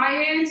sodium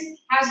ions,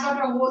 has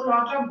got a whole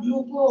lot of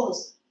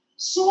glucose.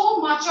 So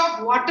much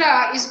of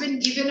water is been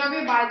given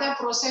away by the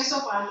process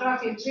of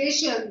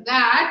ultrafiltration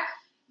that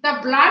the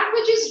blood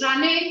which is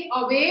running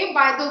away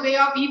by the way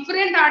of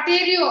efferent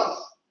arteriole,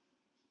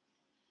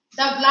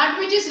 the blood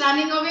which is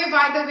running away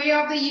by the way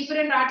of the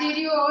efferent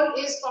arteriole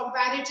is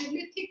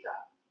comparatively thicker.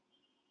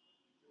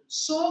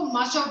 So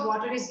much of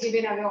water is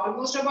given away.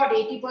 Almost about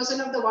 80%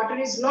 of the water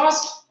is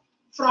lost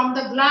from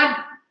the blood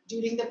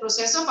during the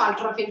process of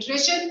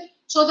ultrafiltration.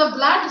 So the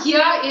blood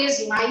here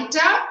is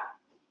lighter,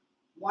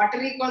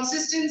 watery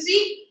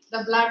consistency.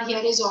 The blood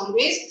here is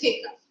always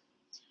thicker.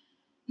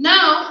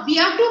 Now we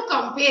have to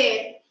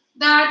compare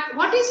that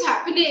what is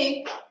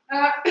happening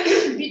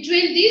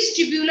between this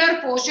tubular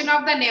portion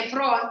of the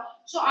nephron.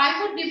 So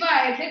I would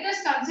divide, let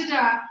us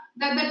consider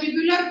that the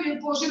tubular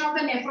portion of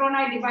the nephron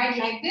I divide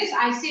like this.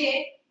 I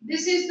say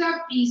this is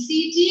the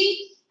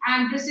PCT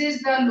and this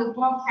is the loop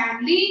of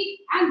family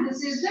and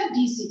this is the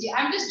DCT.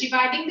 I'm just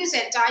dividing this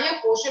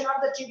entire portion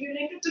of the tubule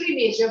into three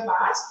major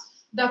parts.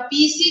 The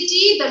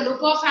PCT, the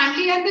loop of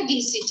family and the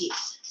DCT.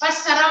 But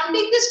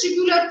surrounding this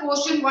tubular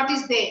portion, what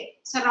is there?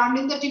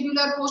 Surrounding the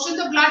tubular portion,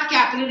 the blood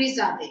capillaries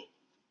are there.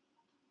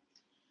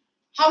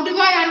 How do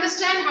I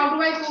understand? How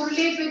do I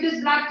correlate with this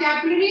blood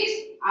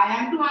capillaries? I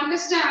have to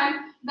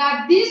understand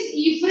that this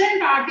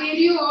efferent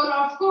arteriole,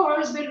 of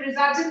course, will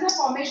result in the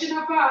formation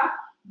of a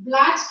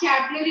blood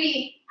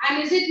capillary.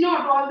 And is it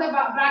not? All the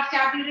blood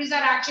capillaries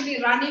are actually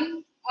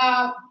running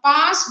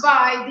pass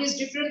by these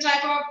different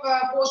type of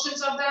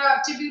portions of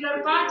the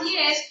tubular part.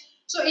 Yes.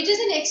 So it is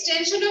an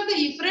extension of the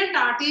efferent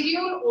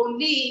arteriole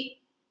only,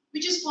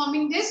 which is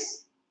forming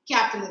this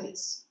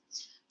capillaries.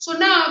 So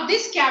now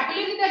this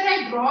capillary that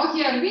I draw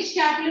here, which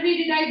capillary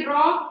did I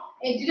draw?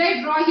 Did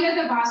I draw here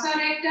the vasa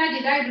recta?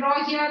 Did I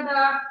draw here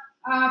the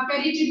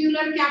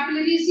peritubular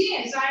capillaries?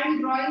 Yes, I am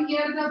drawing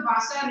here the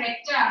vasa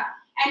recta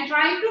and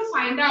trying to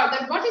find out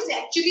that what is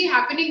actually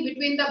happening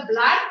between the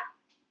blood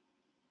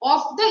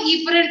of the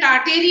efferent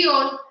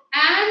arteriole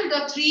and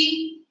the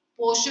three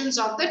portions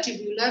of the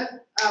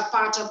tubular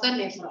part of the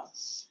nephron.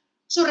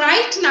 So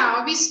right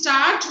now we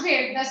start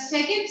with the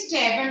second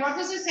step. And what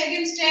was the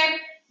second step?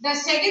 The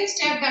second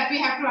step that we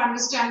have to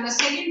understand, the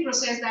second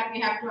process that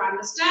we have to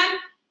understand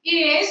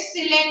is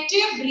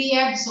selective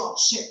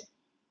reabsorption.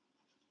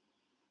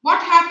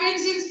 What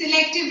happens in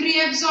selective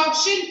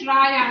reabsorption?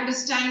 Try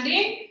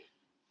understanding.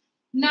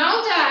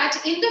 Now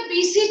that in the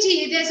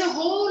PCT, there's a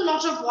whole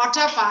lot of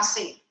water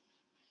passing.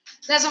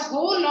 There's a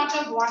whole lot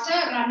of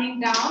water running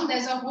down.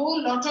 There's a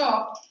whole lot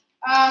of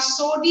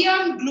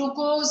sodium,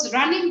 glucose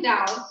running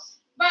down.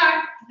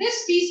 But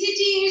this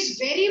PCT is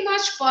very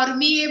much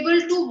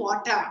permeable to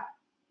water.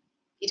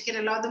 It can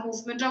allow the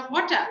movement of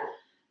water.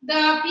 The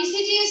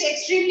PCT is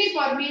extremely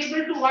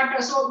permeable to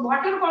water. So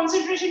water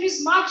concentration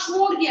is much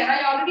more here.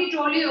 I already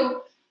told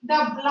you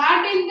the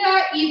blood in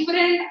the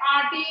efferent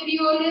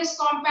arteriole is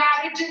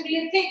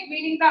comparatively thick,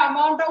 meaning the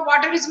amount of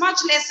water is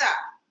much lesser.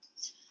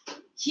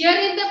 Here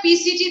in the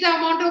PCT, the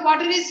amount of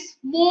water is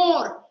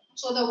more.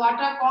 So the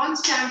water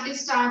constantly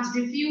starts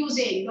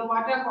diffusing. The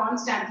water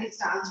constantly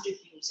starts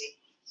diffusing.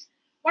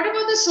 What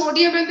about the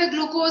sodium and the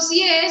glucose?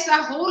 Yes,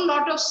 a whole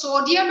lot of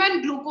sodium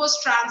and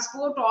glucose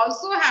transport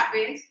also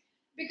happens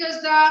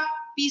because the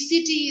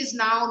PCT is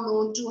now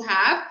known to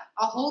have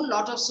a whole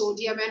lot of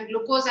sodium and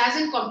glucose as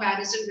in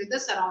comparison with the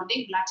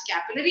surrounding blood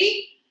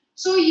capillary.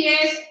 So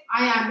yes,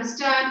 I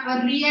understand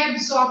a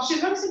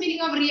reabsorption. What is the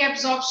meaning of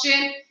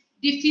reabsorption?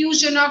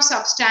 Diffusion of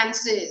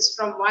substances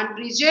from one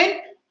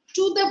region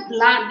to the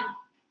blood.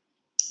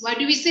 Why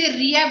do we say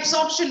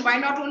reabsorption? Why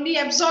not only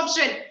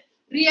absorption?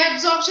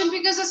 Reabsorption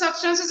because the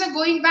substances are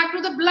going back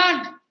to the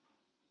blood.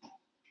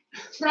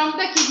 From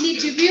the kidney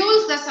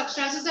tubules, the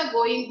substances are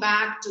going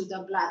back to the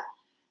blood.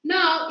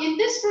 Now, in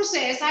this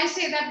process, I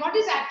say that what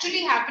is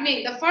actually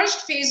happening, the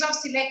first phase of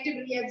selective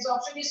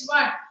reabsorption is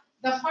what?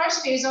 The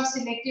first phase of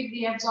selective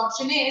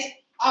reabsorption is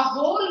a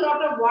whole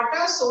lot of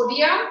water,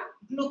 sodium,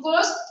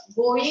 glucose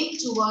going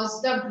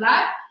towards the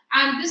blood,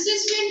 and this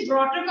is being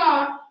brought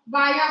about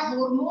by a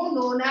hormone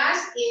known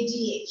as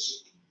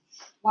ADH.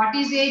 What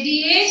is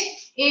ADH?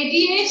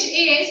 ADH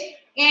is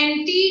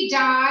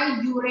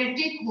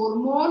antidiuretic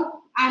hormone,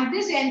 and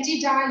this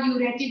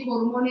antidiuretic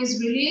hormone is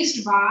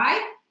released by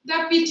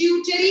The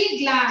pituitary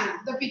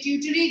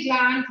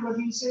gland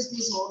produces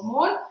this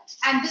hormone,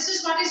 and this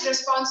is what is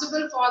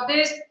responsible for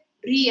this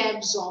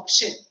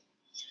reabsorption.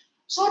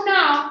 So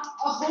now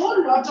a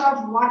whole lot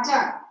of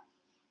water,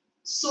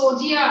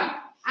 sodium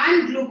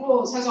and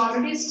glucose has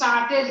already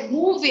started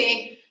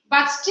moving,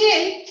 but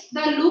still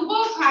the loop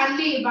of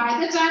Handley, by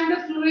the time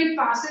the fluid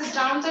passes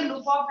down the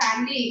loop of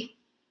Handley,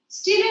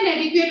 still an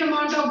adequate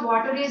amount of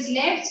water is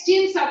left,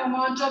 still some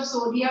amount of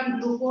sodium,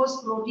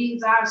 glucose,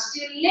 proteins are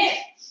still left.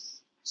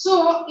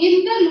 So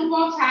in the loop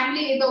of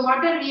Handley, the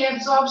water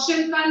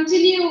reabsorption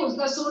continues,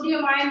 the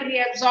sodium ion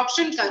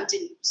reabsorption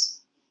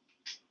continues.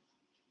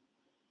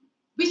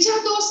 Which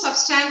are those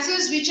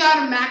substances which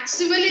are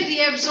maximally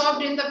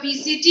reabsorbed in the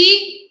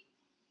PCT?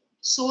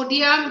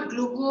 Sodium,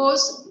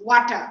 glucose,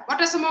 water.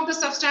 What are some of the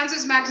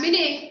substances?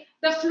 Meaning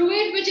the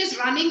fluid which is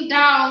running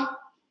down,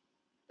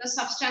 the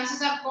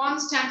substances are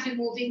constantly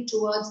moving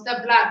towards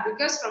the blood,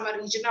 because from a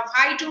region of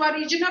high to a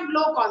region of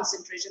low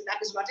concentration,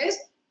 that is what is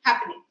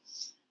happening.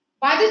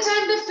 By the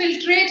time the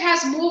filtrate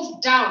has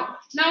moved down,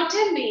 now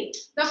tell me,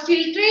 the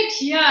filtrate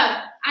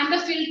here and the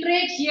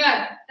filtrate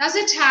here, does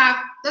it have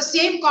the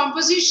same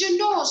composition?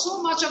 No,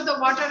 so much of the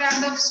water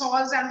and the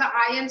salts and the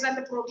ions and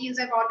the proteins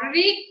have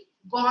already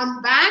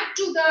gone back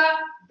to the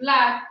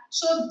blood.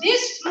 So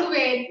this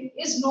fluid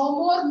is no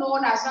more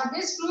known as, now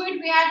this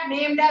fluid we had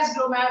named as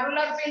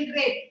glomerular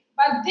filtrate,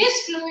 but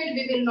this fluid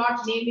we will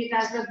not name it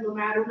as the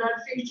glomerular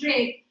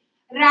filtrate.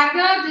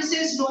 Rather, this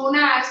is known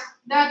as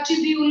the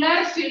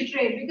tubular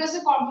filtrate, because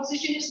the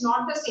composition is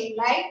not the same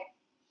like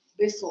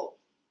before.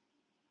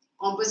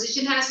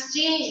 Composition has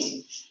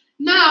changed.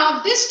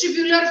 Now, this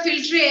tubular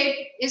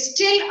filtrate is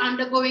still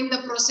undergoing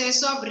the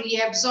process of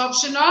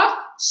reabsorption of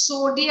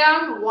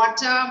sodium,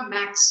 water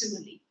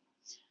maximally.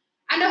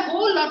 And a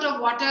whole lot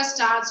of water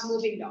starts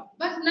moving down.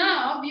 But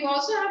now, we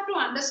also have to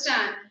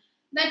understand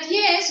that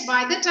yes,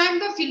 by the time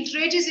the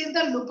filtrate is in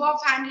the loop of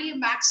Handley,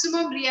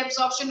 maximum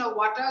reabsorption of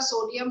water,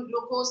 sodium,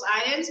 glucose,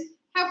 ions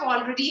have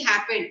already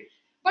happened.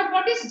 But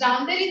what is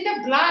down there in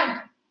the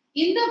blood?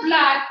 In the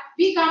blood,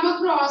 we come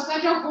across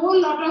that a whole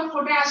lot of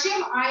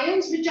potassium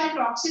ions which are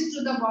toxic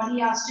to the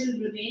body are still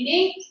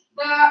remaining.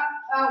 The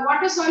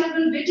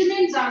water-soluble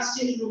vitamins are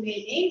still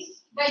remaining.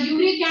 The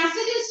uric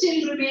acid is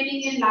still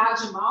remaining in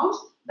large amount.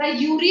 The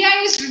urea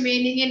is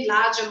remaining in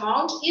large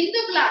amount in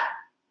the blood.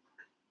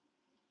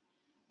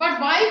 But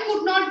why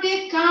could not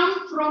they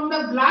come from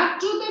the blood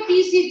to the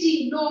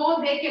PCT?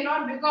 No, they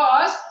cannot,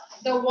 because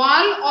the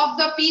wall of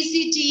the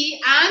PCT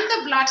and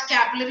the blood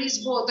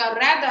capillaries both, or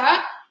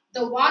rather,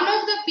 the wall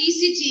of the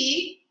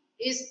PCT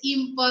is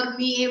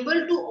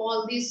impermeable to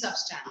all these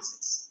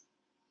substances.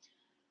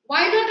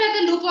 Why not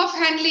at the loop of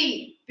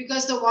Handley?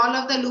 Because the wall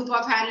of the loop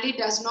of Handley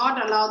does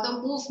not allow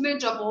the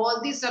movement of all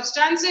these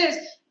substances.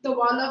 The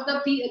wall of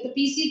the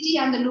PCT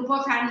and the loop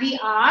of Handley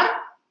are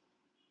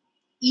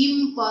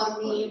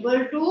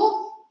impermeable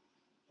to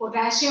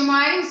potassium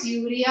ions,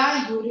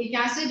 urea, uric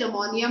acid,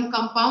 ammonium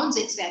compounds,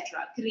 etc.,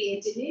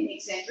 creatinine,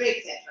 etc.,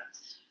 etc.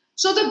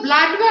 So the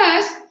blood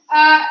was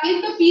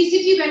in the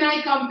PCT, when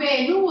I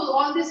compare,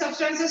 all the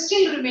substances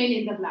still remain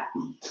in the blood.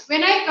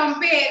 When I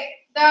compare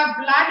the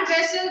blood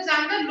vessels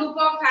and the loop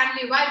of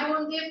Handley, why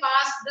don't they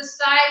pass this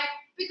side?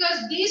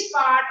 Because this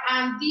part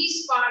and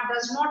this part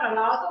does not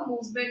allow the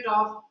movement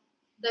of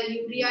the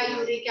urea,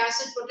 uric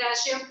acid,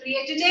 potassium,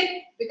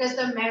 creatinine, because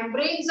the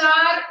membranes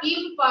are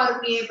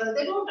impermeable.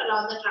 They don't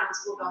allow the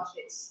transport of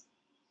this.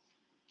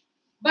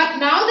 But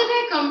now that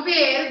I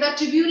compare the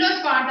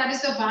tubular part, that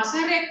is the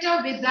vasa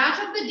recta, with that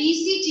of the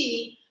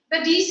DCT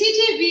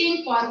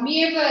being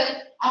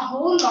permeable, a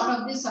whole lot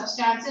of this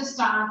substances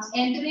starts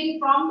entering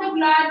from the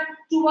blood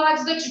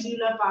towards the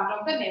tubular part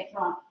of the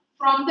nephron.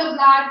 From the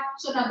blood,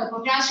 so now the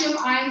potassium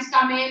ions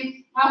come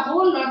in, a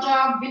whole lot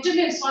of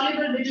vitamins,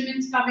 soluble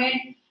vitamins come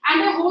in,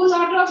 and a whole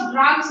lot of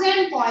drugs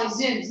and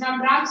poisons. Now,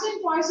 drugs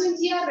and poisons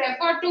here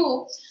refer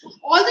to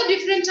all the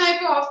different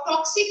type of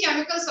toxic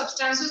chemical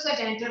substances that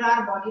enter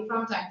our body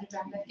from time to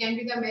time. That can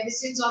be the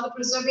medicines or the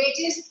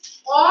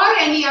preservatives or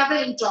any other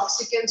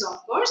intoxicants,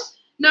 of course.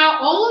 Now,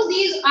 all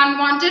these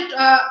unwanted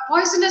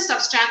poisonous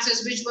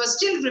substances which were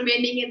still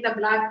remaining in the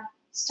blood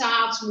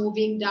starts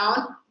moving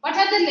down, but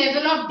at the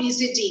level of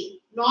DCT,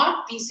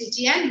 not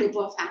PCT and loop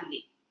of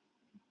Handley.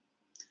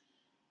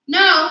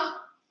 Now,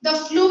 the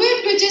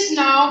fluid which is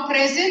now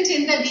present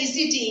in the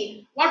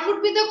DCT, what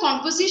would be the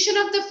composition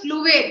of the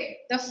fluid?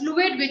 The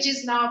fluid which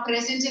is now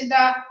present in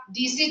the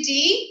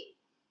DCT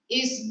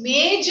is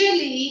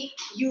majorly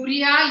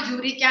urea,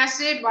 uric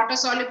acid,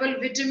 water-soluble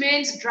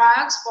vitamins,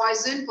 drugs,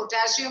 poison,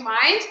 potassium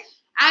ions,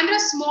 and a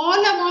small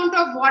amount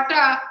of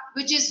water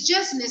which is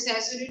just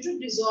necessary to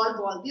dissolve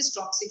all these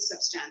toxic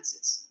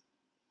substances.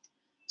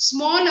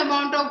 Small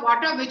amount of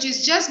water which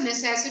is just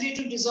necessary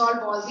to dissolve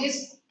all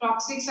these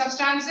toxic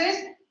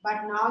substances.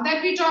 But now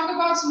that we talk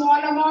about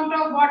small amount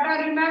of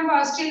water,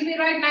 remember, still we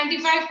write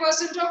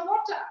 95% of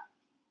water.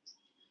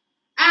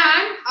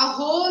 And a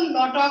whole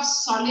lot of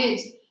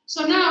solids.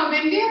 So now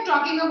when we are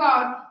talking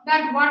about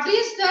that, what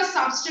is the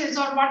substance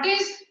or what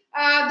is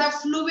the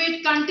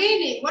fluid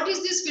containing? What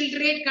is this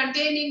filtrate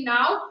containing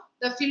now?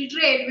 the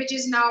filtrate which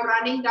is now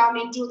running down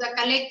into the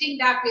collecting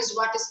duct is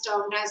what is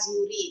termed as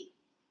urine.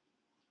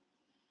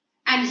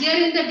 And here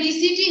in the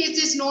DCT, it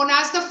is known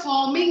as the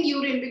forming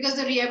urine because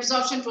the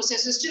reabsorption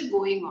process is still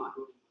going on.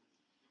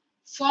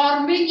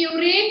 Forming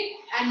urine,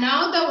 and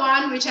now the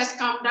one which has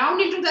come down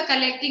into the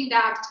collecting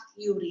duct,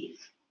 urine.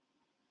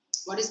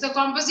 What is the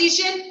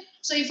composition?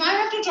 So if I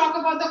have to talk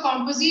about the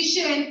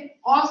composition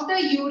of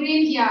the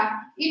urine here,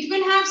 it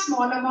will have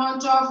small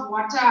amount of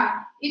water,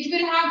 it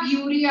will have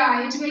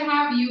urea, it will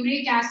have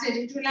uric acid,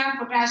 it will have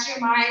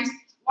potassium ions,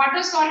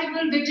 water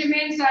soluble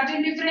vitamins,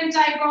 certain different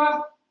type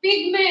of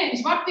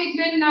pigments. What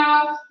pigment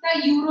now?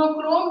 The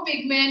urochrome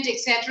pigment,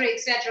 etc.,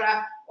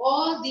 etc.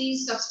 All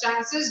these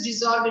substances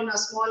dissolved in a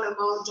small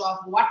amount of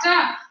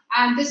water,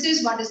 and this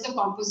is what is the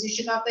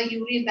composition of the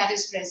urine that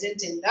is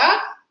present in the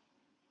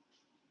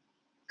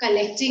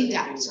collecting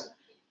duct.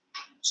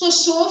 So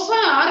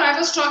far I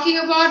was talking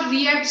about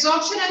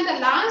reabsorption, and the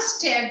last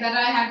step that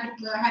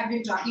I had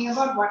been talking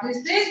about, what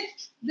is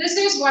this? This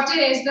is what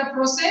is the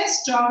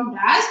process termed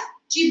as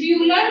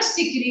tubular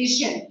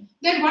secretion.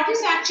 Then what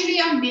is actually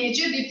a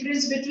major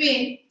difference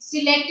between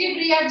selective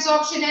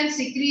reabsorption and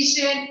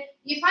secretion?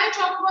 If I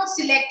talk about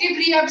selective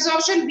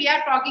reabsorption, we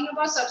are talking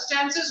about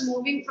substances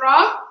moving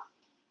from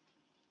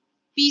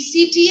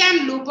PCT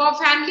and loop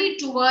of Henle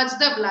towards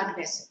the blood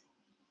vessel.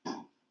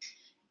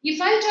 If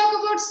I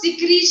talk about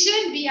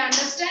secretion, we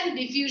understand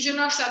diffusion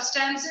of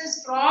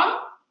substances from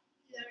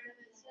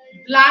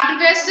blood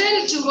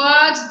vessel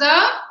towards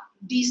the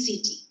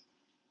DCT.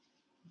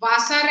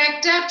 Vasa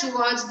recta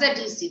towards the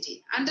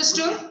DCT.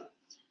 Understood?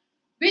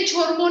 Which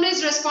hormone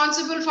is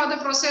responsible for the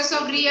process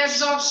of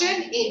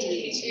reabsorption?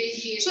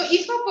 ADH. So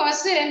if a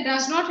person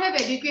does not have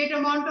adequate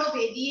amount of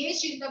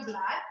ADH in the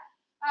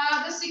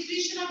blood, the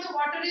secretion of the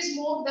water is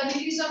more, the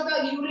release of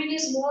the urine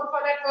is more for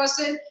that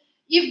person.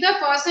 If the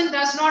person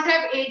does not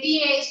have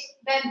ADH,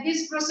 then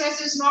this process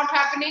is not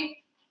happening.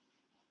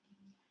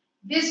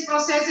 This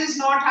process is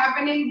not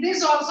happening.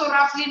 This also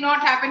roughly not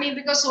happening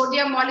because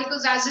sodium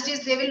molecules as it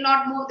is, they will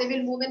not move. They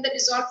will move in the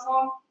dissolved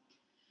form.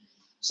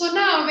 So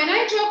now when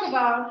I talk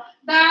about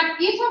that,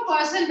 if a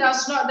person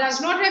does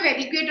not have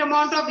adequate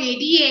amount of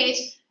ADH,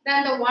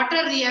 then the water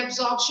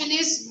reabsorption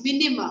is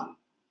minimum.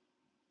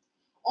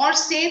 Or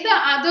say the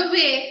other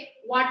way,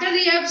 water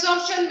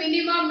reabsorption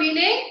minimum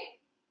meaning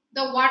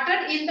the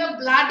water in the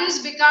blood is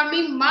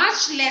becoming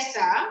much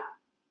lesser.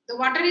 The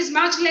water is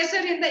much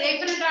lesser in the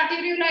afferent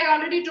arteriole. I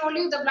already told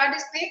you the blood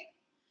is thick.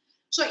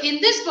 So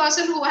in this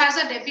person who has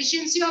a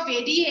deficiency of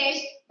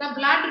ADH, the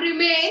blood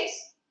remains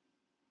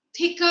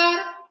thicker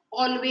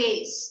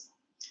always.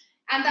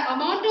 And the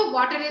amount of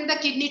water in the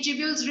kidney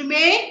tubules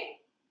remain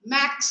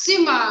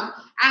maximum.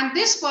 And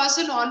this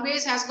person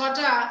always has got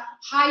a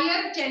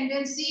higher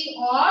tendency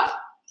of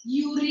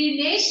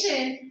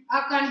urination,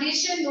 a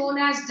condition known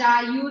as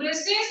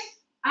diuresis,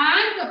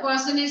 and the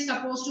person is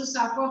supposed to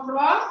suffer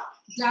from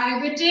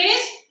diabetes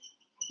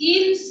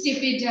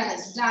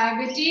insipidus.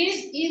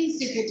 Diabetes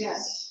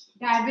insipidus.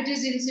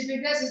 Diabetes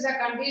insipidus is a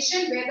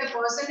condition where the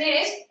person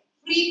is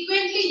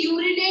frequently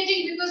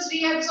urinating because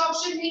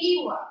reabsorption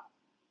nahi hua.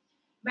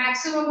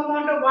 Maximum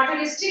amount of water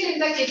is still in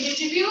the kidney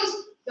tubules.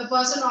 The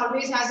person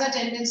always has a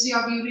tendency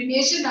of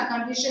urination, a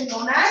condition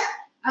known as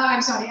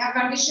a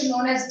condition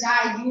known as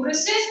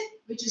diuresis,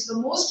 which is the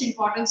most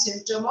important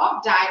symptom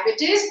of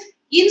diabetes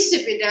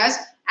insipidus,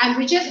 and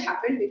which has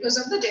happened because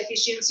of the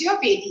deficiency of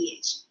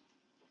ADH.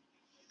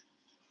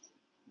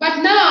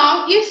 But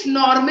now, if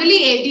normally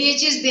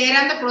ADH is there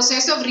and the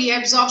process of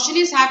reabsorption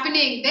is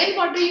happening, then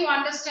what do you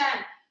understand?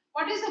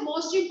 What is the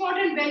most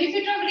important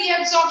benefit of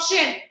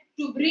reabsorption?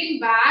 To bring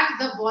back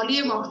the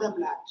volume of the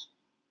blood.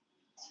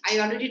 I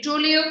already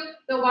told you,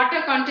 the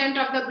water content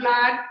of the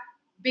blood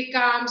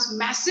becomes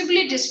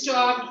massively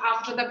disturbed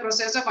after the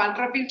process of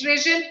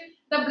ultrafiltration.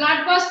 The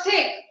blood was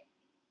thick.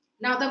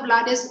 Now the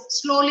blood is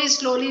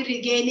slowly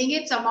regaining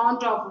its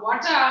amount of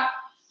water.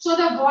 So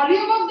the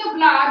volume of the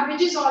blood,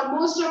 which is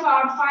almost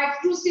about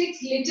 5 to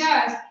 6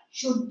 liters,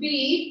 should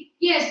be,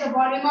 yes, the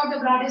volume of the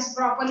blood is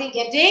properly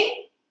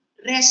getting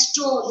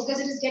restored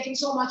because it is getting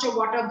so much of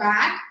water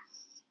back.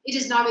 It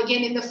is now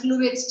again in the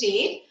fluid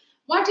state.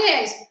 What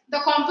is the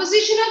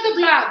composition of the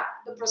blood?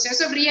 The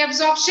process of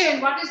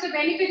reabsorption. What is the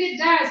benefit it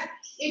does?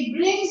 It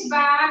brings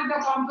back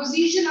the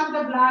composition of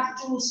the blood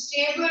to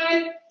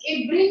stable.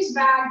 It brings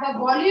back the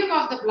volume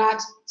of the blood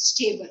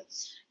stable.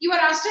 You are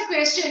asked a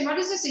question, what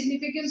is the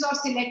significance of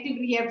selective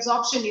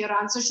reabsorption? Your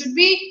answer should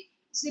be,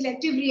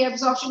 selective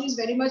reabsorption is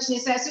very much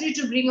necessary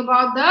to bring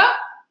about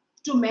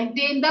to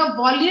maintain the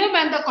volume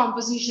and the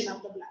composition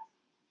of the blood.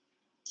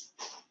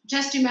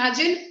 Just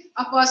imagine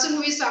a person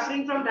who is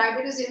suffering from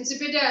diabetes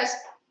insipidus.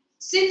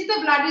 Since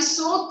the blood is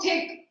so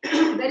thick,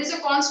 there is a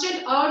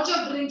constant urge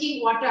of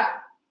drinking water.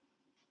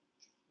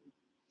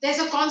 There's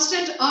a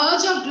constant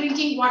urge of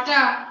drinking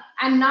water.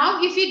 And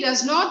now if he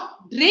does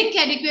not drink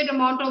adequate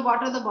amount of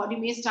water, the body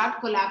may start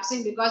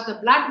collapsing because the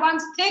blood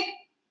once thick,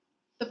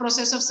 the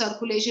process of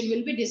circulation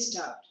will be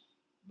disturbed.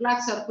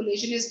 Blood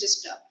circulation is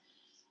disturbed.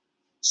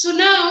 So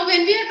now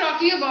when we are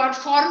talking about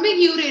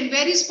forming urine,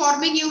 where is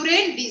forming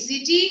urine?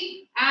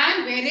 DCT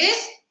and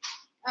whereas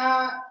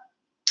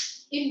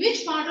in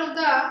which part of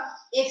the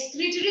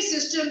excretory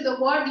system the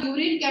word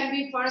urine can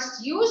be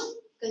first used?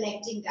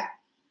 Collecting that.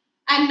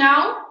 And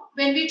now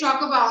when we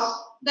talk about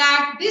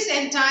that, this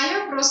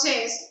entire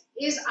process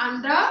is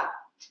under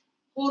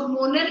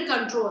hormonal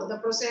control, the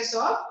process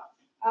of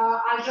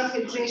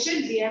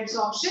ultrafiltration,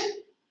 reabsorption.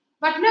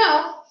 But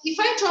now, if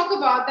I talk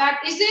about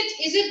that, is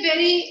it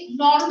very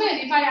normal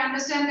if I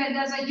understand that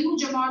there's a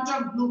huge amount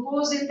of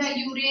glucose in the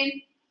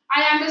urine?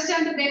 I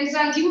understand that there is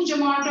a huge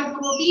amount of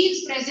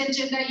proteins present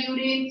in the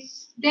urine.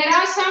 There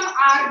are some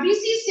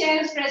RBC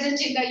cells present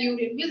in the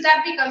urine. Will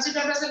that be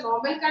considered as a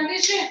normal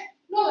condition?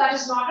 No, that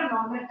is not a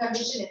normal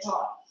condition at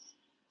all.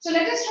 So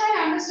let us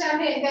try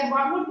understanding that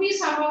what would be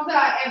some of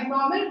the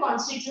abnormal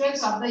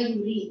constituents of the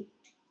urine.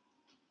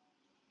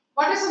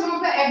 What are some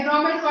of the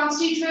abnormal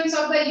constituents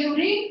of the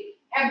urine?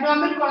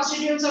 Abnormal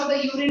constituents of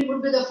the urine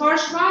would be the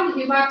first one,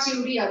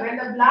 hematuria. When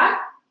the blood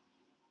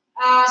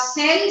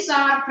cells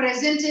are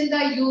present in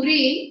the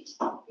urine,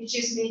 which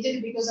is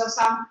majorly because of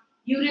some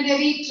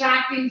urinary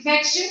tract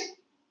infection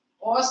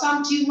or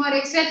some tumor,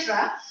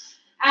 etc.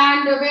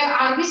 And where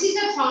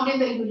RBCs are found in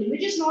the urine,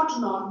 which is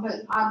not normal.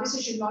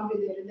 RBC should not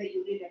be there in the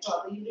urine at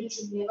all. The urine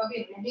should never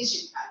be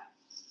reddish in color.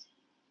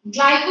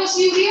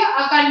 Glycosuria,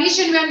 a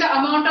condition when the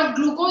amount of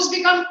glucose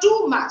become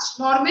too much.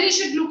 Normally,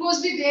 should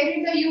glucose be there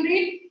in the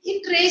urine?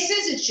 In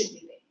traces, it should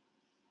be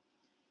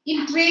there.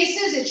 In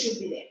traces, it should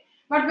be there.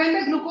 But when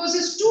the glucose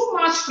is too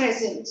much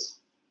present,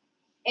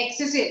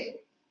 excessive,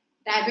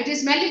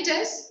 diabetes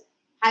mellitus,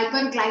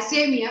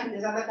 hyperglycemia,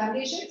 these are the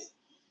conditions.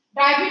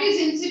 Diabetes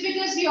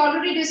insipidus, we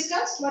already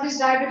discussed. What is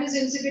diabetes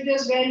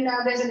insipidus? When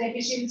there's a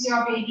deficiency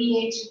of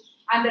ADH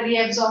and the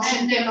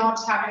reabsorption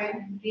cannot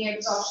happen.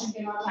 Reabsorption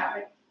cannot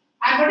happen.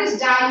 And what is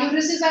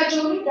diuresis? I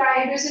told you,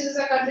 diuresis is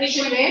a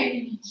condition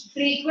where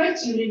frequent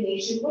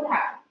urination would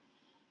happen.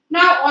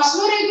 Now,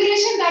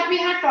 osmoregulation that we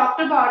had talked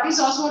about, is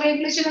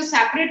osmoregulation a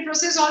separate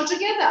process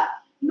altogether?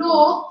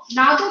 No,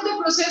 now that the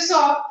process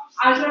of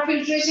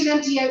ultrafiltration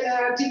and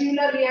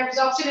tubular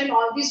reabsorption and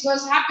all this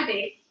was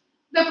happening,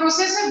 the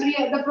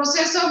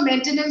process of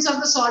maintenance of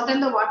the salt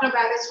and the water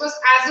balance was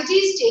as it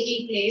is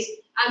taking place,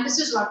 and this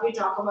is what we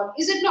talk about.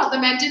 Is it not? The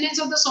maintenance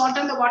of the salt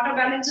and the water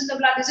balance in the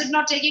blood, is it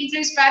not taking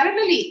place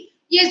parallelly?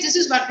 Yes, this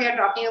is what we are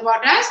talking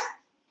about as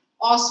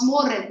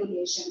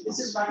osmoregulation. This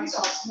is what is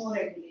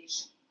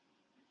osmoregulation.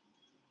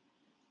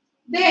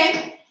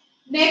 Then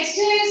next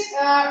is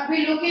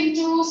we look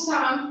into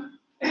some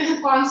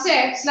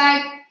concepts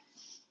like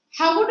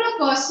how would a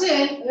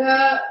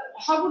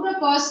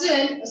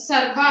person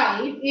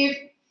survive if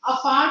a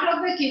part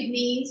of the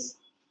kidneys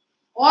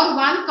or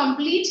one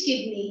complete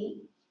kidney,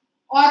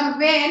 or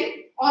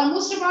when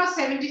almost about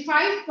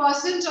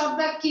 75% of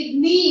the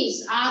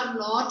kidneys are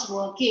not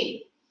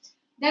working?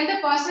 Then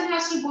the person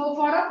has to go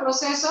for a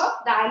process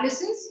of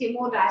dialysis,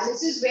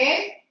 hemodialysis, where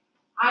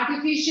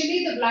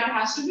artificially the blood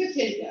has to be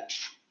filtered.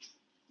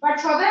 But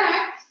for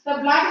that, the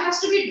blood has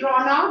to be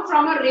drawn out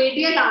from a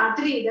radial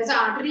artery. There's an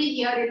artery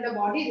here in the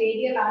body,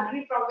 radial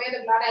artery, from where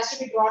the blood has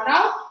to be drawn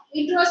out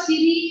into a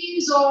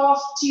series of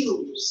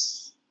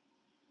tubes.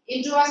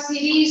 Into a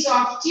series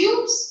of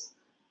tubes.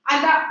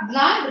 And the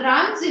blood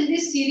runs in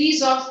this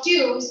series of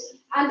tubes,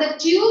 and the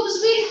tubes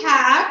will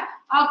have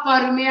a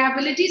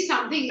permeability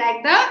something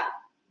like the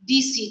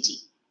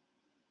DCT.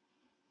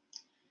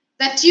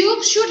 The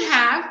tube should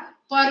have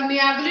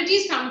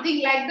permeability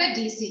something like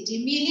the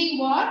DCT. Meaning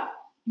what?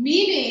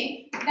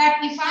 Meaning that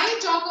if I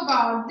talk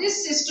about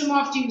this system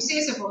of tubes,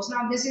 say suppose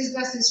now this is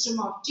the system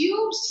of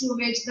tubes through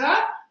which the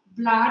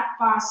blood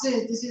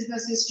passes. This is the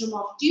system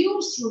of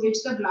tubes through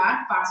which the blood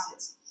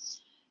passes.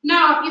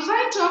 Now, if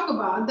I talk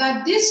about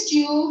that these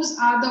tubes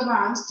are the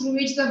ones through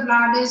which the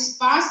blood is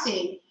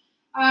passing,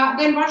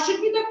 then what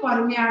should be the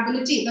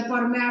permeability? The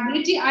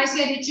permeability, I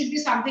said it should be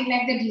something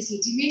like the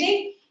DCT,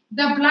 meaning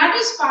the blood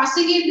is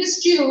passing in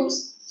these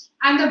tubes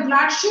and the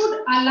blood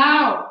should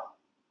allow,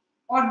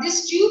 or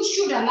this tube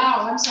should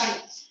allow,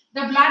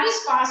 the blood is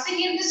passing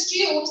in these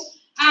tubes,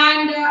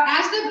 and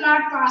as the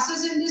blood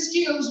passes in these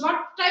tubes,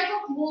 what type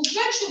of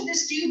movement should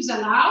these tubes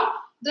allow?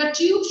 The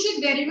tube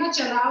should very much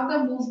allow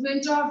the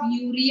movement of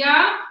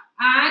urea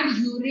and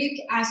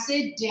uric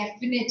acid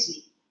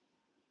definitely.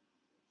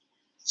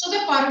 So the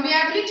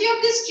permeability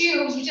of these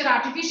tubes, which are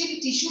artificially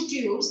tissue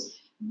tubes,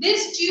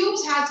 these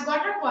tubes has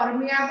got a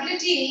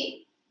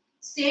permeability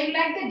same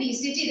like the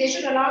DCT. They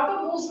should allow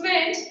the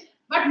movement,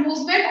 but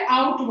movement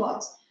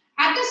outwards.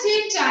 At the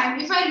same time,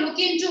 if I look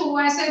into,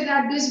 I said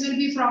that this will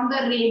be from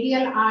the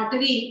radial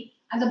artery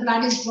and the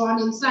blood is drawn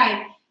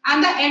inside.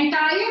 And the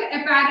entire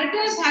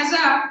apparatus has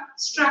a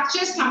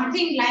structure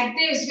something like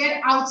this,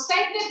 where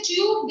outside the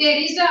tube there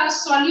is a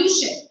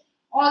solution,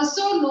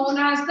 also known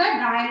as the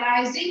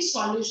dialyzing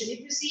solution. If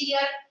you see here,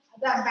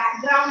 the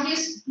background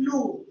is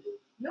blue.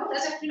 No,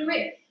 there's a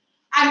fluid.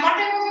 And what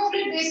type of a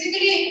fluid?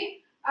 Basically,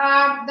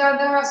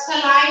 the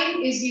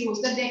saline is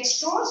used, the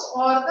dextrose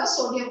or the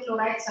sodium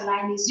chloride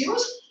saline is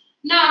used.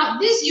 Now,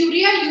 this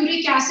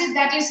uric acid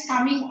that is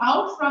coming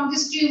out from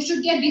this tube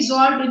should get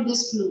dissolved in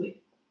this fluid.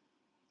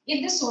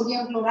 in the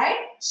sodium chloride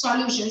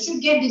solution,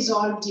 should get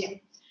dissolved here.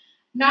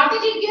 Now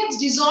that it gets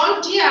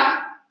dissolved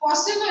here,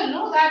 possible,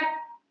 no, that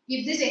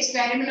if this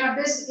experiment or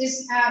this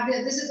is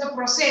the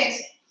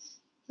process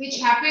which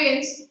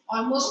happens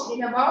almost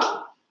in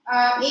about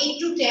 8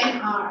 to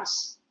 10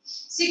 hours,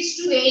 6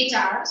 to 8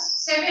 hours,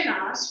 7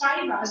 hours,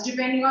 5 hours,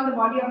 depending on the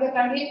body of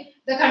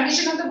the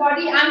condition of the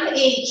body and the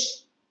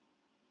age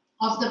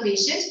of the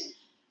patient.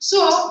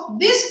 So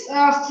this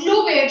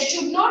fluid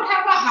should not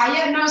have a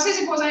higher. Now say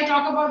suppose I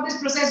talk about this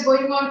process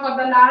going on for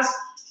the last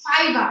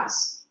 5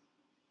 hours.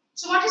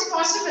 So what is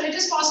possible? It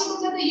is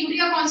possible that the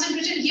urea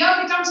concentration here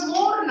becomes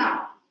more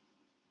now.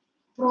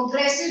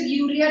 Progressive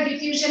urea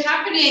diffusion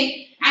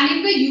happening, and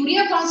if the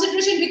urea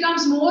concentration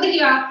becomes more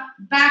here,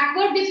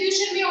 backward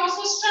diffusion may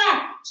also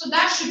start. So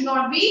that should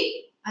not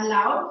be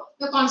allowed.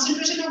 The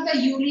concentration of the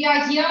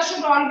urea here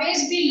should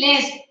always be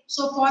less.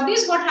 So for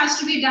this, what has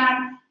to be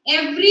done?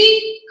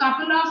 Every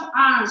couple of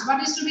hours,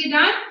 what is to be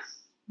done?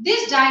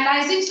 This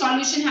dialyzing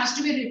solution has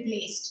to be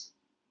replaced.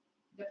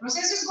 The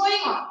process is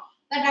going on.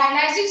 The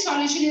dialyzing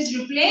solution is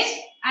replaced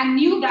and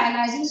new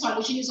dialyzing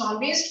solution is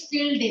always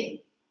filled in.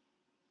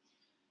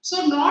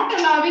 So not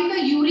allowing the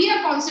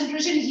urea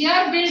concentration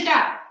here built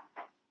up,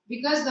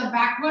 because the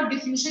backward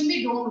diffusion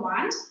we don't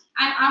want,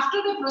 and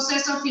after the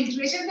process of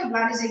filtration the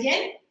blood is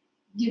again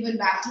given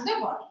back to the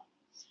body.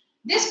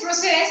 This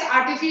process,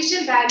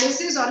 artificial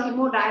dialysis or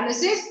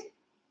hemodialysis,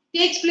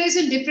 takes place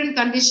in different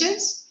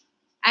conditions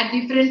at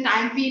different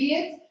time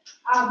periods.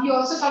 We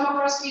also come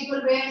across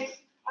people where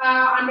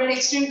under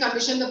extreme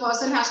condition the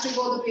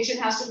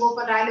patient has to go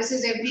for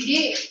dialysis every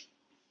day,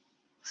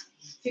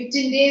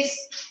 15 days,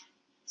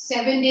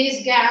 7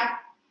 days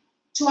gap,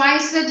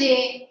 twice a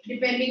day,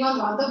 depending on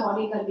what the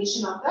body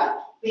condition of the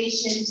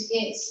patient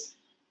is.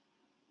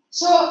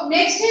 So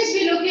next is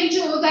we look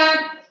into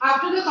that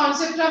after the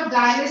concept of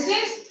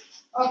dialysis.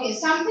 Okay,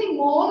 something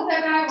more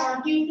that I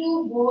want you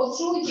to go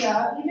through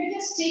here. You may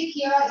just take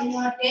here in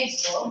your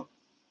textbook.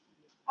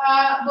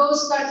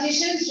 Those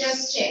conditions,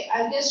 just check.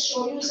 I'll just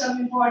show you some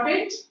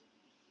important.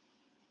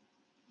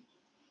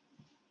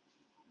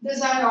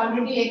 This I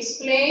already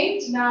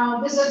explained.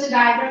 Now this is a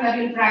diagram that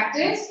you'll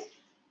practice.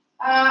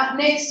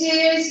 Next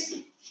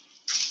is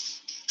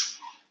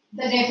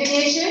the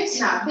definitions.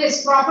 Now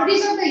this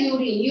properties of the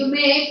urine you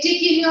may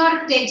tick in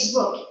your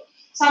textbook.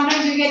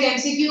 Sometimes you get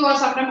MCQ or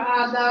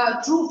sometimes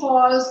the true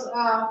false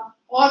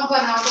odd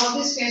one out. All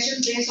these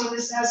questions based on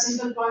this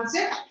simple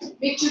concept.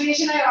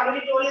 Micturition I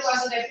already told you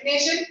was the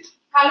definition.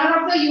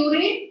 Color of the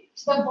urine,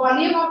 the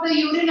volume of the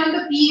urine, and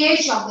the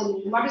pH of the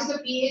urine. What is the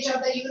pH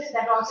of the urine?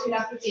 That also you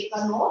have to take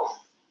a note.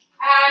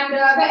 And the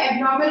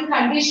abnormal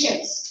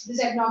conditions.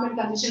 These abnormal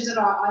conditions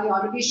I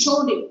already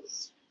showed you.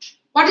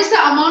 What is the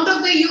amount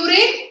of the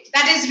urine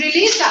that is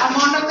released? The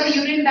amount of the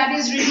urine that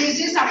is released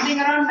is something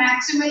around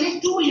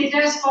maximally 2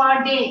 liters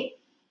per day.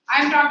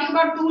 I am talking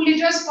about 2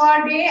 liters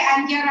per day,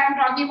 and here I am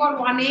talking about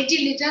 180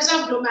 liters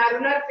of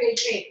glomerular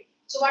filtrate.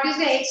 So what is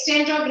the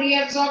extent of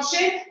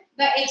reabsorption?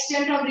 The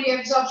extent of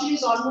reabsorption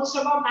is almost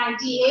about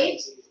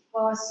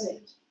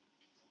 98%.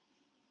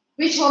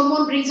 Which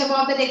hormone brings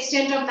about that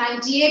extent of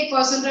 98%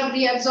 of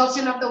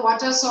reabsorption of the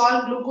water,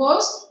 salt,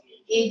 glucose?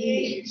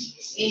 ADH.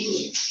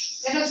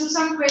 Let us do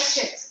some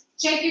questions.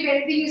 Check if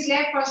anything is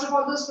left. First of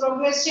all, those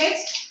progress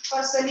checks.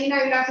 For Selena,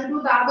 you will have to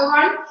do the other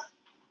one.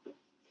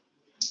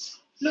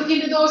 Look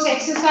into those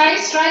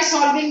exercises. Try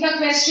solving the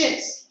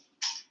questions.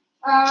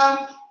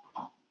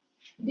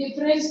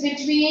 Difference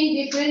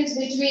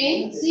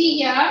between. See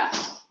here.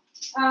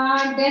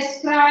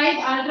 Describe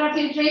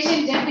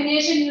ultrafiltration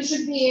definition. You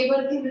should be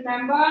able to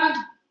remember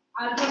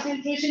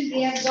ultrafiltration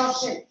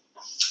reabsorption.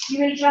 You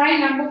will try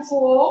number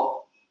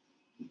 4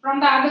 from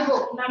the other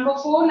book. Number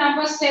 4,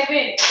 number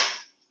 7.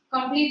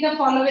 Complete the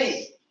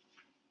following.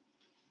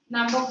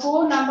 Number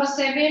 4, number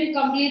 7.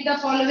 Complete the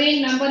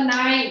following. Number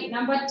 9,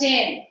 number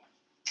 10,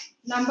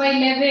 number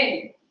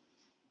 11,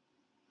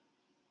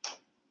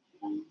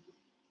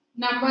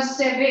 number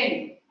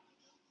 17.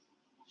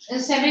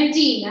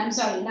 I'm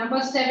sorry.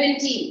 Number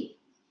 17.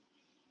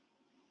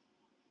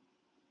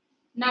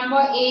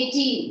 Number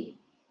 18.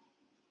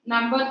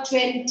 Number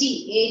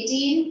 20.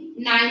 18,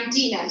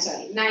 19. I'm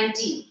sorry.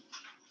 19.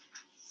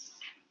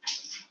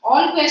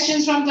 All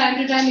questions from time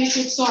to time you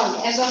should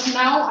solve. As of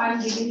now,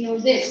 I'm giving you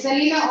this.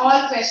 Selena,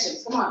 all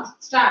questions. Come on,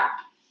 start.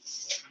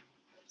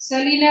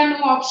 Selena,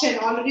 no option.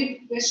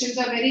 Already questions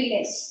are very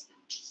less.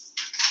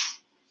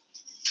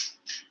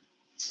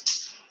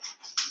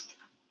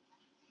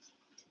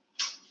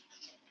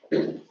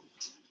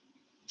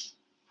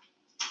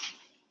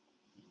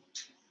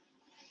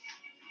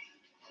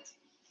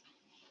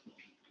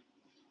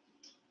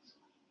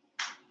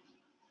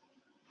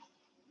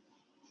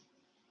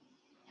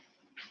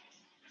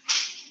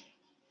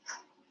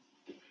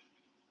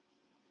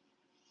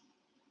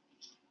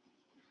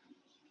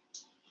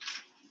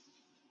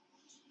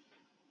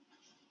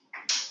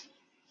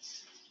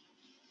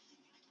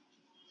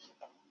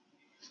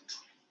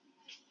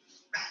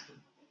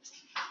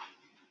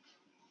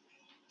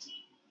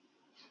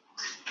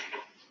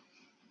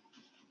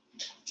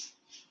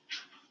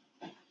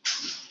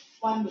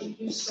 1 minute.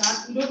 You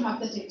start. You don't have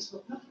the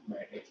textbook, no?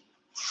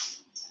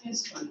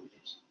 Just 1 minute.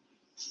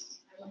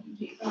 I want to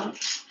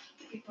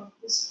take out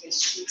this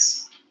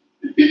questions.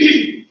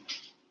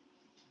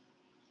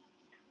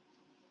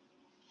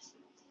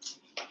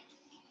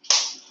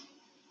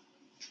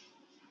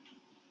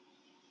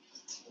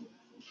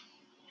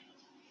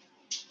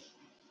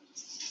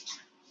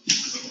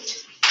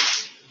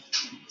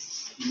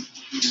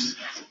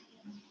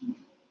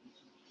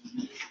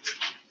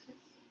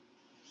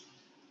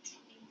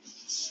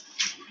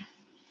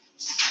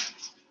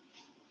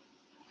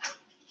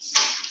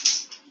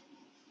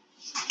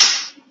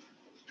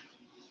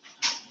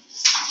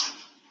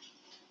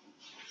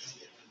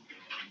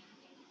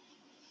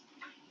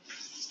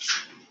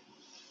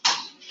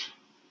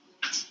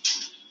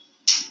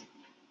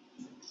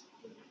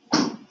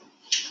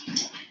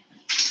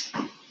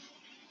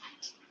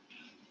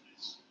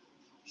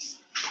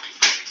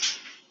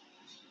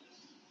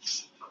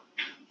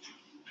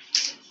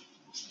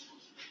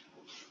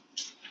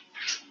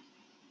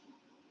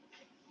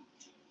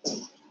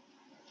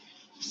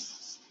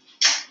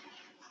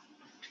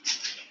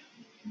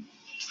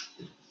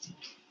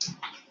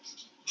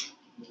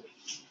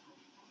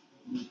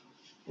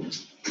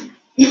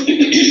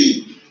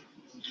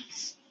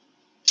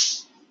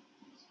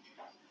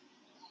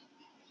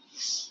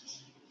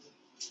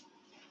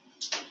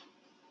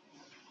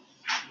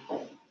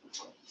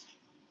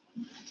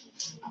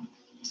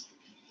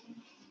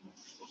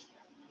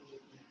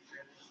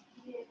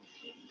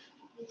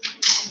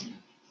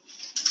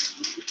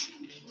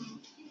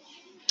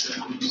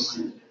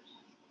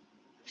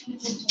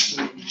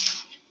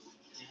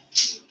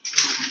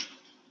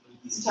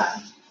 Start.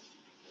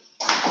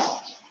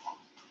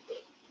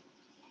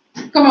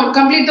 Come on,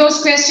 complete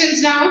those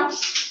questions now.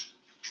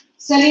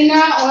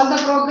 Selena, all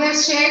the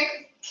progress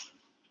check.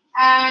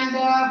 And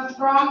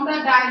from the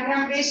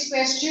diagram based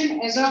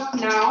question as of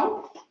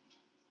now,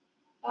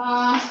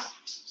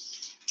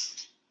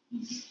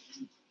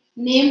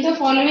 name the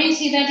following,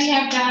 see that we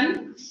have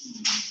done.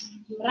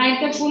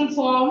 Write the full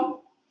form.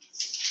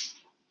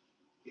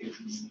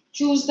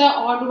 Choose the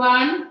odd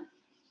one.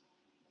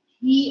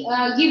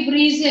 Give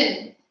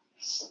reason.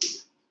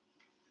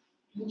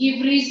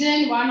 Give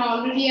reason. One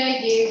already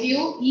I gave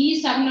you.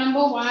 E sub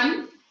number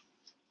 1,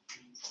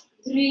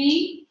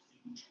 3,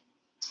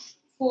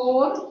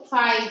 4,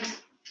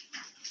 5.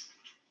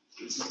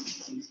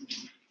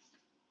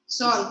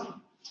 Solve.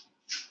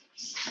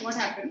 What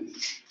happened?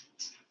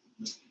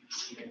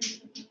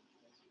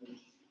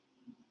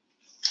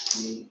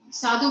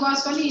 Sadhu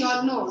Vaswani, you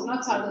all know,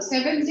 not Sadhu.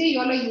 7th day, you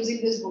all are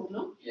using this book,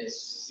 no?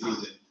 Yes.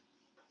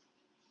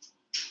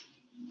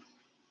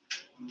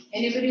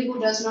 Anybody who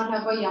does not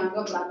have a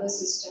younger brother,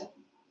 sister?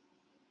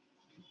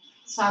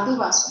 Sadhu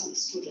Vaswani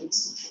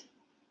students.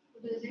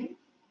 What do you think?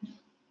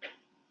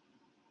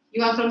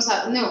 You are from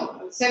Sadhu,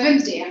 no,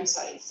 7th day, I'm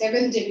sorry.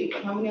 7th day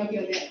people. How many of you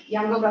are there?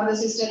 Younger brother,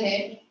 sister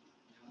here?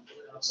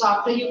 So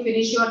after you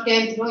finish your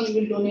 10th, no, you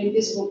will donate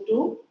this book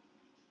to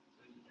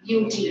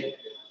UT.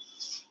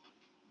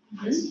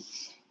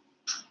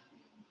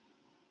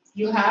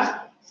 You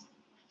have?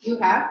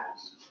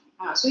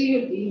 So you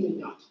will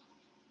not.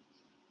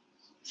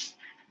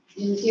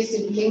 In case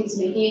siblings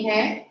nahi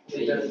hai,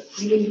 you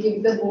will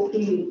give the book to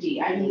UT.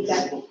 I need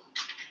that book.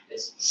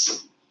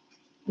 Yes.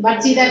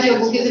 But see that your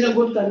book is in a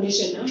good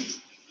condition,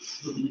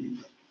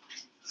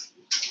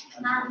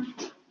 Ma'am,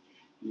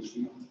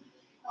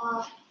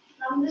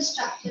 from the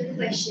structural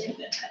question,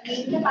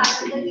 name the part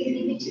of the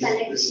kidney which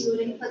collects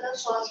urine for the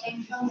first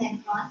time from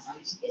nephrons.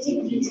 Is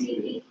it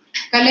DCT?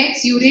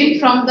 Collects urine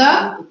from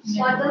the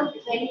For the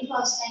very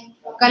first time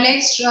from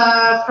collects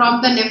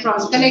from the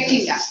nephrons,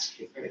 collecting that.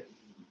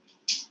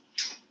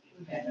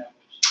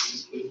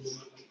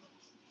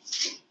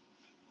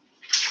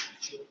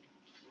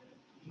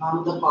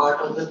 Now the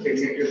part of the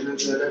kidney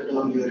tubules where the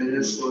term urine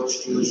is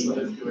first used for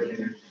the fluid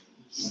in it.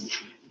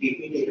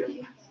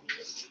 DP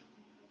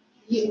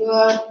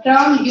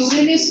Term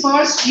urine is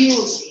first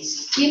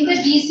used. In the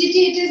DCT,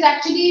 it is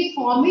actually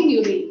forming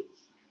urine.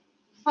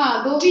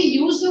 Though we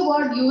use the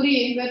word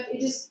urine, but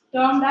it is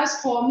termed as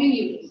forming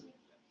urine.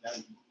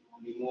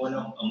 Removal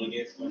of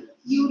ammonia is called.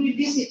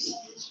 Uridicity.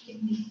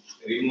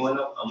 Removal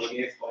of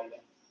ammonia is called.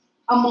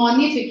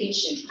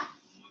 Ammonification.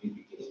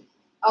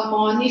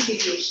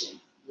 Ammonification.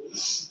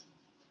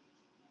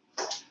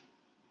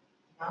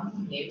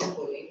 Name the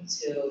following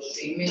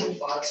 3 main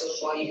parts of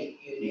our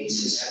urinary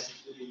system.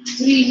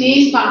 3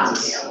 main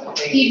parts: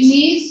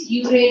 kidneys,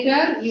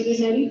 ureter,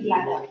 urinary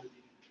bladder.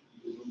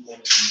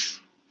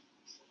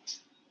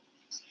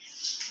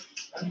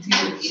 And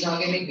few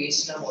inorganic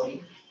waste in our body.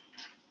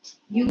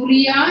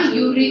 Urea,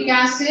 uric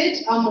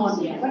acid,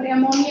 ammonia. But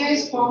ammonia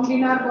is formed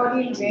in our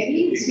body in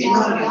very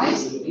small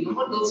amounts.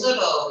 But those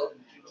are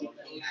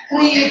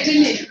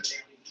Creatinine.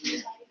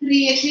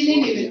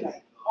 Creatinine you will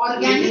write.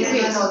 Organic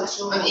waste.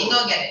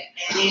 inorganic.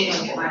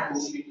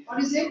 What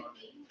is it?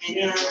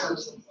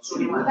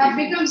 Sodium. That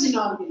becomes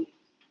inorganic.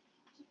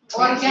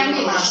 Organic.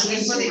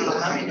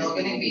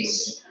 Inorganic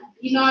waste.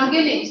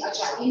 Inorganic.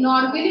 Acha,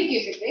 inorganic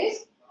if it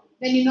is,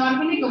 Then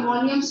inorganic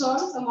ammonium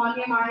salts,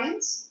 ammonium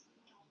ions,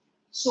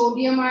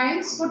 sodium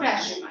ions,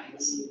 potassium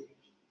ions.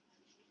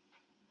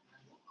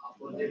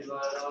 Opposite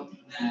word of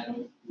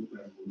narrow.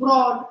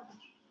 Broad.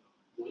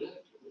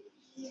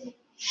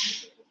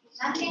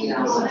 Nothing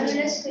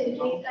glomerulus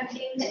filtrate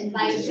contain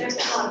white blood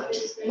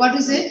corpuscles. What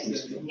is it?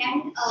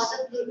 Can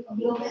the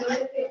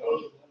glomerular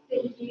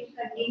filtrate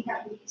contain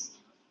WBC?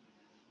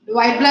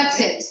 White blood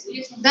cells.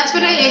 That's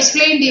what I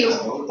explained to you.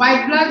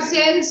 White blood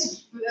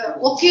cells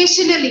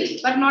occasionally,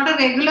 but not a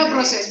regular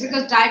process,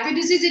 because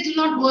diabetes it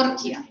will not work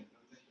here.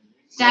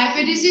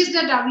 Diabetes, the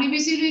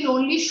WBC will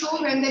only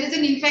show when there is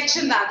an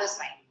infection the other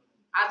side.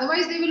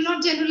 Otherwise, they will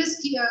not generally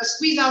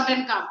squeeze out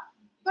and come.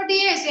 But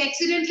yes,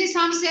 accidentally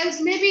some cells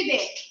may be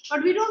there,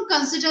 but we don't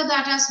consider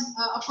that as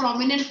a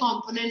prominent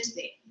component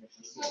there.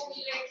 So,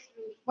 like,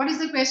 What is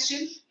the question?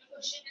 the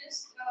question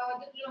is,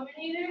 the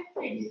glomerular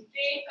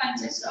filtrate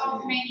consists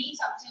of many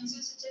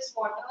substances such as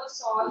water,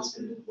 salts,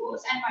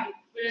 glucose, and white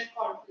blood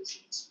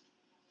corpuscles.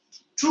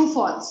 True,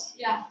 false.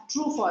 Yeah.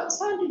 True, false.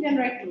 So you can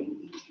write true.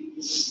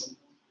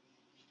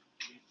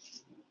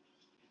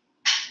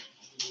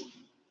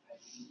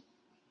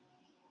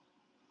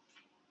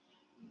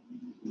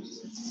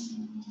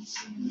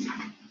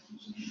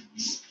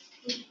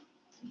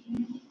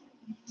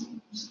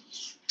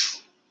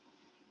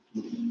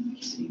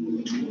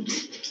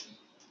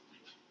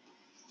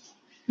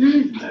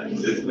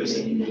 This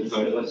question, the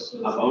third was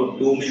about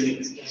 2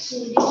 million.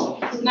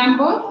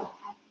 Number?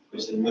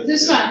 Question was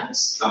This one.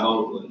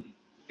 about 1.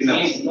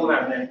 Enough. No,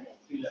 ma'am.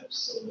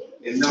 Fill-ups.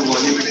 In the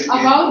volume it is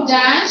About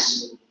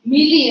dash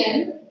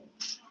million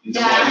in the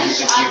dash volume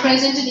it is are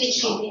present in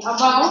each kidney.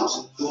 About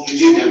 2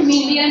 2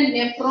 million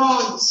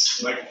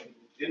nephrons. But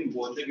in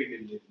both the it is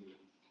given.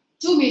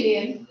 2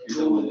 million. In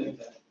the volume.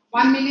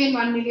 1 million,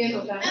 1 million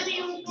hota hai. Then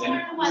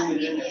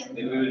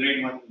we will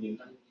write 1 million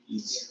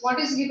each. What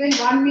is given?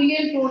 1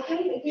 million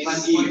total? It is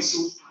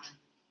 1.2.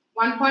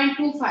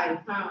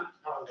 1.25.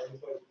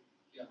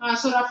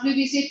 So roughly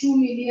we say 2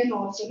 million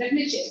also. Let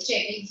me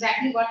check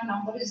exactly what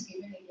number is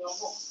given in your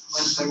book.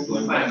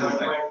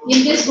 1.25.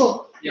 In this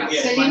book, Yeah.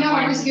 Selena,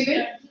 what is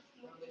given?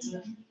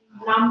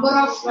 Number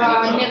of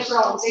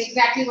nephrons.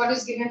 Exactly what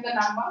is given the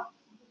number?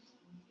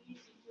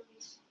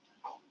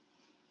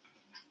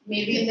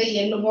 Maybe in the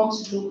yellow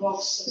box, blue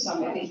box, or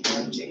somewhere.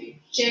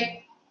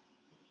 Check.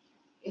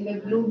 In the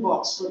blue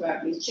box,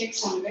 probably. Check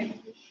somewhere.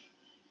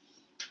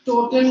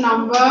 Total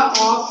number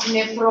of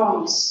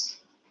nephrons.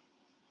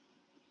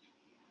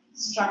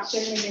 Structure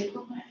में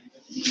देखो.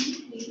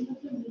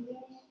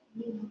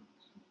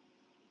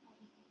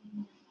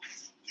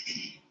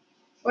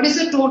 What is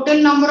the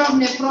total number of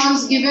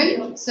nephrons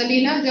given?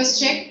 Selena, just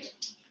check.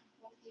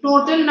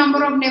 Total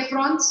number of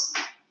nephrons.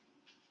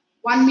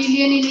 1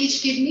 million in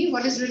each kidney.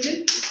 What is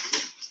written?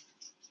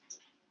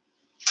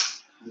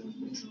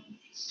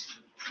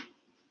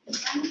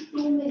 And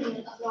 2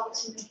 million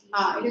approximately.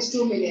 It is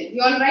 2 million.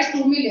 You all write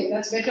 2 million.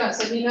 That's better.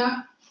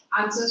 Selena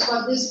answers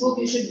for this book.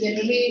 You should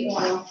generally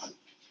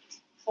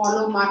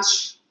follow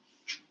much.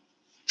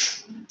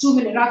 2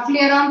 million, roughly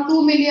around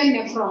 2 million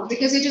nephrons,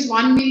 because it is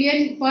 1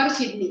 million per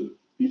kidney.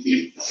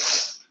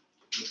 It's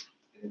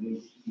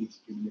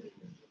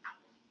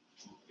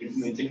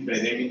mentioned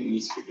present in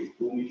each kidney.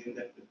 2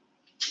 million.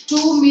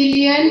 2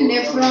 million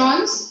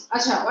nephrons.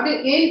 Acha, what is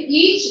in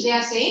each they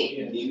are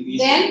saying? In each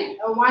Then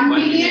 1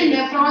 million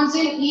nephrons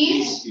in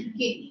each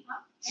kidney.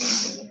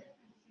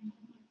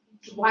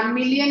 1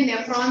 million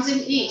nephrons in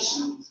each.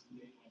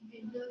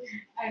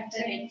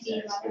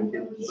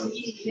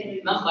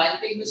 Now, while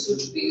paying the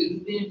suit, we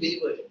will be very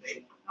good,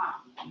 right?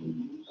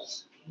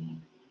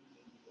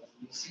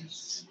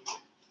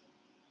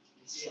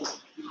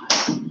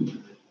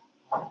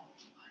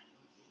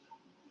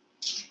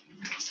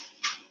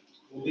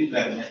 Who is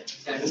that?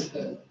 That is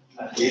the.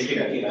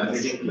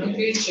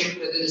 Okay, check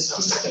whether this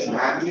is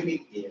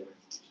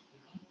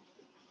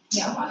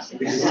Yeah. 8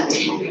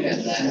 we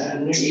got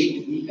that.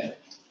 8 we got.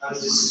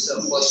 This is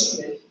the first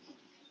one.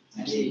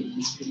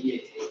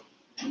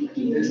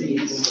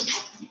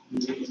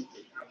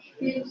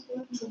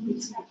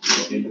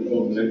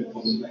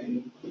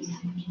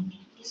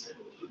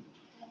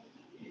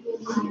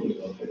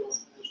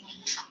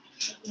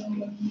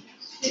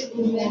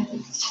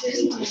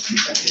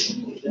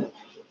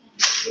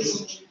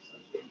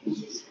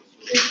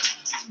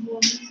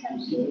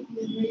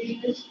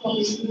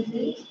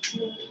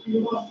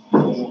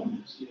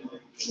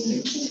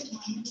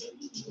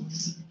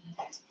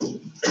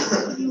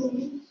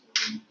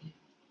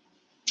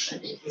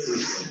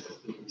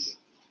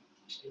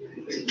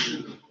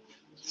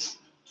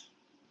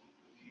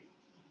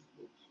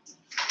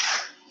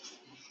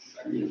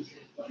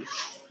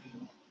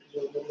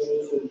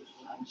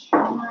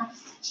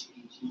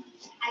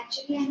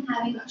 Actually, I'm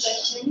having a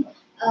question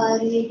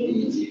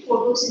relating to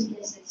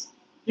photosynthesis.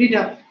 Read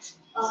up.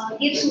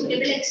 Give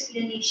suitable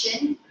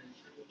explanation.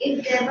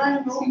 If there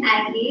were no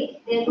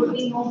algae, there would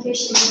be no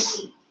fish in the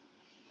sea.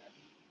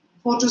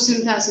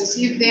 Photosynthesis.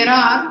 If there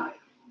are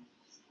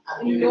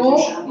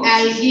no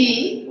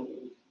algae,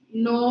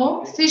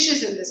 no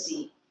fishes in the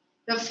sea.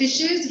 The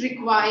fishes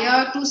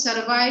require to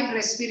survive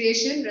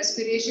respiration.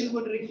 Respiration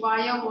would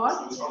require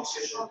what?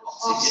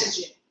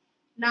 Oxygen.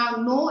 Now,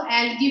 no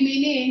algae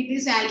meaning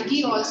this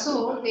algae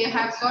also they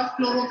have got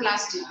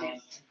chloroplast in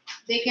them.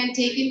 They can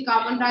take in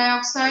carbon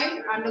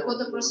dioxide, undergo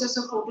the process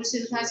of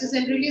photosynthesis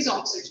and release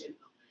oxygen.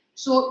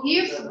 So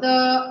if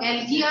the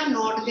algae are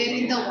not there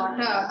in the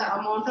water, the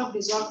amount of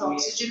dissolved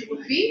oxygen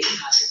would be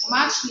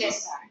much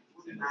lesser.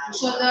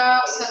 So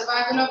the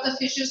survival of the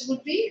fishes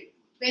would be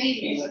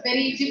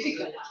very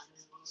difficult.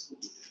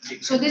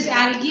 So these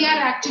algae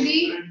are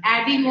actually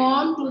adding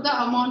on to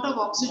the amount of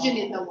oxygen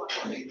in the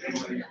water.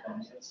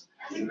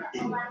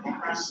 One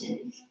more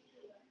question.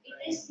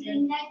 It is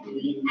seen that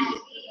green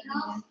algae in a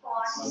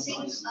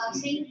pond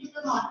sink to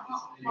the bottom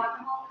of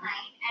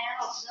night and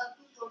are observed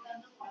to float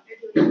on the water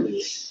during the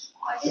day.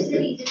 What is the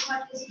reason for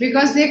this?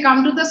 Because they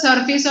come to the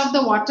surface of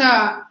the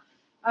water.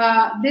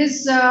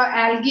 This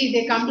algae,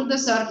 they come to the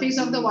surface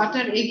of the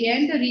water.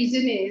 Again, the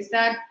reason is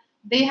that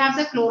they have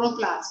the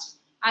chloroplast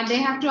and they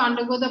have to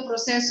undergo the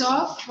process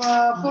of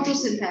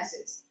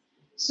photosynthesis.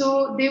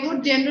 So they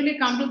would generally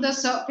come to the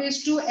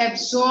surface to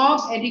absorb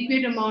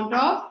adequate amount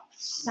of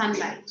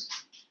sunlight.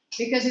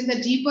 Because in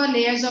the deeper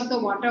layers of the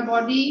water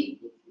body,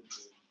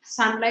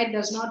 sunlight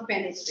does not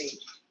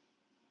penetrate.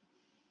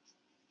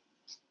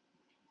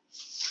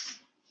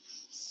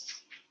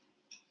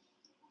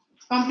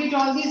 Complete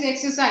all these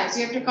exercises.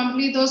 You have to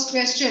complete those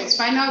questions.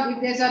 Find out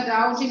if there's a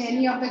doubt in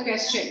any of the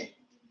question.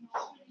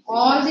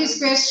 All these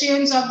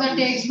questions of the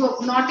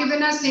textbook, not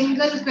even a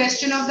single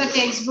question of the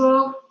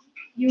textbook,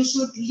 you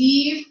should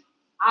leave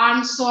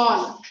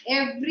unsolved.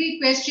 Every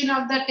question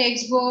of the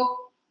textbook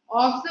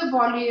of the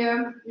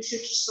volume, you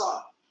should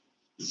solve.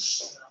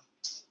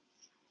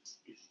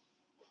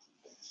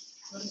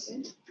 What is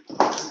it?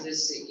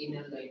 This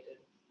inner lighter.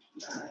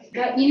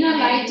 The inner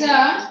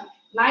lighter,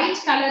 light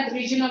colored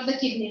region of the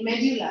kidney,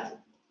 medulla.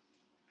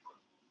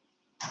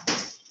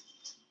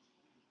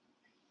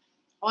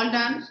 All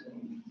done?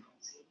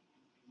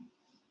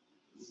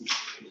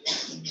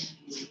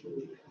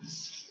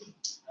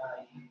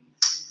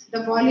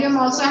 The volume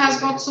also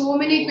has got so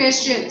many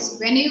questions.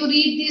 When you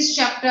read this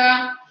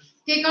chapter,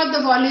 take out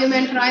the volume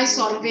and try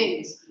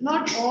solving.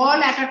 Not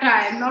all at a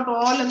time, not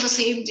all on the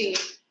same day,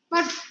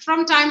 but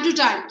from time to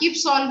time, keep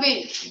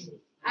solving.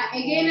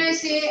 Again, I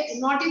say,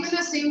 not even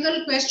a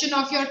single question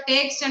of your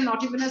text and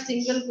not even a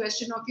single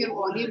question of your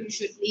volume you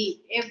should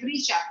leave. Every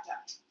chapter.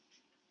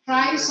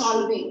 Try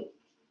solving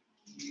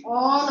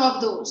all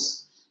of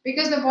those.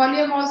 Because the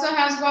volume also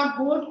has got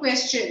board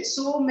questions.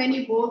 So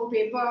many board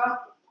paper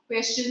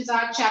questions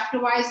are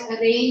chapter-wise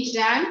arranged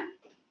and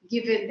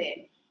given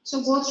there.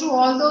 So go through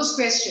all those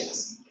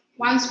questions.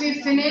 Once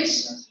we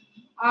finish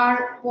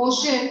our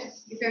portion,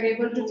 if you are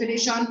able to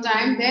finish on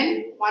time,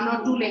 then 1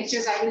 or 2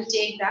 lectures I will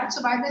take that.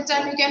 So by that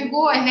time you can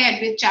go ahead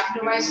with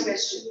chapter-wise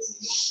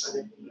questions.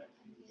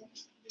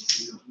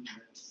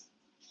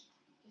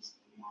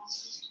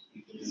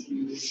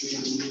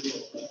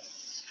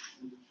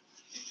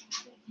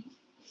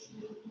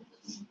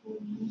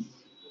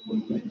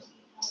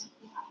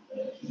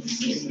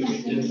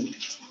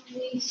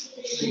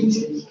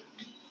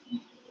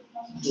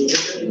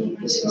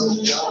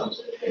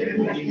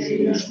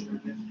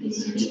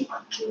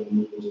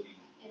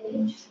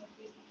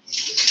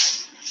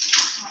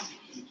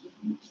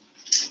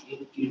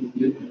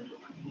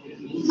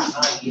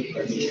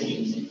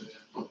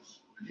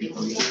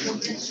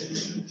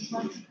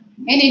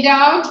 Any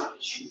doubt?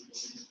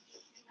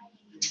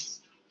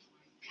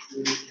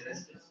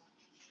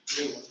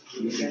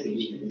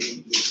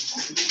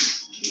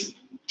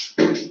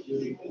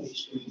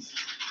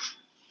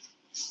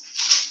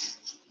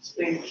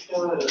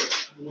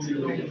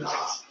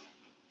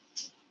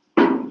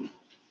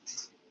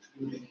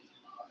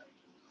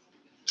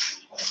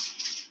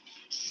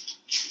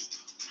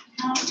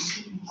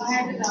 I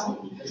had a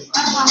doubt.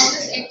 How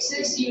does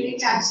excess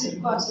uric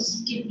acid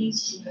causes kidney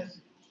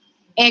stones?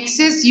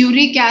 Excess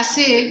uric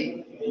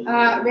acid,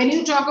 when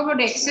you talk about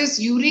excess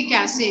uric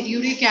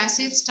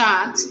acid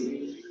starts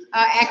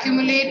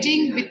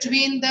accumulating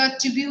between the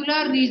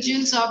tubular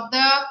regions of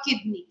the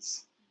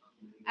kidneys.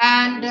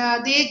 And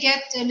they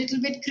get a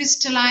little bit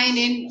crystalline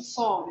in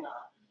form.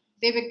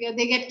 They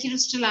get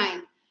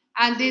crystalline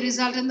and they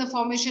result in the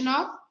formation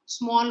of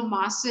small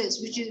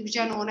masses which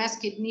are known as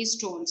kidney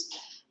stones.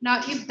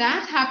 Now if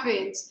that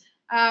happens,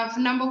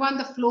 number one,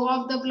 the flow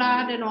of the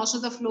blood and also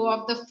the flow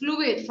of the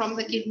fluid from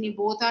the kidney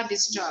both are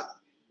disturbed,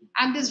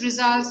 and this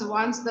results,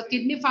 once the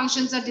kidney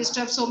functions are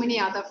disturbed, so many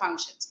other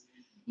functions.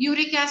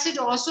 Uric acid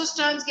also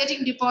starts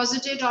getting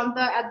deposited on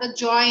at the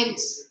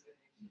joints,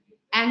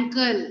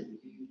 ankle,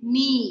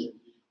 knee,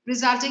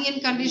 resulting in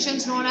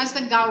conditions known as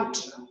the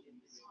gout.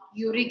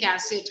 Uric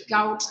acid,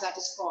 gout that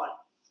is called.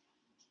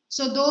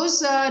 So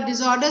those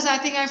disorders, I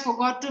think I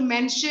forgot to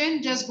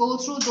mention, just go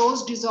through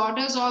those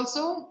disorders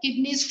also,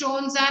 kidney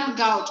stones and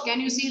gout.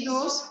 Can you see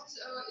those?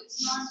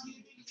 It's not due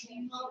to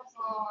thing of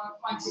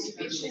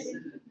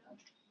constipation.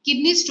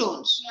 Kidney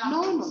stones? Yeah.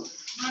 No. Not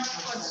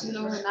constipation.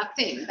 No,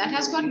 nothing. That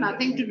has got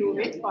nothing to do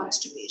with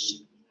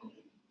constipation.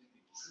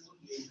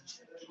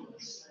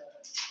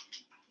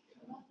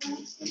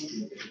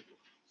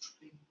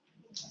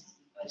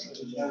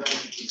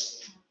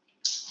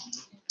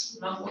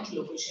 Now, what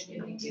location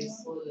can we give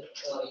for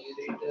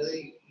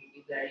ureter?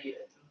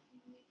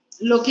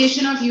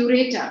 Location of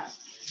ureter.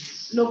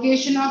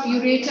 Location of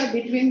ureter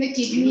between the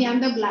kidney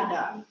and the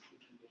bladder.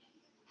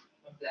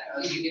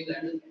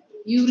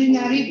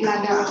 Urinary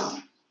bladder.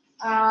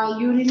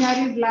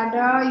 Urinary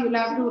bladder, you'll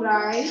have to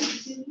write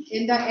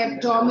in the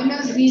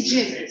abdominal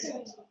region.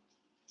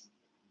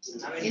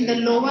 In the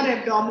lower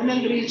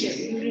abdominal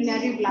region,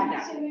 urinary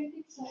bladder.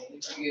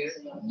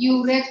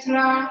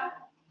 Urethra,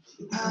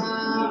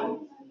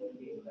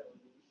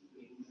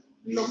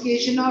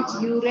 location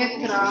of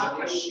urethra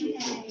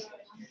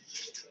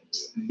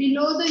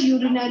below the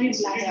urinary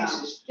bladder.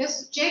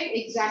 Just check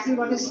exactly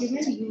what is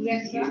given.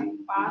 Urethra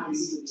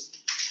parts.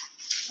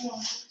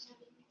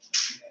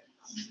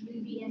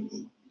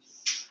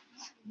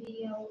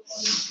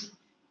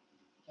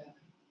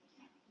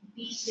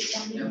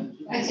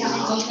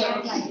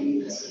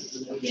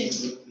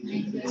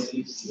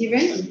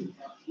 Given?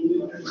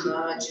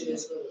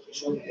 The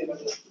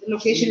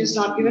location is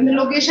not given. The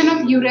location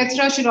of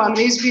urethra should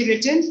always be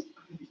written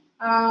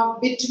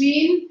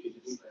between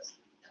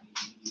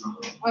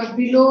or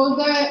below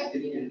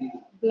the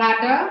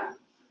bladder.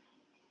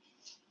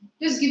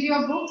 Just give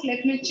your book.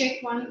 Let me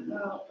check one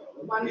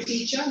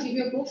feature. Give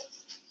your book.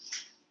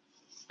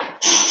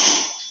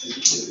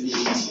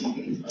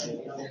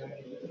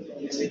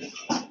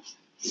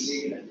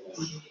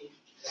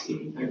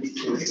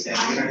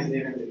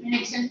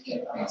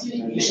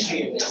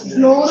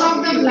 Floor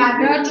of the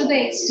bladder to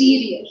the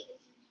exterior.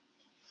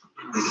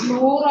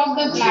 Floor of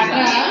the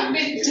bladder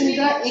to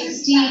the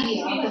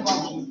exterior of the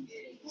body.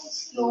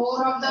 Floor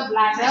of the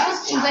bladder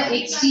to the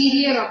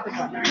exterior of the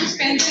body.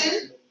 Pencil.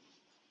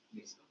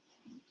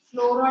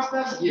 Floor of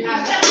the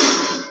bladder,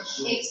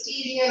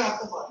 exterior of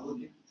the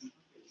body.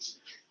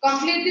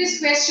 Complete this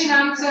question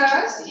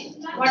answers.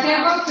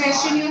 Whatever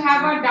question you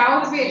have a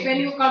doubt with, when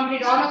you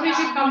complete, all of you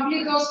should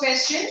complete those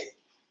questions.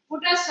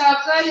 Put a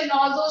circle in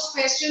all those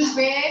questions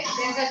where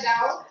there's a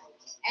doubt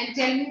and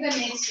tell me the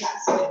next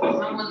class.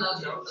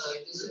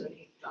 It is a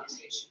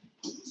translation.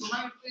 So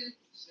now it will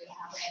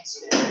have an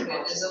experiment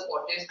where there's a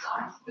potted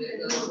plant where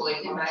the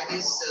pointing back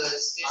is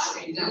stitched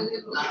into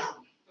the plant.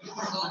 So the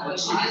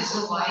question is, so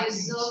why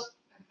is the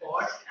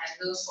pot and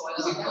the soil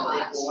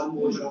uncovered?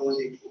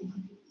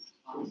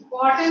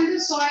 Pot and the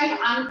soil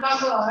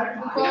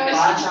uncovered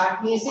because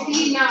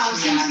basically now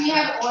since we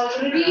have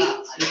already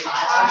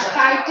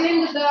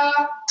tightened the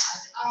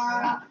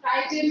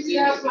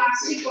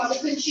plastic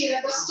polythene sheet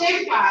at the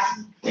stem part,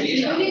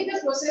 even if the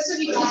process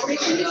of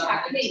evaporation is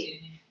happening,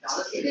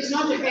 it is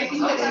not affecting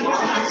the rate of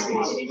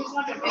transpiration, it is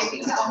not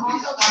affecting the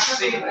amount of water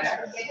vapor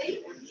that is getting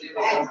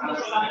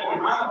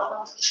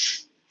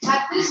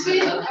At this way,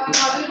 with the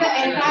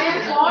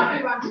entire pot, we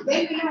want to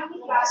then we have to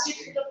plastic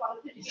with the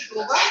polythene sheet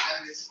over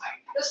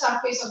the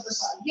surface of the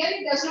soil. Here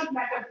it does not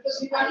matter because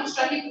we want to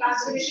study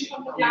transpiration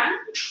from the plant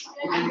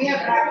and we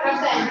have wrapped up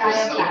the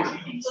entire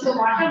plant. So the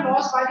water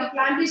loss by the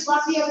plant is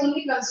what we are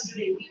only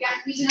considering. We can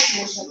have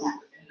most of that.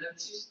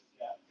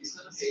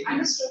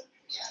 Understood?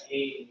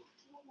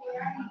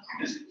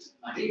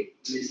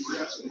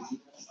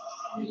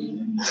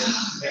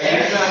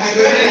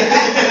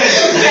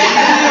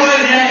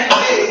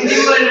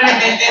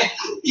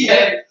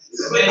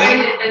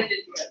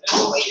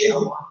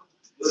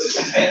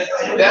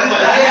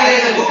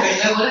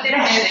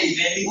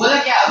 बोला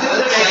क्या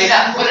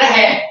बोला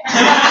है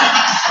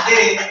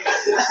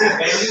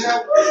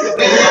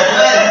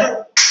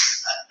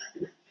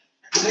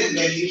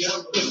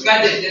उसका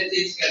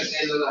change करते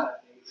हैं लोग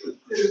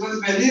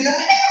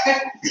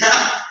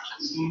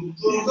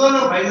सुनतो ना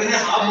भाई मैंने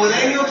हाँ बोला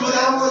ही नहीं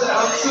बोला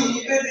अब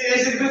सुनते थे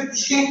ऐसे कुछ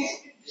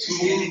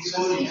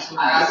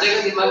आराधे का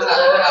दिमाग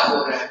ज्यादा खराब हो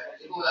रहा है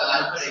इसको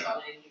लगाना पड़ेगा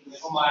मेरे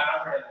को मारना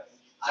पड़ेगा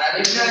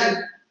आराधे का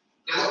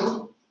देखो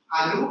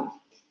आलू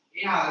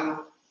ये आलू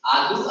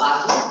आलू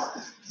आलू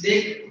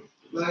देख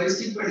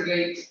इसकी पड़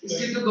गई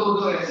इसकी तो दो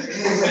है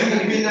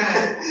मीना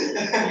है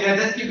ये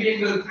आदत की भी एक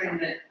गर्लफ्रेंड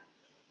है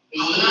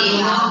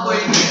कोई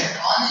नहीं है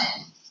कौन है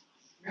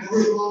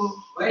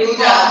भाई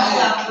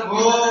वो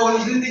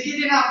उस दिन दिखी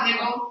थी ना अपने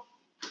को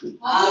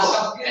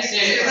सबके ऐसे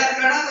साथ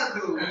खड़ा था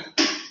तू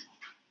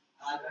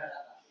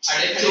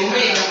अरे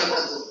चुम्मे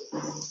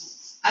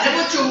अरे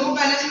वो चुम्मो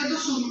पैलेस में तो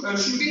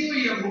शूटिंग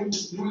हुई है भूल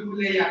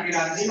भुलैया की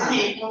रात में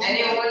नहीं वो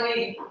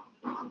नहीं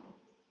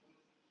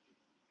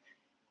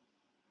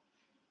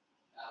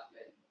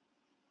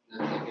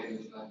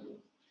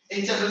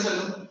चलो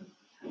चलो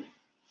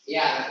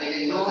यार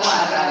लेकिन लोग आ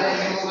रहा है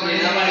वो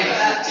लेना पड़ेगा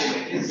सच्चे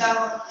में इसका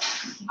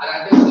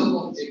आराधे को तो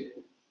पहुंचे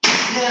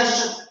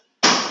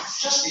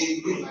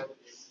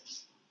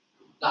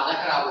ज्यादा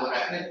खराब हो रहा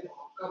है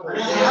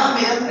हाँ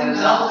मेरा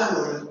खराब हो रहा है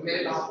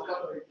मेरे बाप का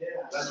बर्थडे है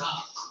हां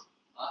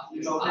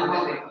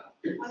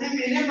अरे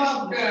मेरे बाप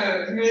मेरा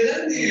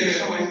नहीं है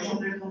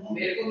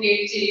मेरे को केक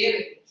चाहिए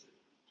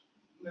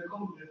मेरे को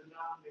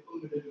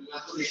मिलना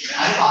तो लेके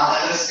अरे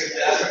पागल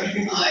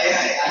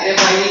अरे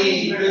भाई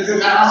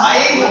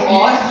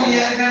और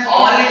क्लियर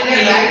और इतने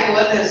लाइट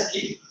हुआ था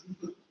इसकी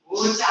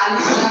वो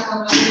 40 लाख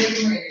कमा रहे हैं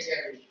महीने के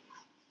अभी।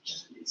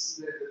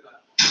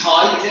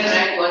 All is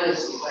right one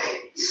is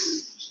right.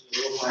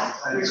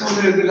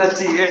 Regular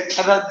चाहिए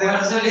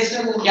अरे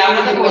क्या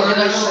पता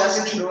कोरोना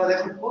से छुड़वा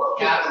दे खुद को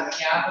क्या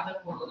पता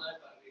कोरोना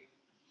कर रही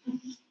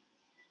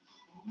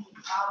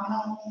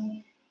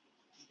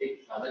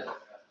देख ज्यादा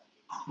कर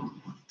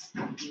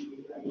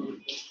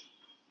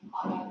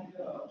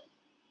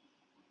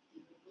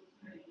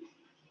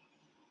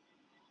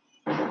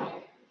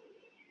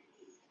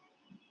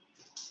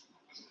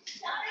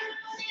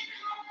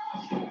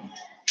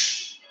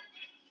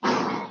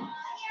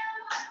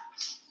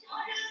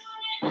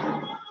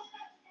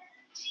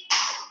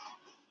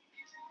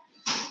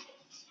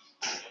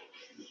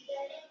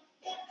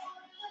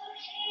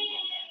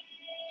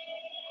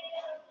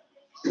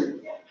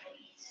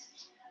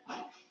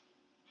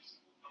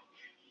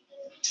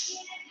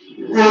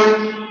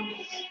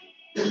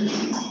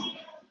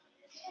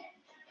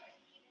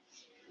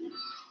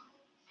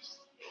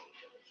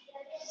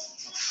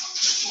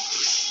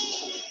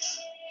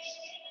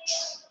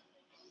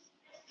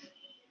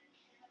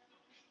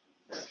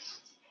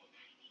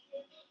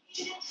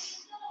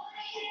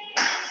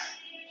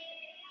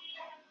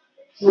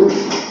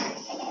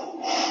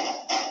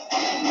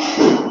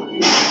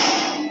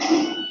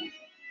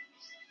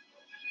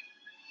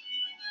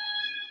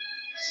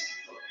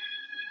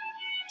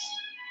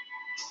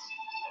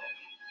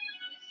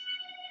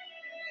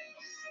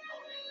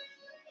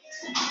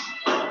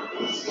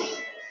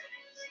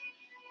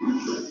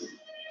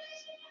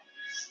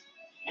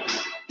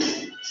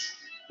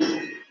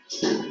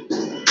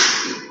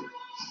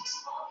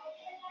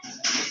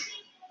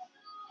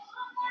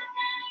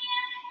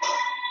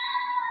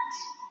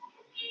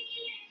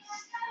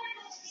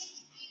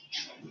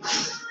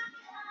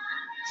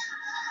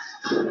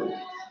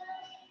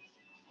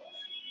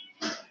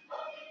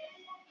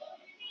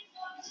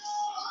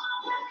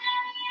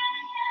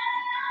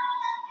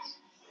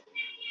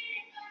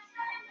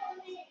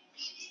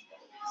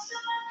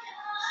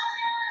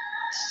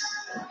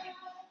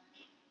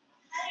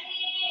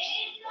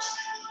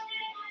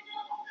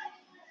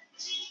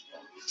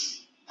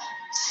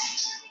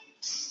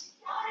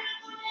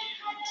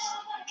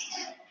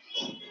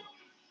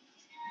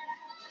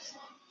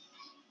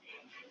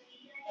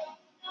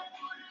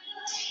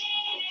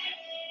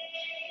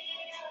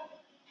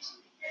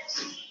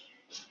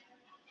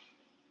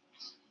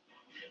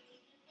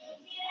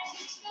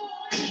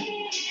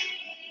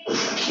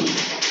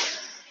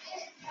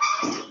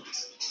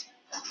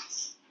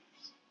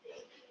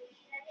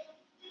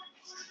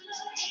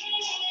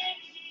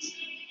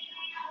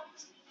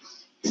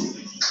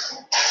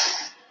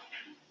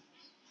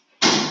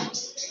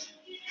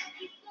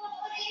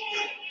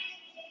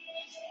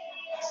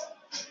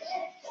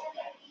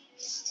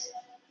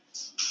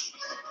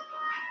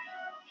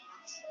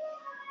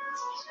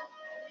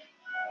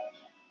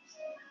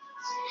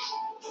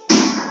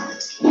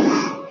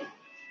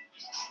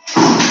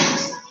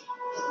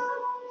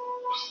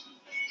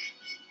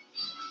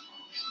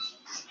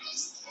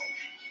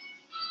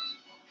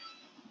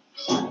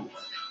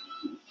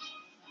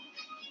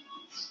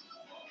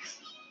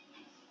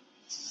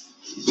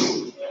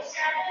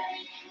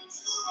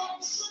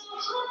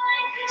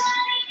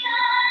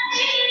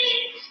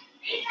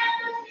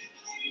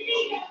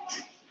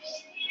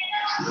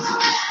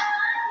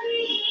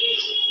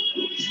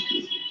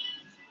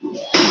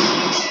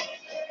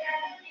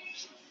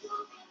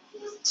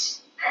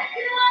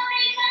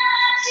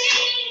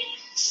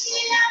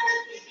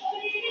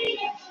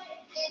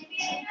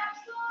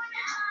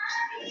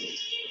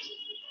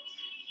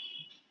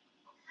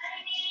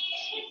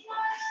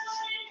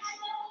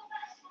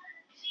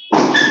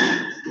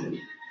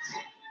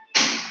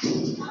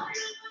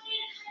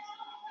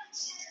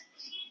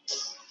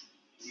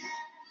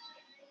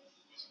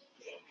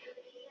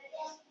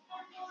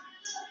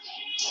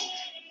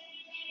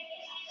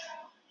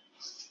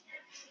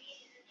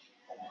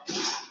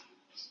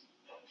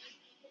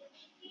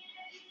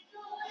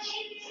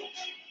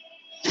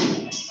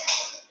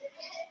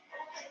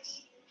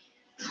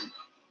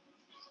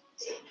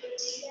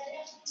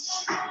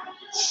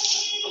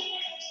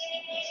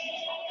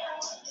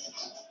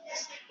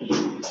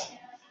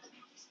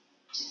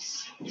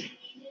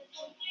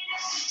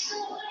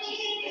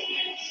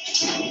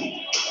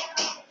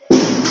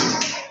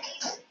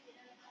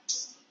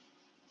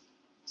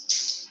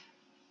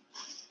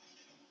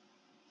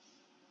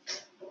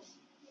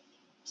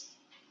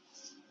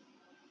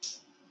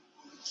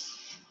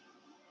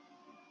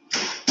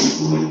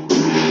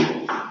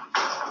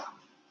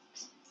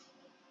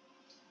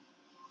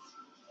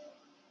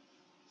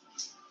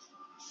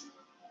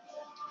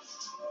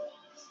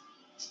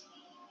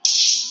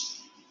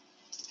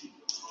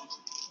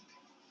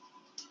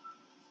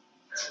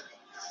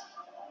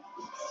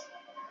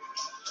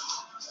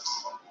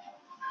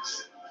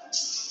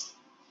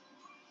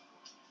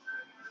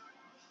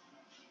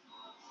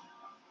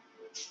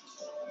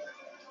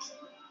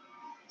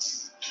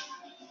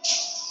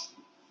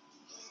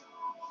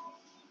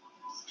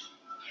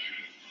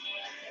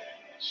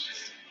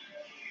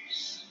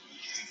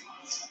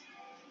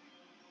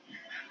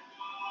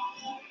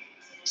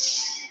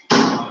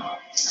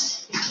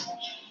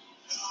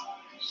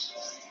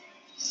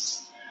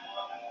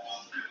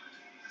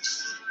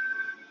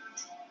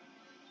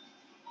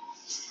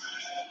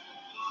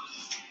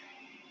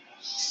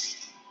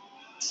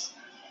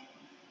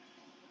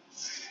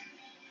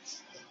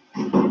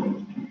Yeah.